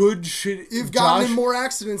a know, good shit. You've gotten in Josh, more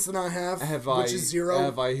accidents than I have, which is 0.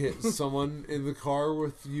 Have I hit someone in the car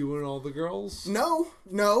with you and all the girls? No,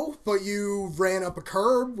 but you ran up a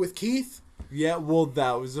curb with Keith. Yeah, well,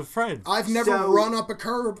 that was a friend. I've never So- run up a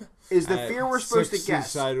curb. Is the At fear we're supposed to 60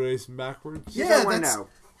 guess? sideways and backwards. Here's Yeah, what I want that's to know.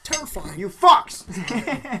 terrifying. You fucks!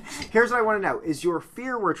 Here's what I want to know. Is your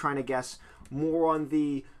fear we're trying to guess more on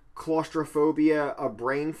the claustrophobia, a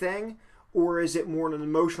brain thing? Or is it more on an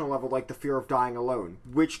emotional level, like the fear of dying alone?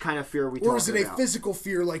 Which kind of fear are we talking Or is it a about? physical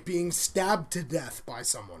fear, like being stabbed to death by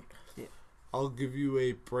someone? I'll give you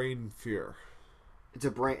a brain fear. It's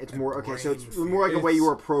a brain. It's more okay. So it's brain more like the way you It's-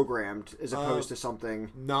 were programmed, as opposed to something.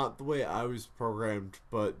 Not the way I was programmed,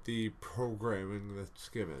 but the programming that's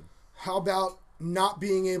given. How about not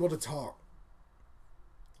being able to talk?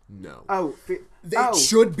 No. Oh, It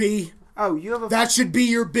should be. you have a. That should be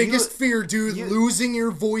your biggest You- fear, dude. you- losing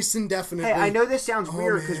your voice indefinitely. Hey, I know this sounds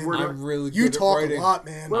weird because man. we're. I'm really good You at talk writing. a lot,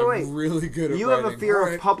 man. Wait. I'm really good at You writing. have a fear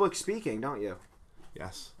Alright. of public speaking, don't you?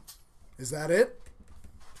 Yes. Is that it?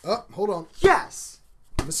 Oh, hold on. Yes.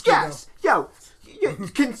 Mosquito. Yes. Yo.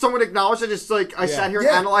 Can someone acknowledge that? Just like I sat here and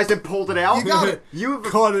Yeah. analyzed and pulled it out. You got it. You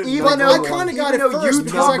Caught it. Even But though I kind of got it even though first you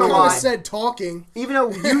because I talk a kind of lot. said talking. Even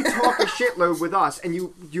though you talk a shitload with us and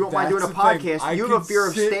you don't mind doing That's a the thing. podcast, I you have a could fear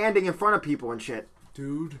of sit- standing in front of people and shit.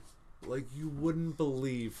 Dude, like you wouldn't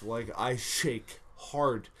believe, like I shake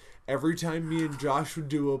hard every time me and Josh would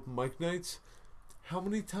do open mic nights. How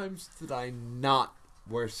many times did I not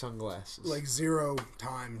wear sunglasses? Like 0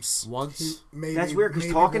 times. Once. Maybe. That's weird because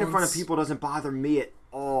maybe talking in front of once. people doesn't bother me at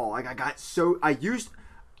Like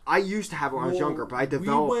I used to have it when I was younger, but I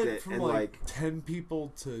developed we went it from and like 10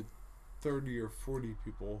 people to 30 or 40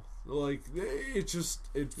 people. Like it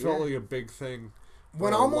felt like a big thing.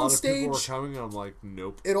 When Where I'm a lot on of stage, people were coming, I'm like,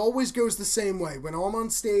 nope. it always goes the same way. When I'm on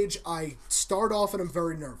stage, I start off and I'm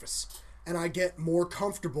very nervous, and I get more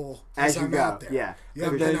comfortable as you I'm go. out there. Yeah. And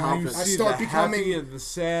There's then confidence. you I see start the happy becoming- and the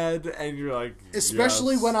sad, and you're like,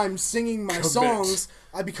 Especially yes. when I'm singing my Commit. songs,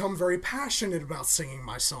 I become very passionate about singing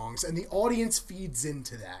my songs, and the audience feeds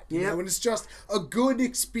into that. You Yep. know, and it's just a good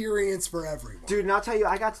experience for everyone. Dude, and I'll tell you,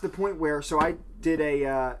 I got to the point where, so I did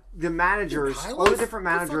the managers, Dude, all the different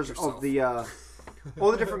go fuck managers yourself. of the,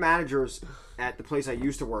 all the different managers at the place I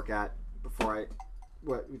used to work at before I,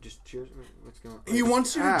 what, we just cheers? What's going on? He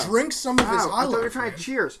wants you to Oh. drink some of his Oh, I thought we were highlight. trying to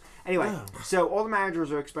cheers. Anyway, so all the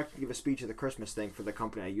managers are expected to give a speech at the Christmas thing for the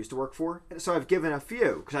company I used to work for. So I've given a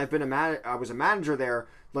few because I've been I was a manager there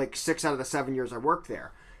like 6 out of the 7 years I worked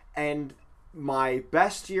there, and my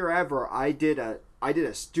best year ever, I did a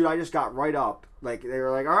dude. I just got right up. Like they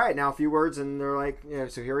were like, all right, now a few words, and they're like,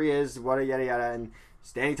 so here he is, what a yada yada, and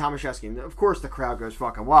it's Danny Tomaszewski. And of course the crowd goes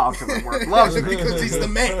fucking wild because everyone loves him because he's the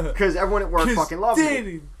man. because everyone at work fucking loves him.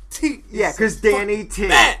 Danny T. Yeah, because Danny T.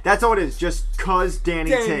 That's all it is. Just cause Danny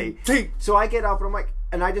Danny T. T. So I get up and I'm like,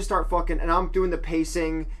 and I just start fucking, and I'm doing the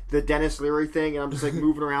pacing, the Dennis Leary thing, and I'm just like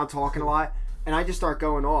moving around, talking a lot, and I just start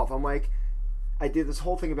going off. I'm like, I did this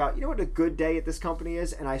whole thing about, you know what a good day at this company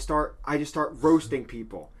is, and I just start roasting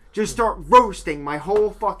people. Just start roasting my whole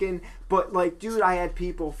fucking, but like, dude, I had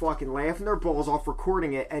people fucking laughing their balls off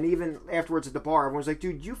recording it, and even afterwards at the bar, everyone was like,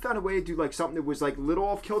 dude, you found a way to do like something that was like little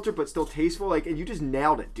off kilter but still tasteful, like, and you just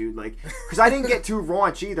nailed it, dude, like, because I didn't get too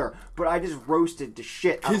raunch either, but I just roasted the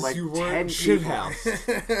shit out of Because like you 10 weren't people.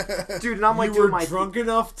 shithouse. Dude, and I'm like, You dude, were my drunk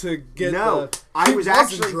enough to get no, the... I He was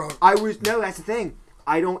wasn't actually drunk. no, that's the thing.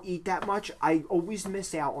 I don't eat that much. I always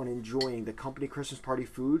miss out on enjoying the company Christmas party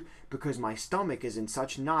food because my stomach is in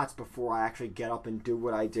such knots before I actually get up and do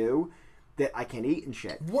what I do that I can't eat and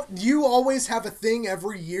shit. What, you always have a thing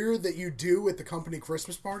every year that you do at the company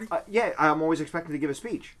Christmas party? Yeah, I'm always expected to give a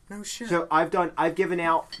speech. No shit. So I've given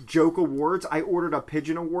out joke awards. I ordered a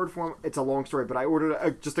pigeon award for him. It's a long story, but I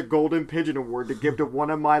ordered just a golden pigeon award to give to one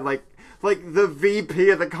of my like the VP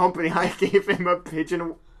of the company. I gave him a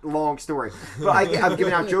pigeon. Long story, but I've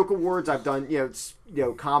given out joke awards. I've done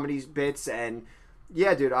comedies bits, and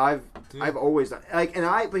yeah, dude, I've always done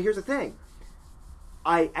but here's the thing,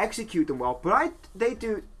 I execute them well, but they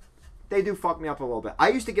do fuck me up a little bit. I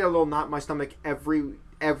used to get a little knot in my stomach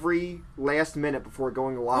every last minute before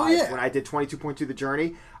going live when I did 22.2 The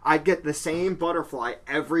Journey. I'd get the same butterfly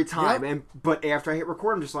every time, but after I hit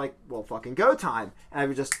record, I'm just like, well, fucking go time, and I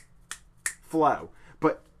would just flow.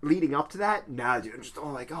 But leading up to that, nah, dude, I'm just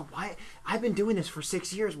all like, oh, why? I've been doing this for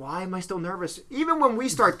 6 years. Why am I still nervous? Even when we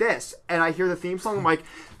start this and I hear the theme song, I'm like,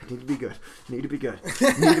 I need to be good. I need to be good.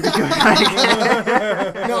 I need to be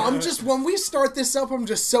good. No, when we start this up, I'm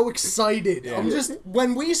just so excited.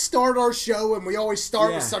 When we start our show and we always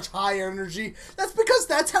start with such high energy, that's because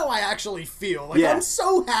that's how I actually feel. Like, I'm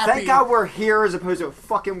so happy. Thank God we're here as opposed to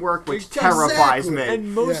fucking work, which terrifies me.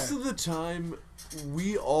 And most of the time,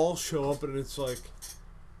 we all show up and it's like,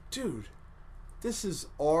 dude, this is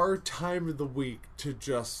our time of the week to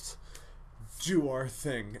just do our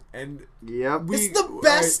thing. And it's the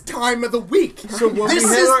best time of the week. So when this we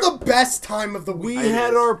had is our, the best time of the week. We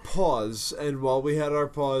had our pause, and while we had our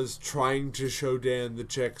pause trying to show Dan the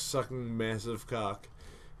chick sucking massive cock,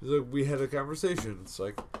 we had a conversation. It's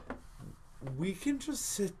like, we can just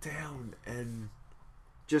sit down and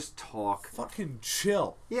just talk, fucking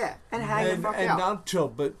chill, and hang the fuck and out, not chill,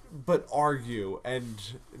 but argue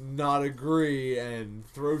and not agree and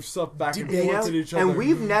throw stuff back and forth at each other. And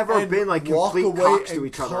we've never been like complete cocks to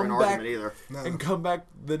each other in an argument either. And come back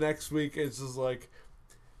the next week, it's just like,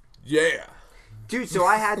 yeah, dude. So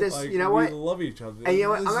I had this. like, you know what? We love each other. And you know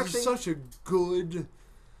what? This I'm is actually such a good.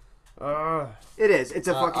 It is. It's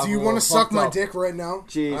a fucking. Do you want to suck my dick right now?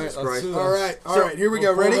 Jesus Christ! All right. Here we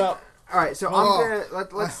go. Ready? All right, so I'm gonna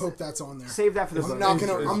let's. I hope that's on there. Save that for the.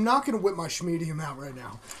 I'm not gonna whip my schmedium out right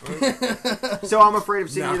now. So I'm afraid of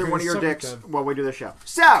seeing either one of your dicks while we do the show.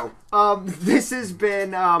 So this has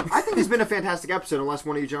been. I think it's been a fantastic episode. Unless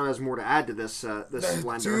one of you gentlemen has more to add to this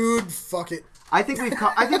splendor. Dude, fuck it. I think we've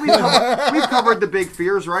covered the big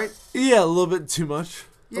fears, right? Yeah, a little bit too much.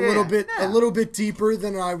 Yeah, a little bit deeper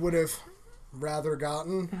than I would have rather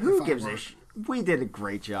gotten. Who gives a shit? We did a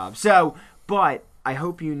great job. So, but I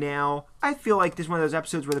hope you now. I feel like this is one of those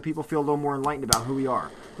episodes where the people feel a little more enlightened about who we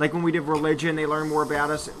are. Like when we did religion, they learn more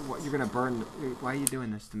about us. What, you're gonna burn? Why are you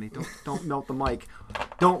doing this to me? Don't melt the mic.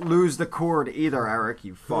 Don't lose the cord either, Eric.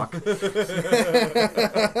 You fuck.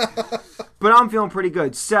 But I'm feeling pretty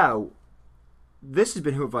good. So this has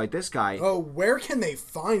been Who Invited This Guy. Oh, where can they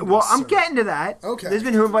find us? Well, I'm sir? getting to that. Okay. This has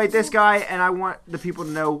been Who Invited This Guy, and I want the people to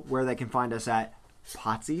know where they can find us at.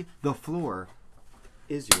 Potsy, the floor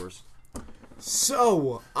is yours.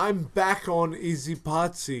 So, I'm back on Easy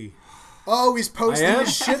Potsy. Oh, he's posting I am?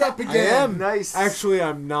 his shit up I again. am. Nice. Actually,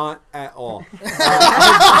 I'm not at all.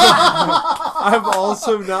 I've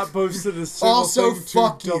also not posted a single Also, thing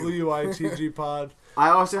fuck to you. WITG Pod. I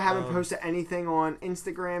also haven't posted anything on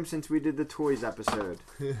Instagram since we did the toys episode.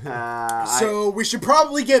 So we should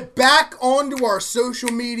probably get back onto our social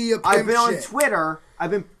media pimp I've been on shit. Twitter. I've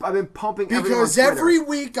been pumping everything Because on Twitter. every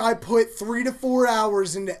week I put 3 to 4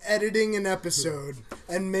 hours into editing an episode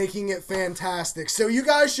and making it fantastic. So you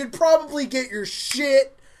guys should probably get your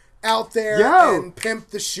shit out there Yo. and pimp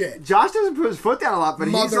the shit. Josh doesn't put his foot down a lot, but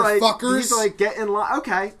Motherfuckers. he's like get in line.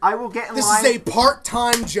 Okay, I will get in This line. is a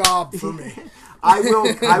part-time job for me. I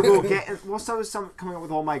will get in. Well, so is some coming up with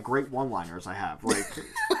all my great one-liners I have. Like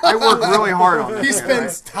I work really hard on this. He shit,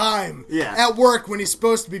 spends right? time Yeah. at work when he's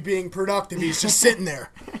supposed to be being productive. He's just sitting there.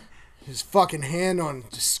 His fucking hand on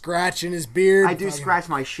just scratching his beard. I do Fucking- scratch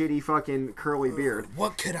my shitty fucking curly beard.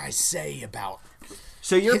 What could I say about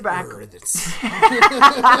So you're back. Hitler that's...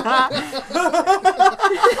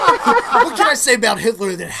 What can I say about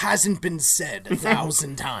Hitler that hasn't been said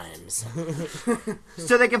 1,000 times?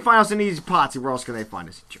 So they can find us in Easy Potsy. Where else can they find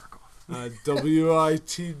us? You jerk off.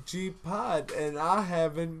 WITG Pod, and I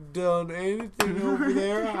haven't done anything over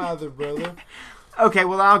there either, brother. Okay,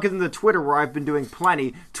 well, I'll get into Twitter where I've been doing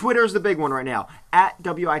plenty. Twitter's the big one right now, at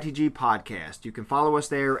WITG Podcast. You can follow us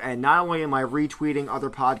there, and not only am I retweeting other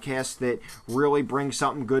podcasts that really bring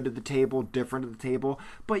something good to the table, different to the table,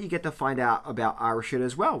 but you get to find out about our shit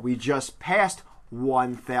as well. We just passed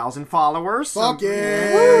 1,000 followers. Fuck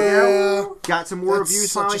yeah. Woo! Got some more That's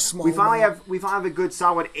reviews such a finally. small We finally amount. have a good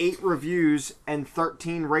solid 8 reviews and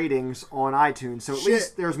 13 ratings on iTunes. So at Shit.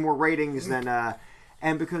 least there's more ratings than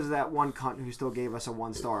and because of that one cunt who still gave us a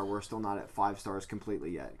 1 star, we're still not at 5 stars completely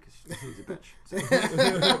yet because he's a bitch.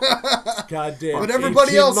 So, Goddamn. But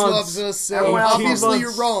everybody else 18 months. loves us, so Everyone else obviously loves you're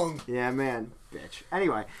us. wrong. yeah, man, bitch.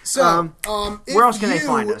 Anyway, So, where else can they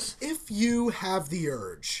find us? If you have the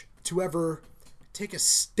urge to ever take a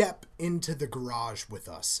step into the garage with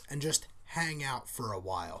us and just hang out for a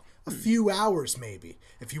while, a few hours maybe,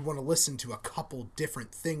 if you want to listen to a couple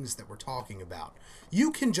different things that we're talking about,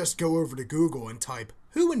 you can just go over to Google and type,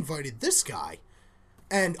 "Who invited this guy?"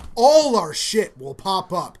 And all our shit will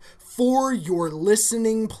pop up for your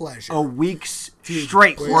listening pleasure. a week's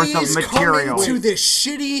straight worth of Please material. come into this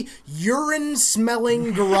shitty,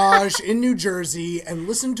 urine-smelling garage in New Jersey and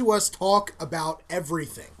listen to us talk about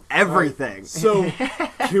everything. Everything. So,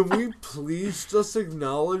 can we please just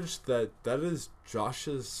acknowledge that that is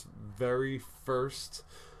Josh's very first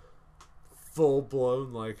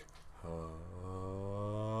full-blown, like,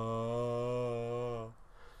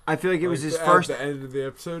 I feel like it was his at first. the end of the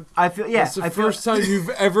episode? I feel yeah. That's the I feel, first time you've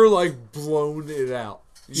ever, like, blown it out.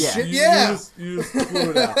 Yeah. Shit, yeah. You just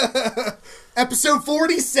blew it out. Episode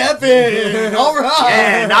 47! All right!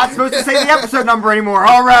 Yeah, not supposed to say the episode number anymore.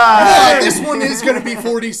 All right. This one is going to be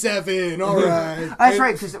 47. All right. That's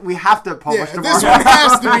right, because we have to publish Yeah, tomorrow. this one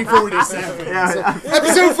has to be 47. Yeah.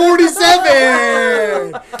 Episode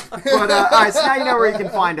 47! But all right, so now you know where you can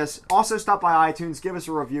find us. Also, stop by iTunes, give us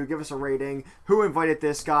a review, give us a rating. Who invited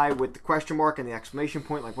this guy with the question mark and the exclamation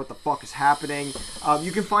point? Like, what the fuck is happening?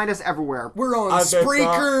 You can find us everywhere. We're on I bet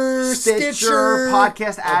Spreaker, Stitcher,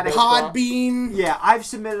 Podcast Addict. Podbean. Yeah, I've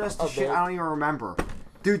submitted us to shit I don't even remember.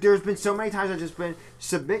 Dude, there's been so many times I've just been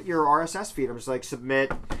submit your RSS feed. I'm just like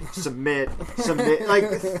submit. Like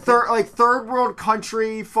third world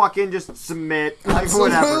country, fucking just submit. Like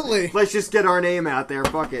Absolutely. whatever. Let's just get our name out there.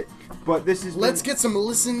 Fuck it. But this is Let's get some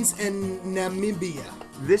listens in Namibia.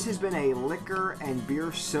 This has been a liquor and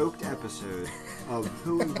beer soaked episode of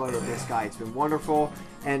Who Invited This Guy. It's been wonderful,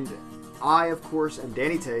 and I, of course, am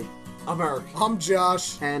Danny T. I'm Eric. I'm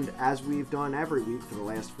Josh. And as we've done every week for the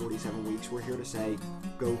last 47 weeks, we're here to say,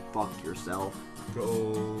 go fuck yourself.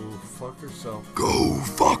 Go fuck yourself. Go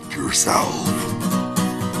fuck yourself.